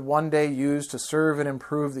wisdom it would one day use to serve and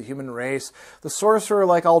improve the human race. The sorcerer,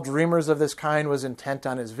 like all dreamers of this kind, was intent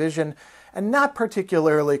on his vision, and not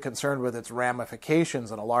particularly concerned with its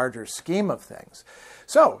ramifications in a larger scheme of things.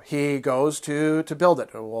 So he goes to build it.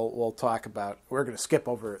 We'll talk about, we're going to skip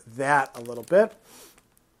over that a little bit.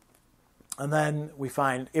 And then we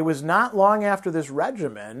find it was not long after this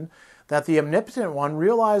regimen that the omnipotent one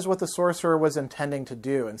realized what the sorcerer was intending to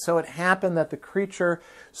do. And so it happened that the creature,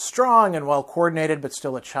 strong and well coordinated but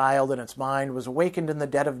still a child in its mind, was awakened in the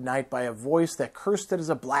dead of night by a voice that cursed it as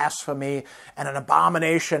a blasphemy and an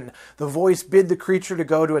abomination. The voice bid the creature to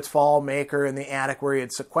go to its fall maker in the attic where he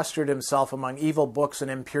had sequestered himself among evil books and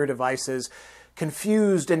impure devices.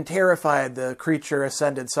 Confused and terrified, the creature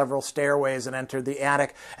ascended several stairways and entered the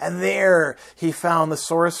attic, and there he found the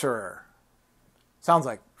sorcerer. Sounds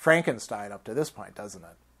like Frankenstein up to this point, doesn't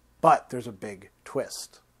it? But there's a big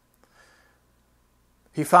twist.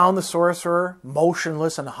 He found the sorcerer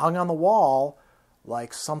motionless and hung on the wall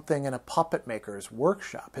like something in a puppet maker's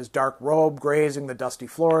workshop, his dark robe grazing the dusty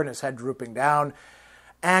floor and his head drooping down.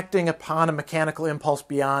 Acting upon a mechanical impulse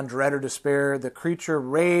beyond dread or despair, the creature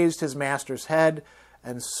raised his master's head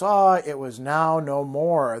and saw it was now no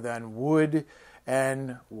more than wood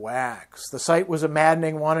and wax. The sight was a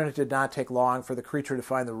maddening one, and it did not take long for the creature to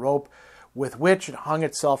find the rope with which it hung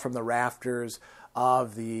itself from the rafters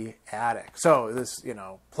of the attic. So this,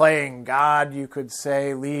 playing God, you could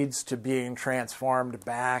say, leads to being transformed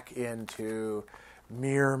back into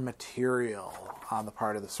mere material on the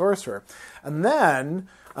part of the sorcerer. And then,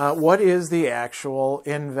 what is the actual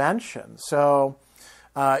invention? So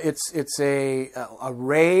it's a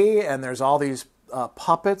ray, and there's all these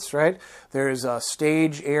puppets, right? There's a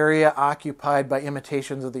stage area occupied by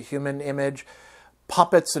imitations of the human image.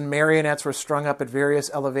 Puppets and marionettes were strung up at various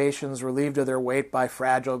elevations, relieved of their weight by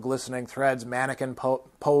fragile, glistening threads. Mannequin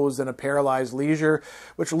posed in a paralyzed leisure,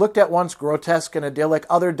 which looked at once grotesque and idyllic.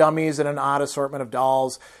 Other dummies and an odd assortment of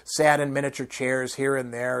dolls sat in miniature chairs here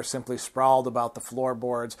and there, or simply sprawled about the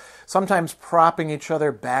floorboards, sometimes propping each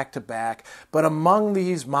other back to back. But among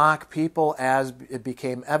these mock people, as it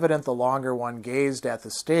became evident the longer one gazed at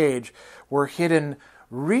the stage, were hidden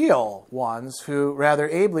real ones who rather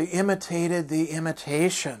ably imitated the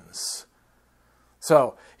imitations.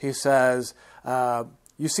 So he says,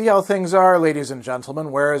 you see how things are, ladies and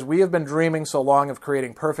gentlemen. Whereas we have been dreaming so long of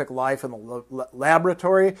creating perfect life in the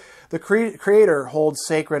laboratory, the creator holds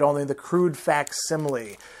sacred only the crude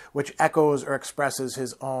facsimile, which echoes or expresses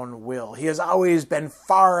his own will. He has always been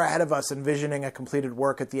far ahead of us, envisioning a completed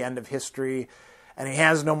work at the end of history, and he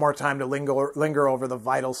has no more time to linger over the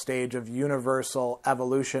vital stage of universal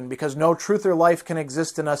evolution, because no truth or life can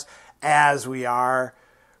exist in us as we are.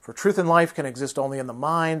 For truth and life can exist only in the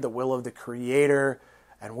mind, the will of the Creator,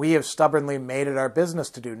 and we have stubbornly made it our business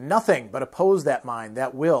to do nothing but oppose that mind,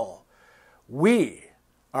 that will. We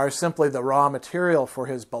are simply the raw material for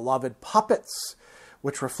his beloved puppets,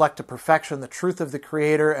 which reflect to perfection the truth of the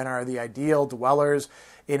Creator and are the ideal dwellers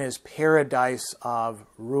in his paradise of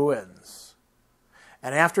ruins.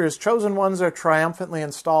 And after his chosen ones are triumphantly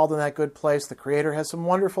installed in that good place, the Creator has some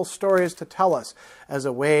wonderful stories to tell us as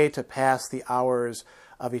a way to pass the hours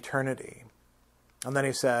of eternity. And then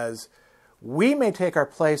he says, we may take our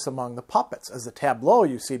place among the puppets, as the tableau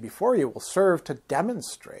you see before you will serve to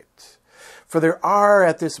demonstrate. For there are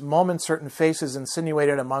at this moment certain faces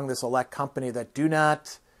insinuated among this elect company that do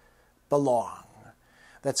not belong,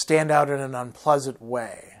 that stand out in an unpleasant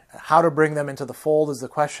way. How to bring them into the fold is the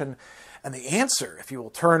question. And the answer, if you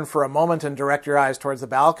will turn for a moment and direct your eyes towards the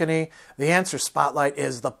balcony, the answer spotlight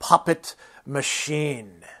is the puppet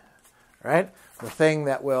machine, right? The thing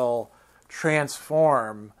that will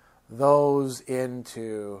transform those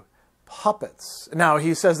into puppets. Now,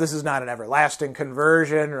 he says this is not an everlasting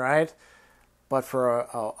conversion, right? But for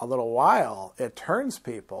a little while, it turns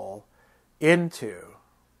people into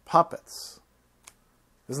puppets.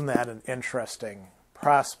 Isn't that an interesting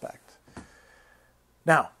prospect?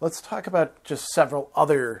 Now, let's talk about just several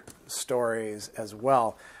other stories as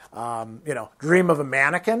well. Dream of a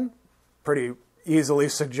Mannequin pretty easily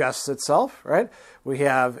suggests itself, right? We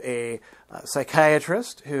have a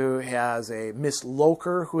psychiatrist who has a Miss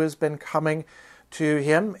Loker who has been coming to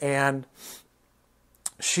him, and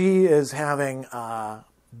she is having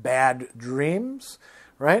bad dreams,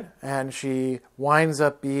 right? And she winds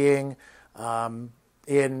up being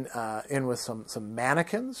in with some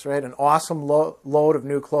mannequins, right? An awesome load of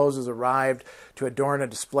new clothes has arrived to adorn a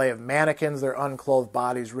display of mannequins. Their unclothed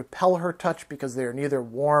bodies repel her touch because they are neither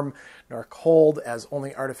warm nor cold, as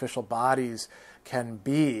only artificial bodies can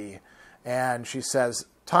be. And she says,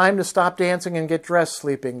 "Time to stop dancing and get dressed,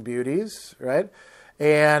 sleeping beauties," right?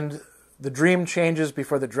 And the dream changes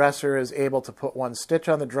before the dresser is able to put one stitch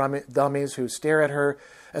on the dummies, who stare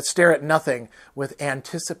at nothing with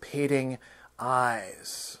anticipating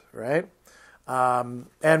eyes, right?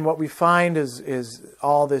 And what we find is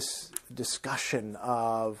all this discussion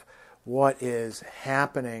of what is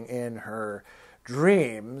happening in her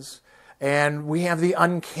dreams, and we have the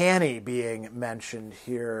uncanny being mentioned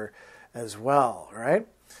here as well, right?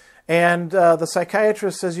 And the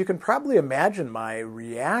psychiatrist says, "You can probably imagine my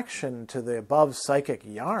reaction to the above psychic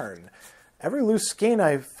yarn. Every loose skein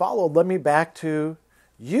I followed led me back to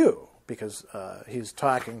you," because he's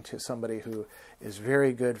talking to somebody who is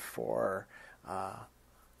very good for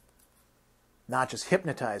not just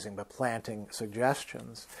hypnotizing, but planting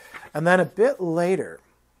suggestions. And then a bit later,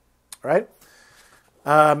 right,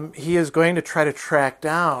 he is going to try to track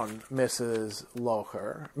down Miss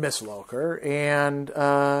Locher,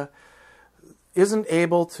 and isn't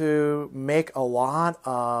able to make a lot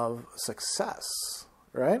of success,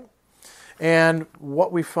 right? And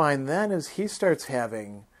what we find then is he starts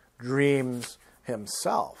having dreams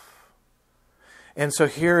himself. And so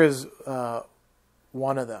here is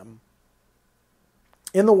one of them.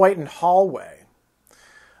 In the whitened hallway,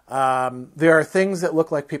 there are things that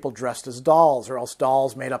look like people dressed as dolls, or else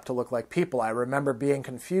dolls made up to look like people. I remember being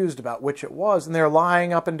confused about which it was, and they're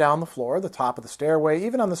lying up and down the floor, the top of the stairway,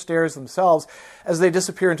 even on the stairs themselves, as they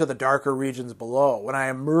disappear into the darker regions below. When I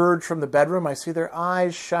emerge from the bedroom, I see their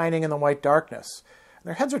eyes shining in the white darkness.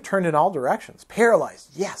 Their heads are turned in all directions. Paralyzed,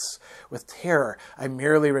 yes, with terror, I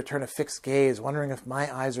merely return a fixed gaze, wondering if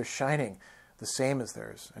my eyes are shining the same as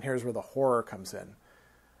theirs. And here's where the horror comes in.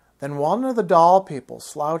 Then one of the doll people,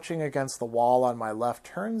 slouching against the wall on my left,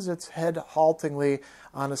 turns its head haltingly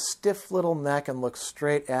on a stiff little neck and looks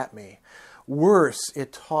straight at me. Worse,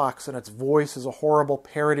 it talks, and its voice is a horrible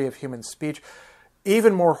parody of human speech.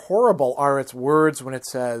 Even more horrible are its words when it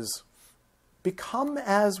says, "Become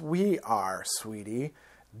as we are, sweetie.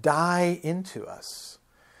 Die into us."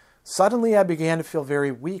 Suddenly I began to feel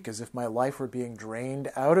very weak, as if my life were being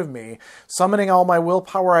drained out of me. Summoning all my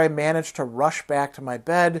willpower, I managed to rush back to my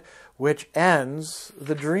bed, which ends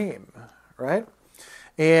the dream, right?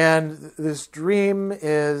 And this dream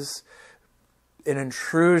is an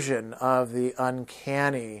intrusion of the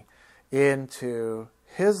uncanny into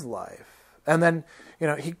his life. And then,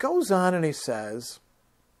 he goes on and he says,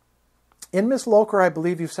 "In Miss Locher, I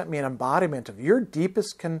believe you've sent me an embodiment of your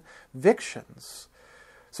deepest convictions.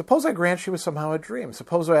 Suppose I grant she was somehow a dream.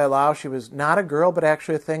 Suppose I allow she was not a girl, but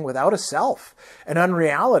actually a thing without a self, an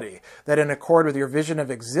unreality, that in accord with your vision of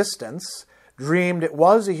existence, dreamed it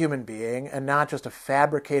was a human being and not just a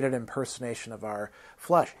fabricated impersonation of our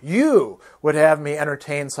flesh. You would have me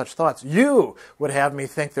entertain such thoughts. You would have me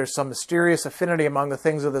think there's some mysterious affinity among the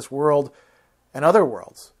things of this world and other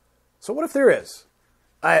worlds. So what if there is?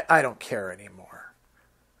 I don't care anymore,"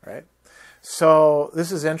 right? So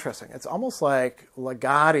this is interesting. It's almost like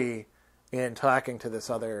Ligotti, in talking to this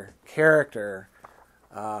other character,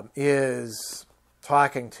 is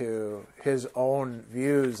talking to his own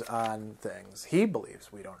views on things. He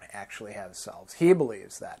believes we don't actually have selves. He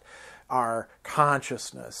believes that our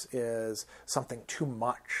consciousness is something too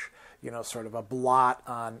much, sort of a blot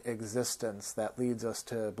on existence that leads us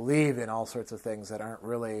to believe in all sorts of things that aren't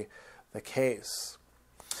really the case.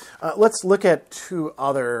 Let's look at two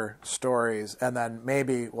other stories, and then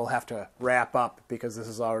maybe we'll have to wrap up because this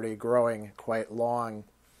is already growing quite long.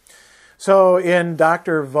 So in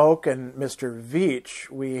Dr. Vogt and Mr. Veitch,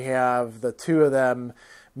 we have the two of them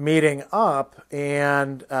meeting up,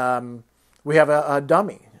 and we have a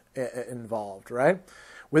dummy involved, right?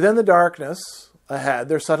 Within the darkness ahead,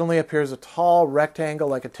 there suddenly appears a tall rectangle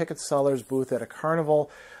like a ticket seller's booth at a carnival.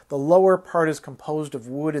 The lower part is composed of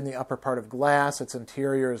wood and the upper part of glass. Its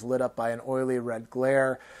interior is lit up by an oily red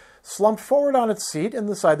glare. Slumped forward on its seat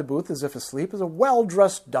inside the booth as if asleep is a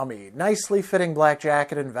well-dressed dummy, nicely fitting black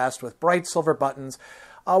jacket and vest with bright silver buttons,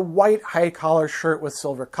 a white high-collar shirt with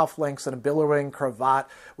silver cufflinks, and a billowing cravat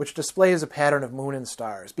which displays a pattern of moon and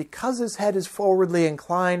stars. Because his head is forwardly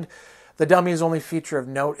inclined, the dummy's only feature of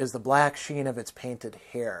note is the black sheen of its painted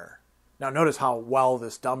hair. Now notice how well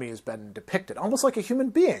this dummy has been depicted, almost like a human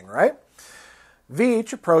being, right?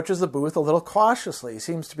 Veach approaches the booth a little cautiously. He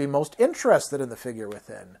seems to be most interested in the figure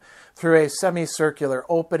within. Through a semicircular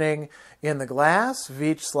opening in the glass,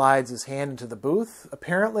 Veach slides his hand into the booth,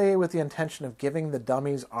 apparently with the intention of giving the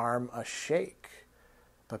dummy's arm a shake.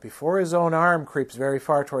 But before his own arm creeps very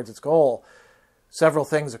far towards its goal, several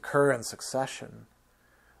things occur in succession.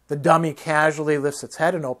 The dummy casually lifts its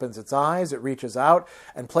head and opens its eyes. It reaches out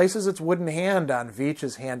and places its wooden hand on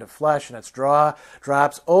Veach's hand of flesh, and its jaw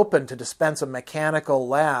drops open to dispense a mechanical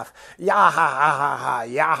laugh. Ya-ha-ha-ha-ha,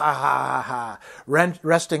 ya-ha-ha-ha-ha.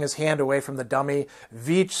 Wresting his hand away from the dummy,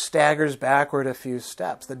 Veach staggers backward a few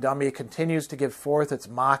steps. The dummy continues to give forth its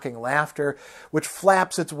mocking laughter, which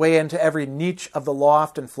flaps its way into every niche of the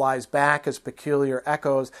loft and flies back as peculiar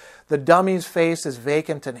echoes. The dummy's face is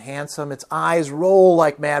vacant and handsome. Its eyes roll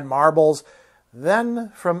like mad marbles.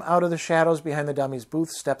 Then, from out of the shadows behind the dummy's booth,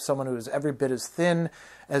 steps someone who is every bit as thin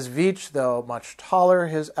as Veach, though much taller.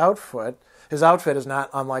 His outfit is not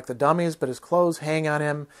unlike the dummy's, but his clothes hang on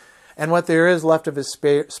him, and what there is left of his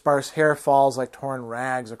sparse hair falls like torn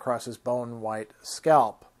rags across his bone-white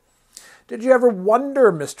scalp. "Did you ever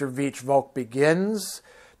wonder," Mr. Veach, Vogt begins,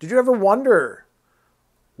 "did you ever wonder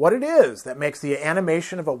what it is that makes the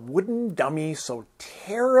animation of a wooden dummy so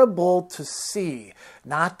terrible to see,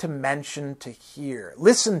 not to mention to hear?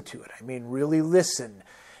 Listen to it. I mean, really listen.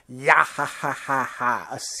 Ya-ha-ha-ha-ha.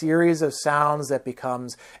 A series of sounds that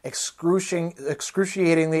becomes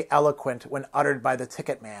excruciatingly eloquent when uttered by the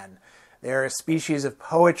ticket man. They are a species of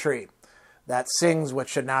poetry that sings what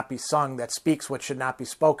should not be sung, that speaks what should not be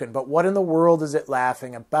spoken. But what in the world is it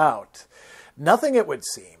laughing about? Nothing, it would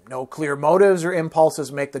seem. No clear motives or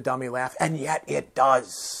impulses make the dummy laugh, and yet it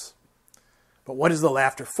does. But what is the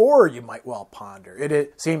laughter for, you might well ponder.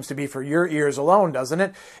 It seems to be for your ears alone, doesn't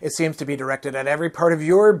it? It seems to be directed at every part of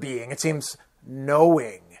your being. It seems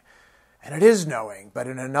knowing. And it is knowing, but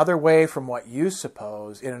in another way from what you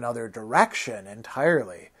suppose, in another direction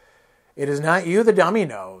entirely. It is not you the dummy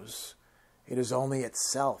knows. It is only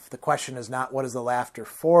itself. The question is not what is the laughter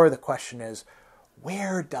for. The question is,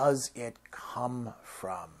 where does it come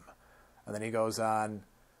from? And then he goes on,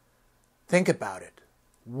 think about it.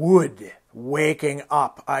 Wood waking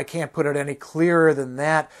up. I can't put it any clearer than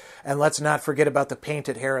that. And let's not forget about the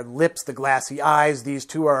painted hair and lips, the glassy eyes. These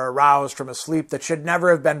two are aroused from a sleep that should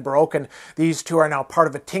never have been broken. These two are now part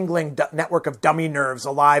of a tingling network of dummy nerves,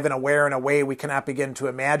 alive and aware in a way we cannot begin to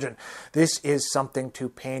imagine. This is something too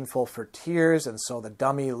painful for tears, and so the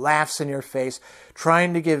dummy laughs in your face,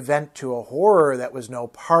 trying to give vent to a horror that was no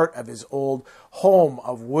part of his old home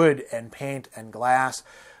of wood and paint and glass.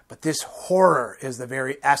 But this horror is the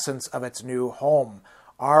very essence of its new home.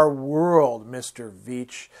 Our world, Mr.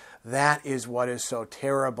 Veach, that is what is so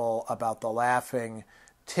terrible about the laughing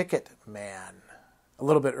ticket man. A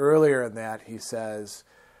little bit earlier in that, he says,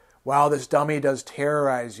 while this dummy does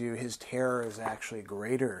terrorize you, his terror is actually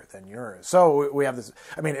greater than yours. So we have this,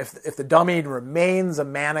 I mean, if the dummy remains a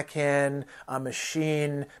mannequin, a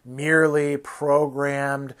machine, merely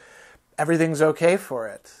programmed, everything's okay for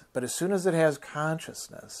it. But as soon as it has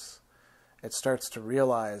consciousness, it starts to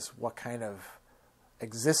realize what kind of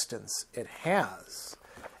existence it has.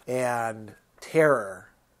 And terror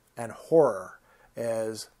and horror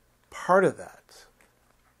is part of that.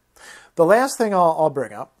 The last thing I'll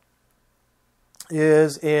bring up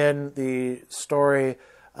is in the story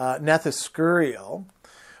Nethyscurial,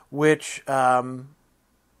 which has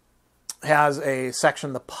a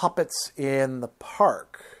section, The Puppets in the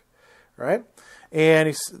Park, right?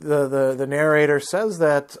 And the narrator says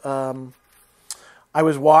that I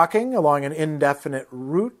was walking along an indefinite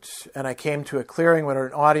route, and I came to a clearing where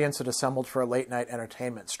an audience had assembled for a late-night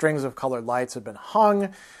entertainment. Strings of colored lights had been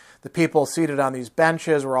hung. The people seated on these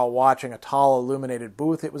benches were all watching a tall, illuminated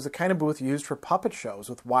booth. It was the kind of booth used for puppet shows,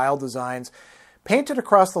 with wild designs painted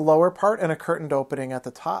across the lower part and a curtained opening at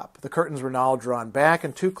the top. The curtains were now drawn back,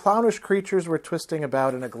 and two clownish creatures were twisting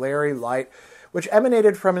about in a glary light which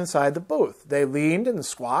emanated from inside the booth. They leaned and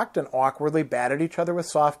squawked and awkwardly batted each other with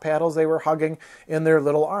soft paddles they were hugging in their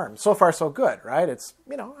little arms. So far, so good, right? It's,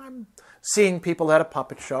 I'm seeing people at a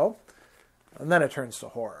puppet show, and then it turns to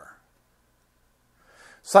horror.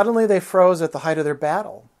 Suddenly, they froze at the height of their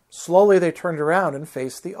battle. Slowly, they turned around and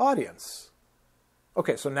faced the audience.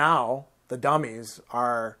 Okay, so now the dummies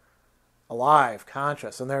are alive,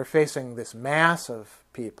 conscious, and they're facing this mass of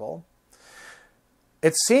people.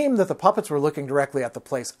 It seemed that the puppets were looking directly at the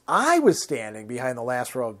place I was standing behind the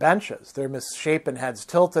last row of benches. Their misshapen heads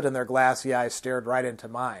tilted and their glassy eyes stared right into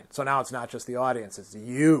mine. So now it's not just the audience, it's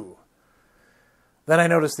you. Then I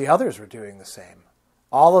noticed the others were doing the same.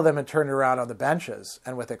 All of them had turned around on the benches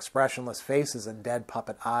and with expressionless faces and dead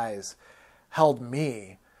puppet eyes held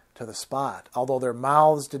me to the spot. Although their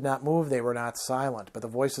mouths did not move, they were not silent. But the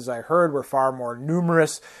voices I heard were far more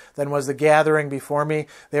numerous than was the gathering before me.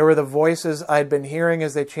 They were the voices I'd been hearing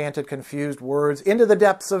as they chanted confused words into the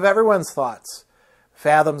depths of everyone's thoughts,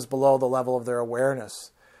 fathoms below the level of their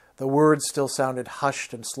awareness. The words still sounded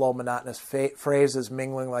hushed and slow, monotonous phrases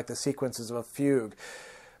mingling like the sequences of a fugue.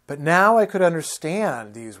 But now I could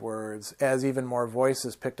understand these words as even more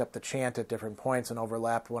voices picked up the chant at different points and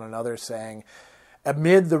overlapped one another, saying,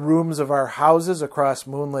 "Amid the rooms of our houses, across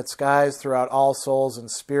moonlit skies, throughout all souls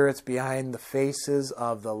and spirits, behind the faces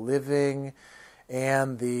of the living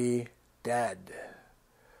and the dead."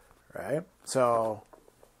 Right? So,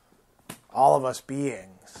 all of us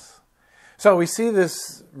beings. So we see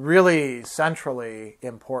this really centrally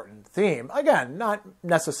important theme. Again, not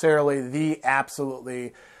necessarily the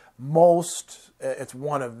absolutely most, it's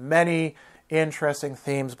one of many interesting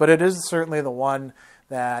themes, but it is certainly the one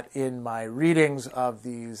that in my readings of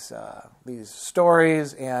these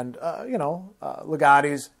stories and,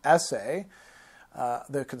 Ligotti's essay,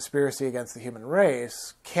 The Conspiracy Against the Human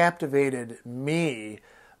Race, captivated me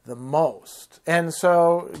the most. And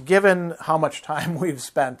so, given how much time we've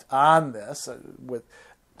spent on this,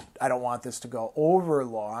 I don't want this to go over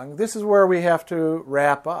long, this is where we have to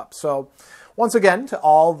wrap up. So, once again, to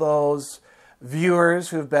all those viewers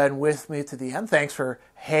who've been with me to the end, thanks for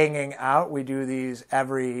hanging out. We do these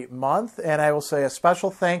every month, and I will say a special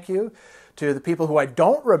thank you to the people who I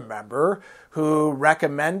don't remember who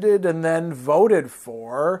recommended and then voted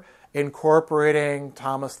for incorporating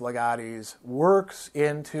Thomas Ligotti's works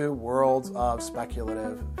into Worlds of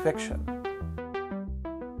Speculative Fiction.